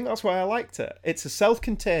I think that's why I liked it. It's a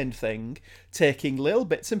self-contained thing, taking little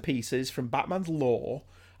bits and pieces from Batman's lore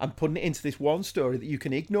and putting it into this one story that you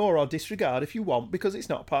can ignore or disregard if you want, because it's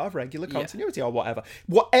not part of regular continuity or whatever.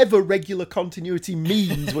 Whatever regular continuity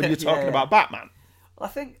means when you're talking about Batman. I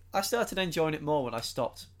think I started enjoying it more when I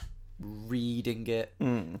stopped reading it.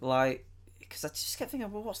 Like, because I just kept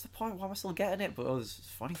thinking, well, what's the point? Why am I still getting it? But there's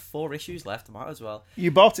only 4 issues left. I might as well. You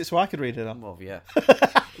bought it so I could read it on. Well, yeah.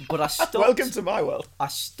 But I stopped. Welcome to my world. I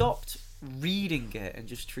stopped reading it and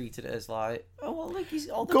just treated it as like, oh, well, look, he's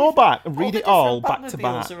all the go back and read it all back to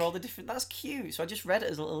back. Are all the different. That's cute. So I just read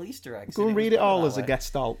it as a little Easter egg. Go and read it all as a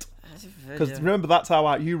gestalt. Because remember, that's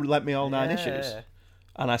how you lent me all 9 issues.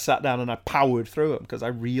 And I sat down and I powered through them because I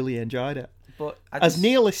really enjoyed it. But as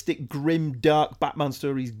nihilistic, grim, dark Batman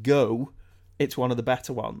stories go, it's one of the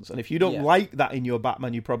better ones. And if you don't like that in your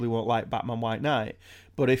Batman, you probably won't like Batman White Knight.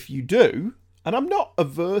 But if you do, and I'm not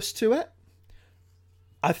averse to it,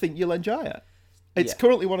 I think you'll enjoy it. It's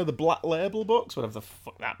currently one of the Black Label books, whatever the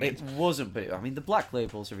fuck that means. It wasn't, but I mean, the Black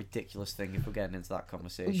Label's a ridiculous thing if we're getting into that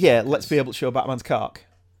conversation. Yeah, let's be able to show Batman's cock.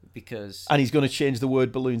 And he's going to change the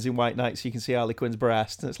word balloons in White Knight so you can see Harley Quinn's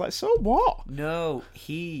breast. And it's like, so what? No,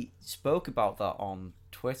 he spoke about that on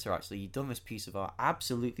Twitter, actually. He'd done this piece of art,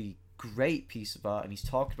 absolutely great piece of art, and he's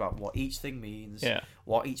talking about what each thing means,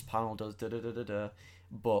 what each panel does,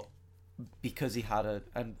 but because he had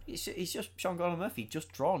and it's just Sean Gordon Murphy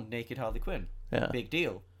just drawn naked Harley Quinn, big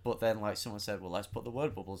deal. But then, like, someone said, well, let's put the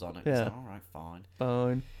word bubbles on it. It's like, all right,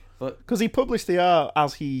 fine. But because he published the art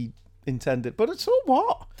as he intended, but it's so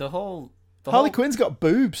what? Harley Quinn's got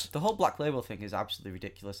boobs. The whole Black Label thing is absolutely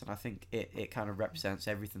ridiculous, and I think it kind of represents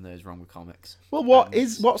everything that is wrong with comics. Well,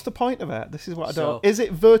 what's the point of it? This is what I don't. Is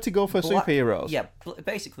it Vertigo for superheroes? Yeah,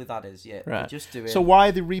 basically that is. Yeah, right. Just do it. So why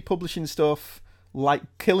are they republishing stuff like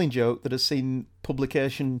Killing Joke that has seen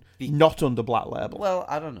publication not under Black Label? Well,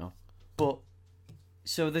 I don't know, but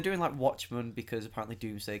so they're doing like Watchmen because apparently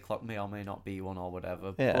Doomsday Clock may or may not be one or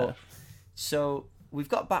whatever. Yeah. But, so we've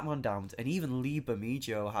got Batman Damned, and even Lee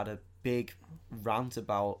Bermejo had a big rant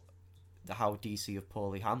about how DC have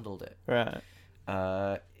poorly handled it. Right.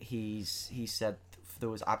 He said there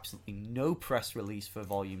was absolutely no press release for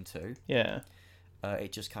Volume 2. Yeah.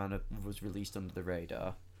 It just kind of was released under the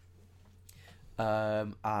radar.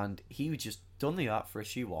 And he was just done the art for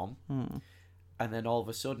issue 1. And then all of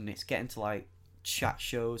a sudden it's getting to like chat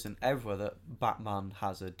shows and everywhere that Batman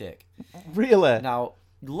has a dick. Really? Now,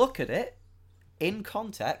 look at it. In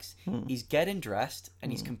context, he's getting dressed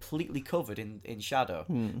and he's completely covered in shadow.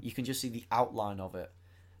 You can just see the outline of it.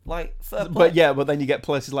 Like, but then you get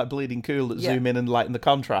places like Bleeding Cool that zoom in and lighten the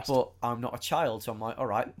contrast. But I'm not a child, so I'm like, all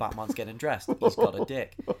right, Batman's getting dressed. He's got a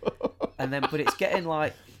dick. And then, but it's getting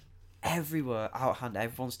like, everywhere, out of hand.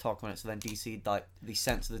 Everyone's talking about it. So then DC, like, they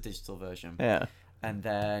censor the digital version. Yeah. And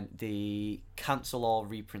then they cancel all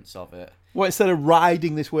reprints of it. Well, instead of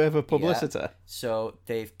riding this wave of publicity. Yeah. So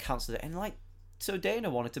they've cancelled it. And, like, so Dana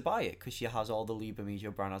wanted to buy it because she has all the Liber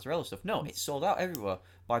Media Brian Azzarello stuff. No, it's sold out everywhere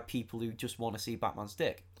by people who just want to see Batman's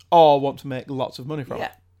dick. Or want to make lots of money from Yeah.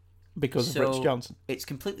 it. Because of So Rich Johnson. it's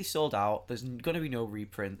completely sold out. There's going to be no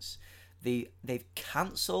reprints. They've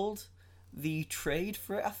cancelled the trade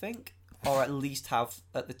for it, I think. Or at least have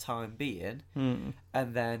at the time being.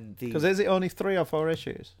 And then Because is it only 3 or 4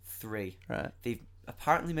 issues? 3. Right. They've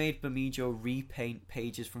apparently made Bamijo repaint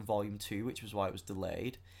pages from Volume 2, which was why it was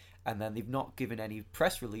delayed. And then they've not given any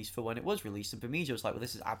press release for when it was released. And Bamijo was like, well,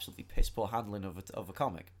 this is absolutely piss-poor handling of a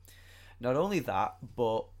comic. Not only that,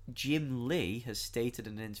 but Jim Lee has stated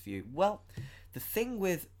in an interview, well, the thing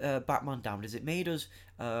with Batman Damned is it made us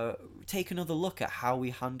take another look at how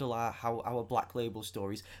we handle our Black Label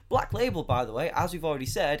stories. Black Label, by the way, as we've already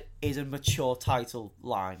said, is a mature title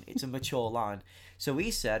line. It's a mature line. So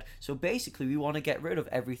he said, so basically we want to get rid of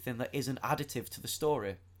everything that isn't additive to the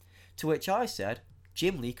story. To which I said,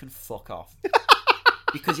 Jim Lee can fuck off.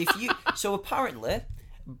 Because so apparently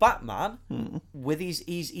Batman with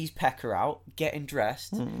his pecker out getting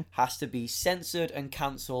dressed has to be censored and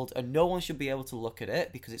cancelled, and no one should be able to look at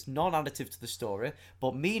it because it's non-additive to the story.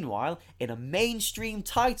 But meanwhile, in a mainstream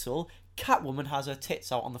title, Catwoman has her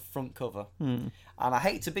tits out on the front cover. And I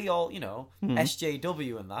hate to be all,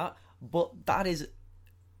 SJW and that, but that is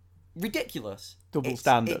ridiculous. Double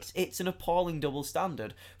standard. It's an appalling double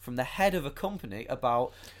standard from the head of a company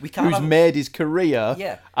about who's made his career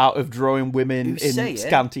out of drawing women in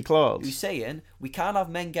scanty clothes. Who's saying we can't have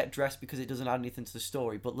men get dressed because it doesn't add anything to the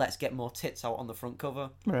story, but let's get more tits out on the front cover.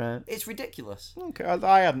 Right. It's ridiculous. Okay,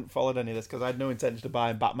 I hadn't followed any of this because I had no intention of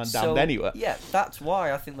buying Batman Damned anyway. Yeah, that's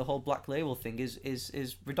why I think the whole Black Label thing is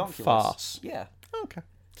ridiculous. Farce. Yeah. Okay.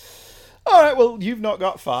 All right, well, you've not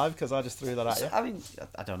got 5 because I just threw that at you. I mean,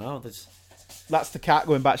 I don't know. That's the cat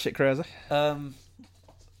going batshit crazy.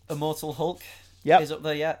 Immortal Hulk is up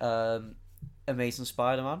there, yeah. Amazing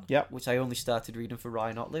Spider-Man, which I only started reading for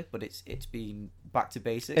Ryan Otley, but it's been back to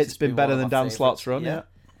basics. It's been better than Dan Slott's run, yeah.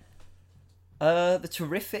 The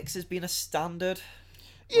Terrifics has been a standard.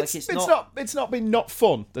 It's not been not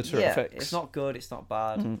fun, the Terrifics. Yeah, it's not good, it's not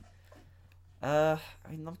bad. I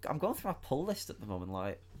mean, I'm going through my pull list at the moment,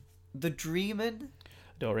 like The Dreamin'.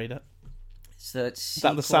 Don't read it. Is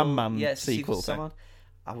that the Sandman sequel thing? Sandman.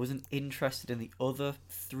 I wasn't interested in the other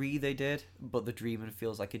 3 they did, but The Dreamin'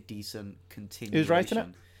 feels like a decent continuation. Who's writing it?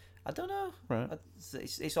 I don't know. Right.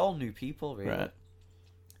 It's all new people, really.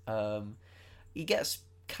 Right. He gets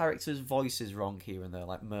characters' voices wrong here and there,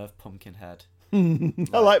 like Merv Pumpkinhead.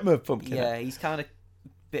 I like Merv Pumpkinhead. Yeah, he's kind of a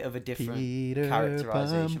bit of a different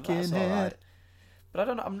characterization. But that's all right. But I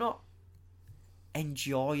don't know. I'm not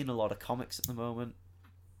enjoying a lot of comics at the moment.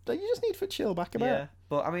 You just need to chill back a bit. Yeah,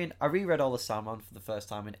 but I mean, I reread all the Sandman for the first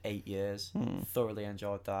time in 8 years. Thoroughly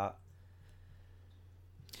enjoyed that.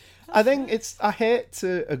 I think I hate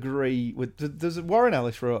to agree with. Warren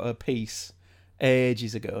Ellis wrote a piece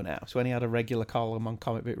ages ago now, so when he had a regular column on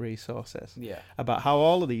Comic Book Resources, about how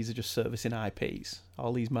all of these are just servicing IPs,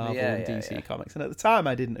 all these Marvel and DC comics, and at the time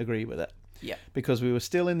I didn't agree with it. Yeah. Because we were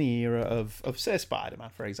still in the era of say, Spider-Man,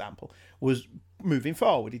 for example, was moving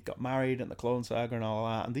forward. He'd got married and the Clone Saga and all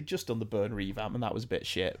that, and they'd just done the Byrne revamp, and that was a bit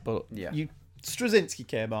shit. But Straczynski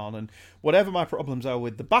came on, and whatever my problems are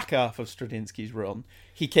with the back half of Straczynski's run,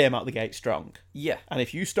 he came out the gate strong. Yeah. And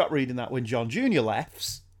if you stop reading that when John Jr.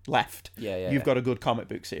 left, you've got a good comic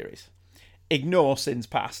book series. Ignore Sins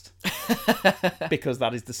Past. Because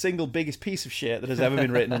that is the single biggest piece of shit that has ever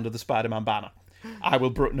been written under the Spider-Man banner. I will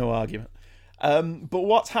brook no argument. But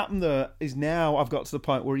what's happened there is now I've got to the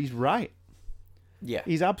point where he's right. Yeah.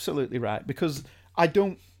 He's absolutely right. Because I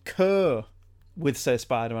don't care with, say,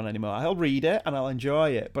 Spider-Man anymore. I'll read it and I'll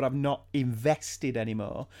enjoy it, but I'm not invested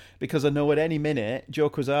anymore because I know at any minute Joe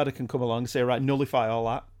Quesada can come along and say, right, nullify all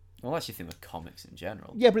that. Well, that's your thing with comics in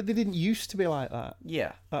general. Yeah, but they didn't used to be like that.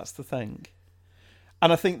 Yeah. That's the thing.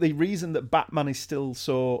 And I think the reason that Batman is still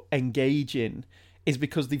so engaging is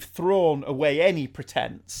because they've thrown away any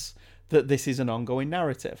pretense that this is an ongoing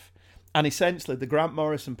narrative. And essentially, the Grant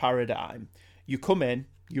Morrison paradigm, you come in,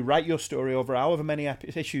 you write your story over however many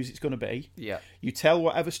issues it's going to be. Yeah. You tell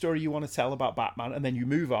whatever story you want to tell about Batman, and then you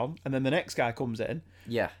move on, and then the next guy comes in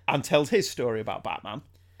and tells his story about Batman,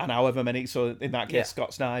 and however many, so in that case,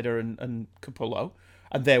 Scott Snyder and Capullo,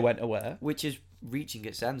 and they went away. Which is reaching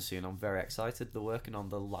its end soon. I'm very excited. They're working on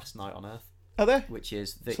The Last Night on Earth. Are they? which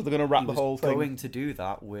is that So they're going to wrap he the was whole thing. going to do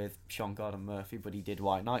that with Sean Gordon Murphy, but he did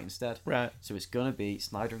White Knight instead. Right. So it's going to be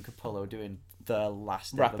Snyder and Capullo doing the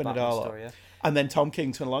last ever Wrapping it Batman all up. story. Yeah. And then Tom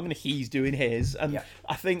King's coming along and he's doing his. And Yeah.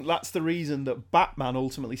 I think that's the reason that Batman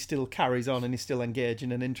ultimately still carries on and is still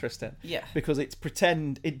engaging and interesting. Yeah. Because it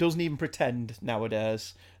doesn't even pretend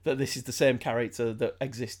nowadays that this is the same character that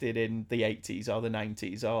existed in the 80s or the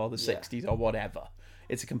 90s or the 60s or whatever.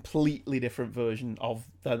 It's a completely different version of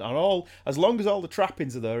that. And all, as long as all the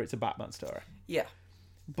trappings are there, it's a Batman story. Yeah.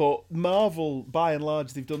 But Marvel, by and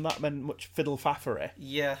large, they've done that much fiddle faffery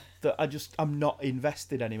Yeah. that I'm not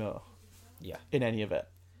invested anymore Yeah. in any of it.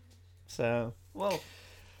 So, Well,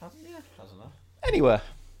 I don't know. anyway,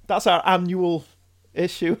 that's our annual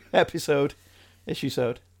episode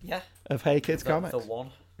Yeah. of Hey Kids Comics. The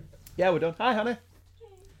one. Yeah, we're done. Hi, honey.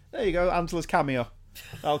 There you go, Angela's cameo.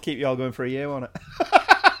 That'll keep you all going for a year, won't it?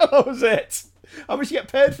 That was it. How much you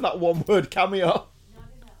get paid for that one word cameo?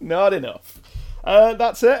 Not enough.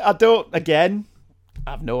 That's it. I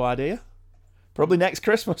have no idea. Probably next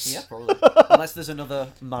Christmas. Yeah, probably. Unless there's another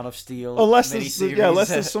Man of Steel Unless miniseries.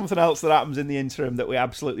 there's something else that happens in the interim that we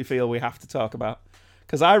absolutely feel we have to talk about.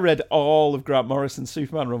 Because I read all of Grant Morrison's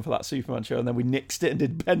Superman run for that Superman show, and then we nixed it and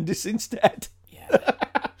did Bendis instead. Yeah.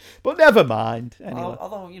 But never mind. Anyway.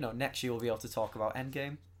 Although, next year we'll be able to talk about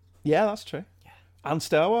Endgame. Yeah, that's true. Yeah. And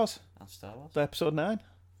Star Wars. And Star Wars. Episode 9.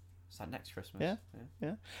 Is that next Christmas?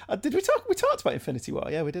 Yeah. Did we talk? We talked about Infinity War.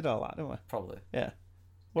 Yeah, we did all that, didn't we? Probably. Yeah.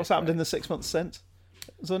 What's happened in the 6 months since?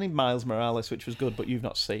 It was only Miles Morales, which was good, but you've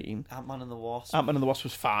not seen. Ant-Man and the Wasp. Ant-Man and the Wasp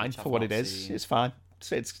was fine Which for I've what not it is. seen. It's fine.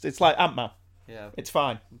 It's like Ant-Man. Yeah. It's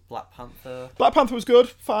fine. Black Panther. Black Panther was good.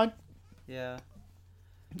 Fine. Yeah.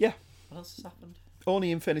 Yeah. What else has happened?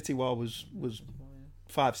 Only Infinity War was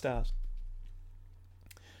 5 stars.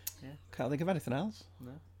 Yeah. Can't think of anything else.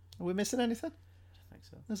 No. Are we missing anything? I think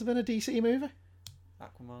so. Has there been a DC movie?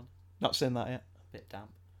 Aquaman. Not seen that yet. Bit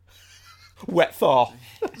damp. Wet Thor.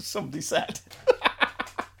 Somebody said.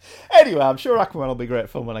 Anyway, I'm sure Aquaman will be great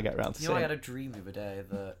fun when I get around to seeing I it. had a dream the other day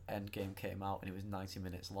that Endgame came out and it was 90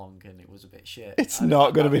 minutes long and it was a bit shit. It's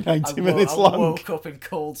not going to be 90 minutes long. I woke up in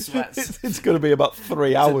cold sweats. It's going to be about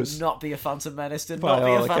 3 hours. To not be a Phantom Menace. To By not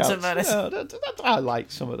be all a Phantom accounts. Menace. No, I like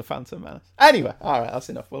some of the Phantom Menace. Anyway, all right, that's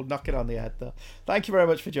enough. We'll knock it on the head, though. Thank you very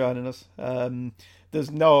much for joining us. There's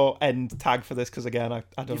no end tag for this because, again, I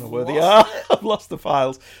don't know where they are. I've lost the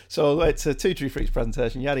files. So it's a Two True Freaks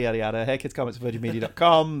presentation, yada, yada, yada.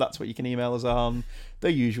 HeyKidsComics@virginmedia.com. That's what you can email us on. The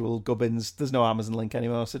usual gubbins. There's no Amazon link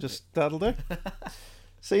anymore, so just that'll do.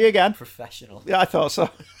 See you again. Professional. Yeah, I thought so.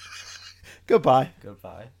 Goodbye.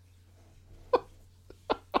 Goodbye.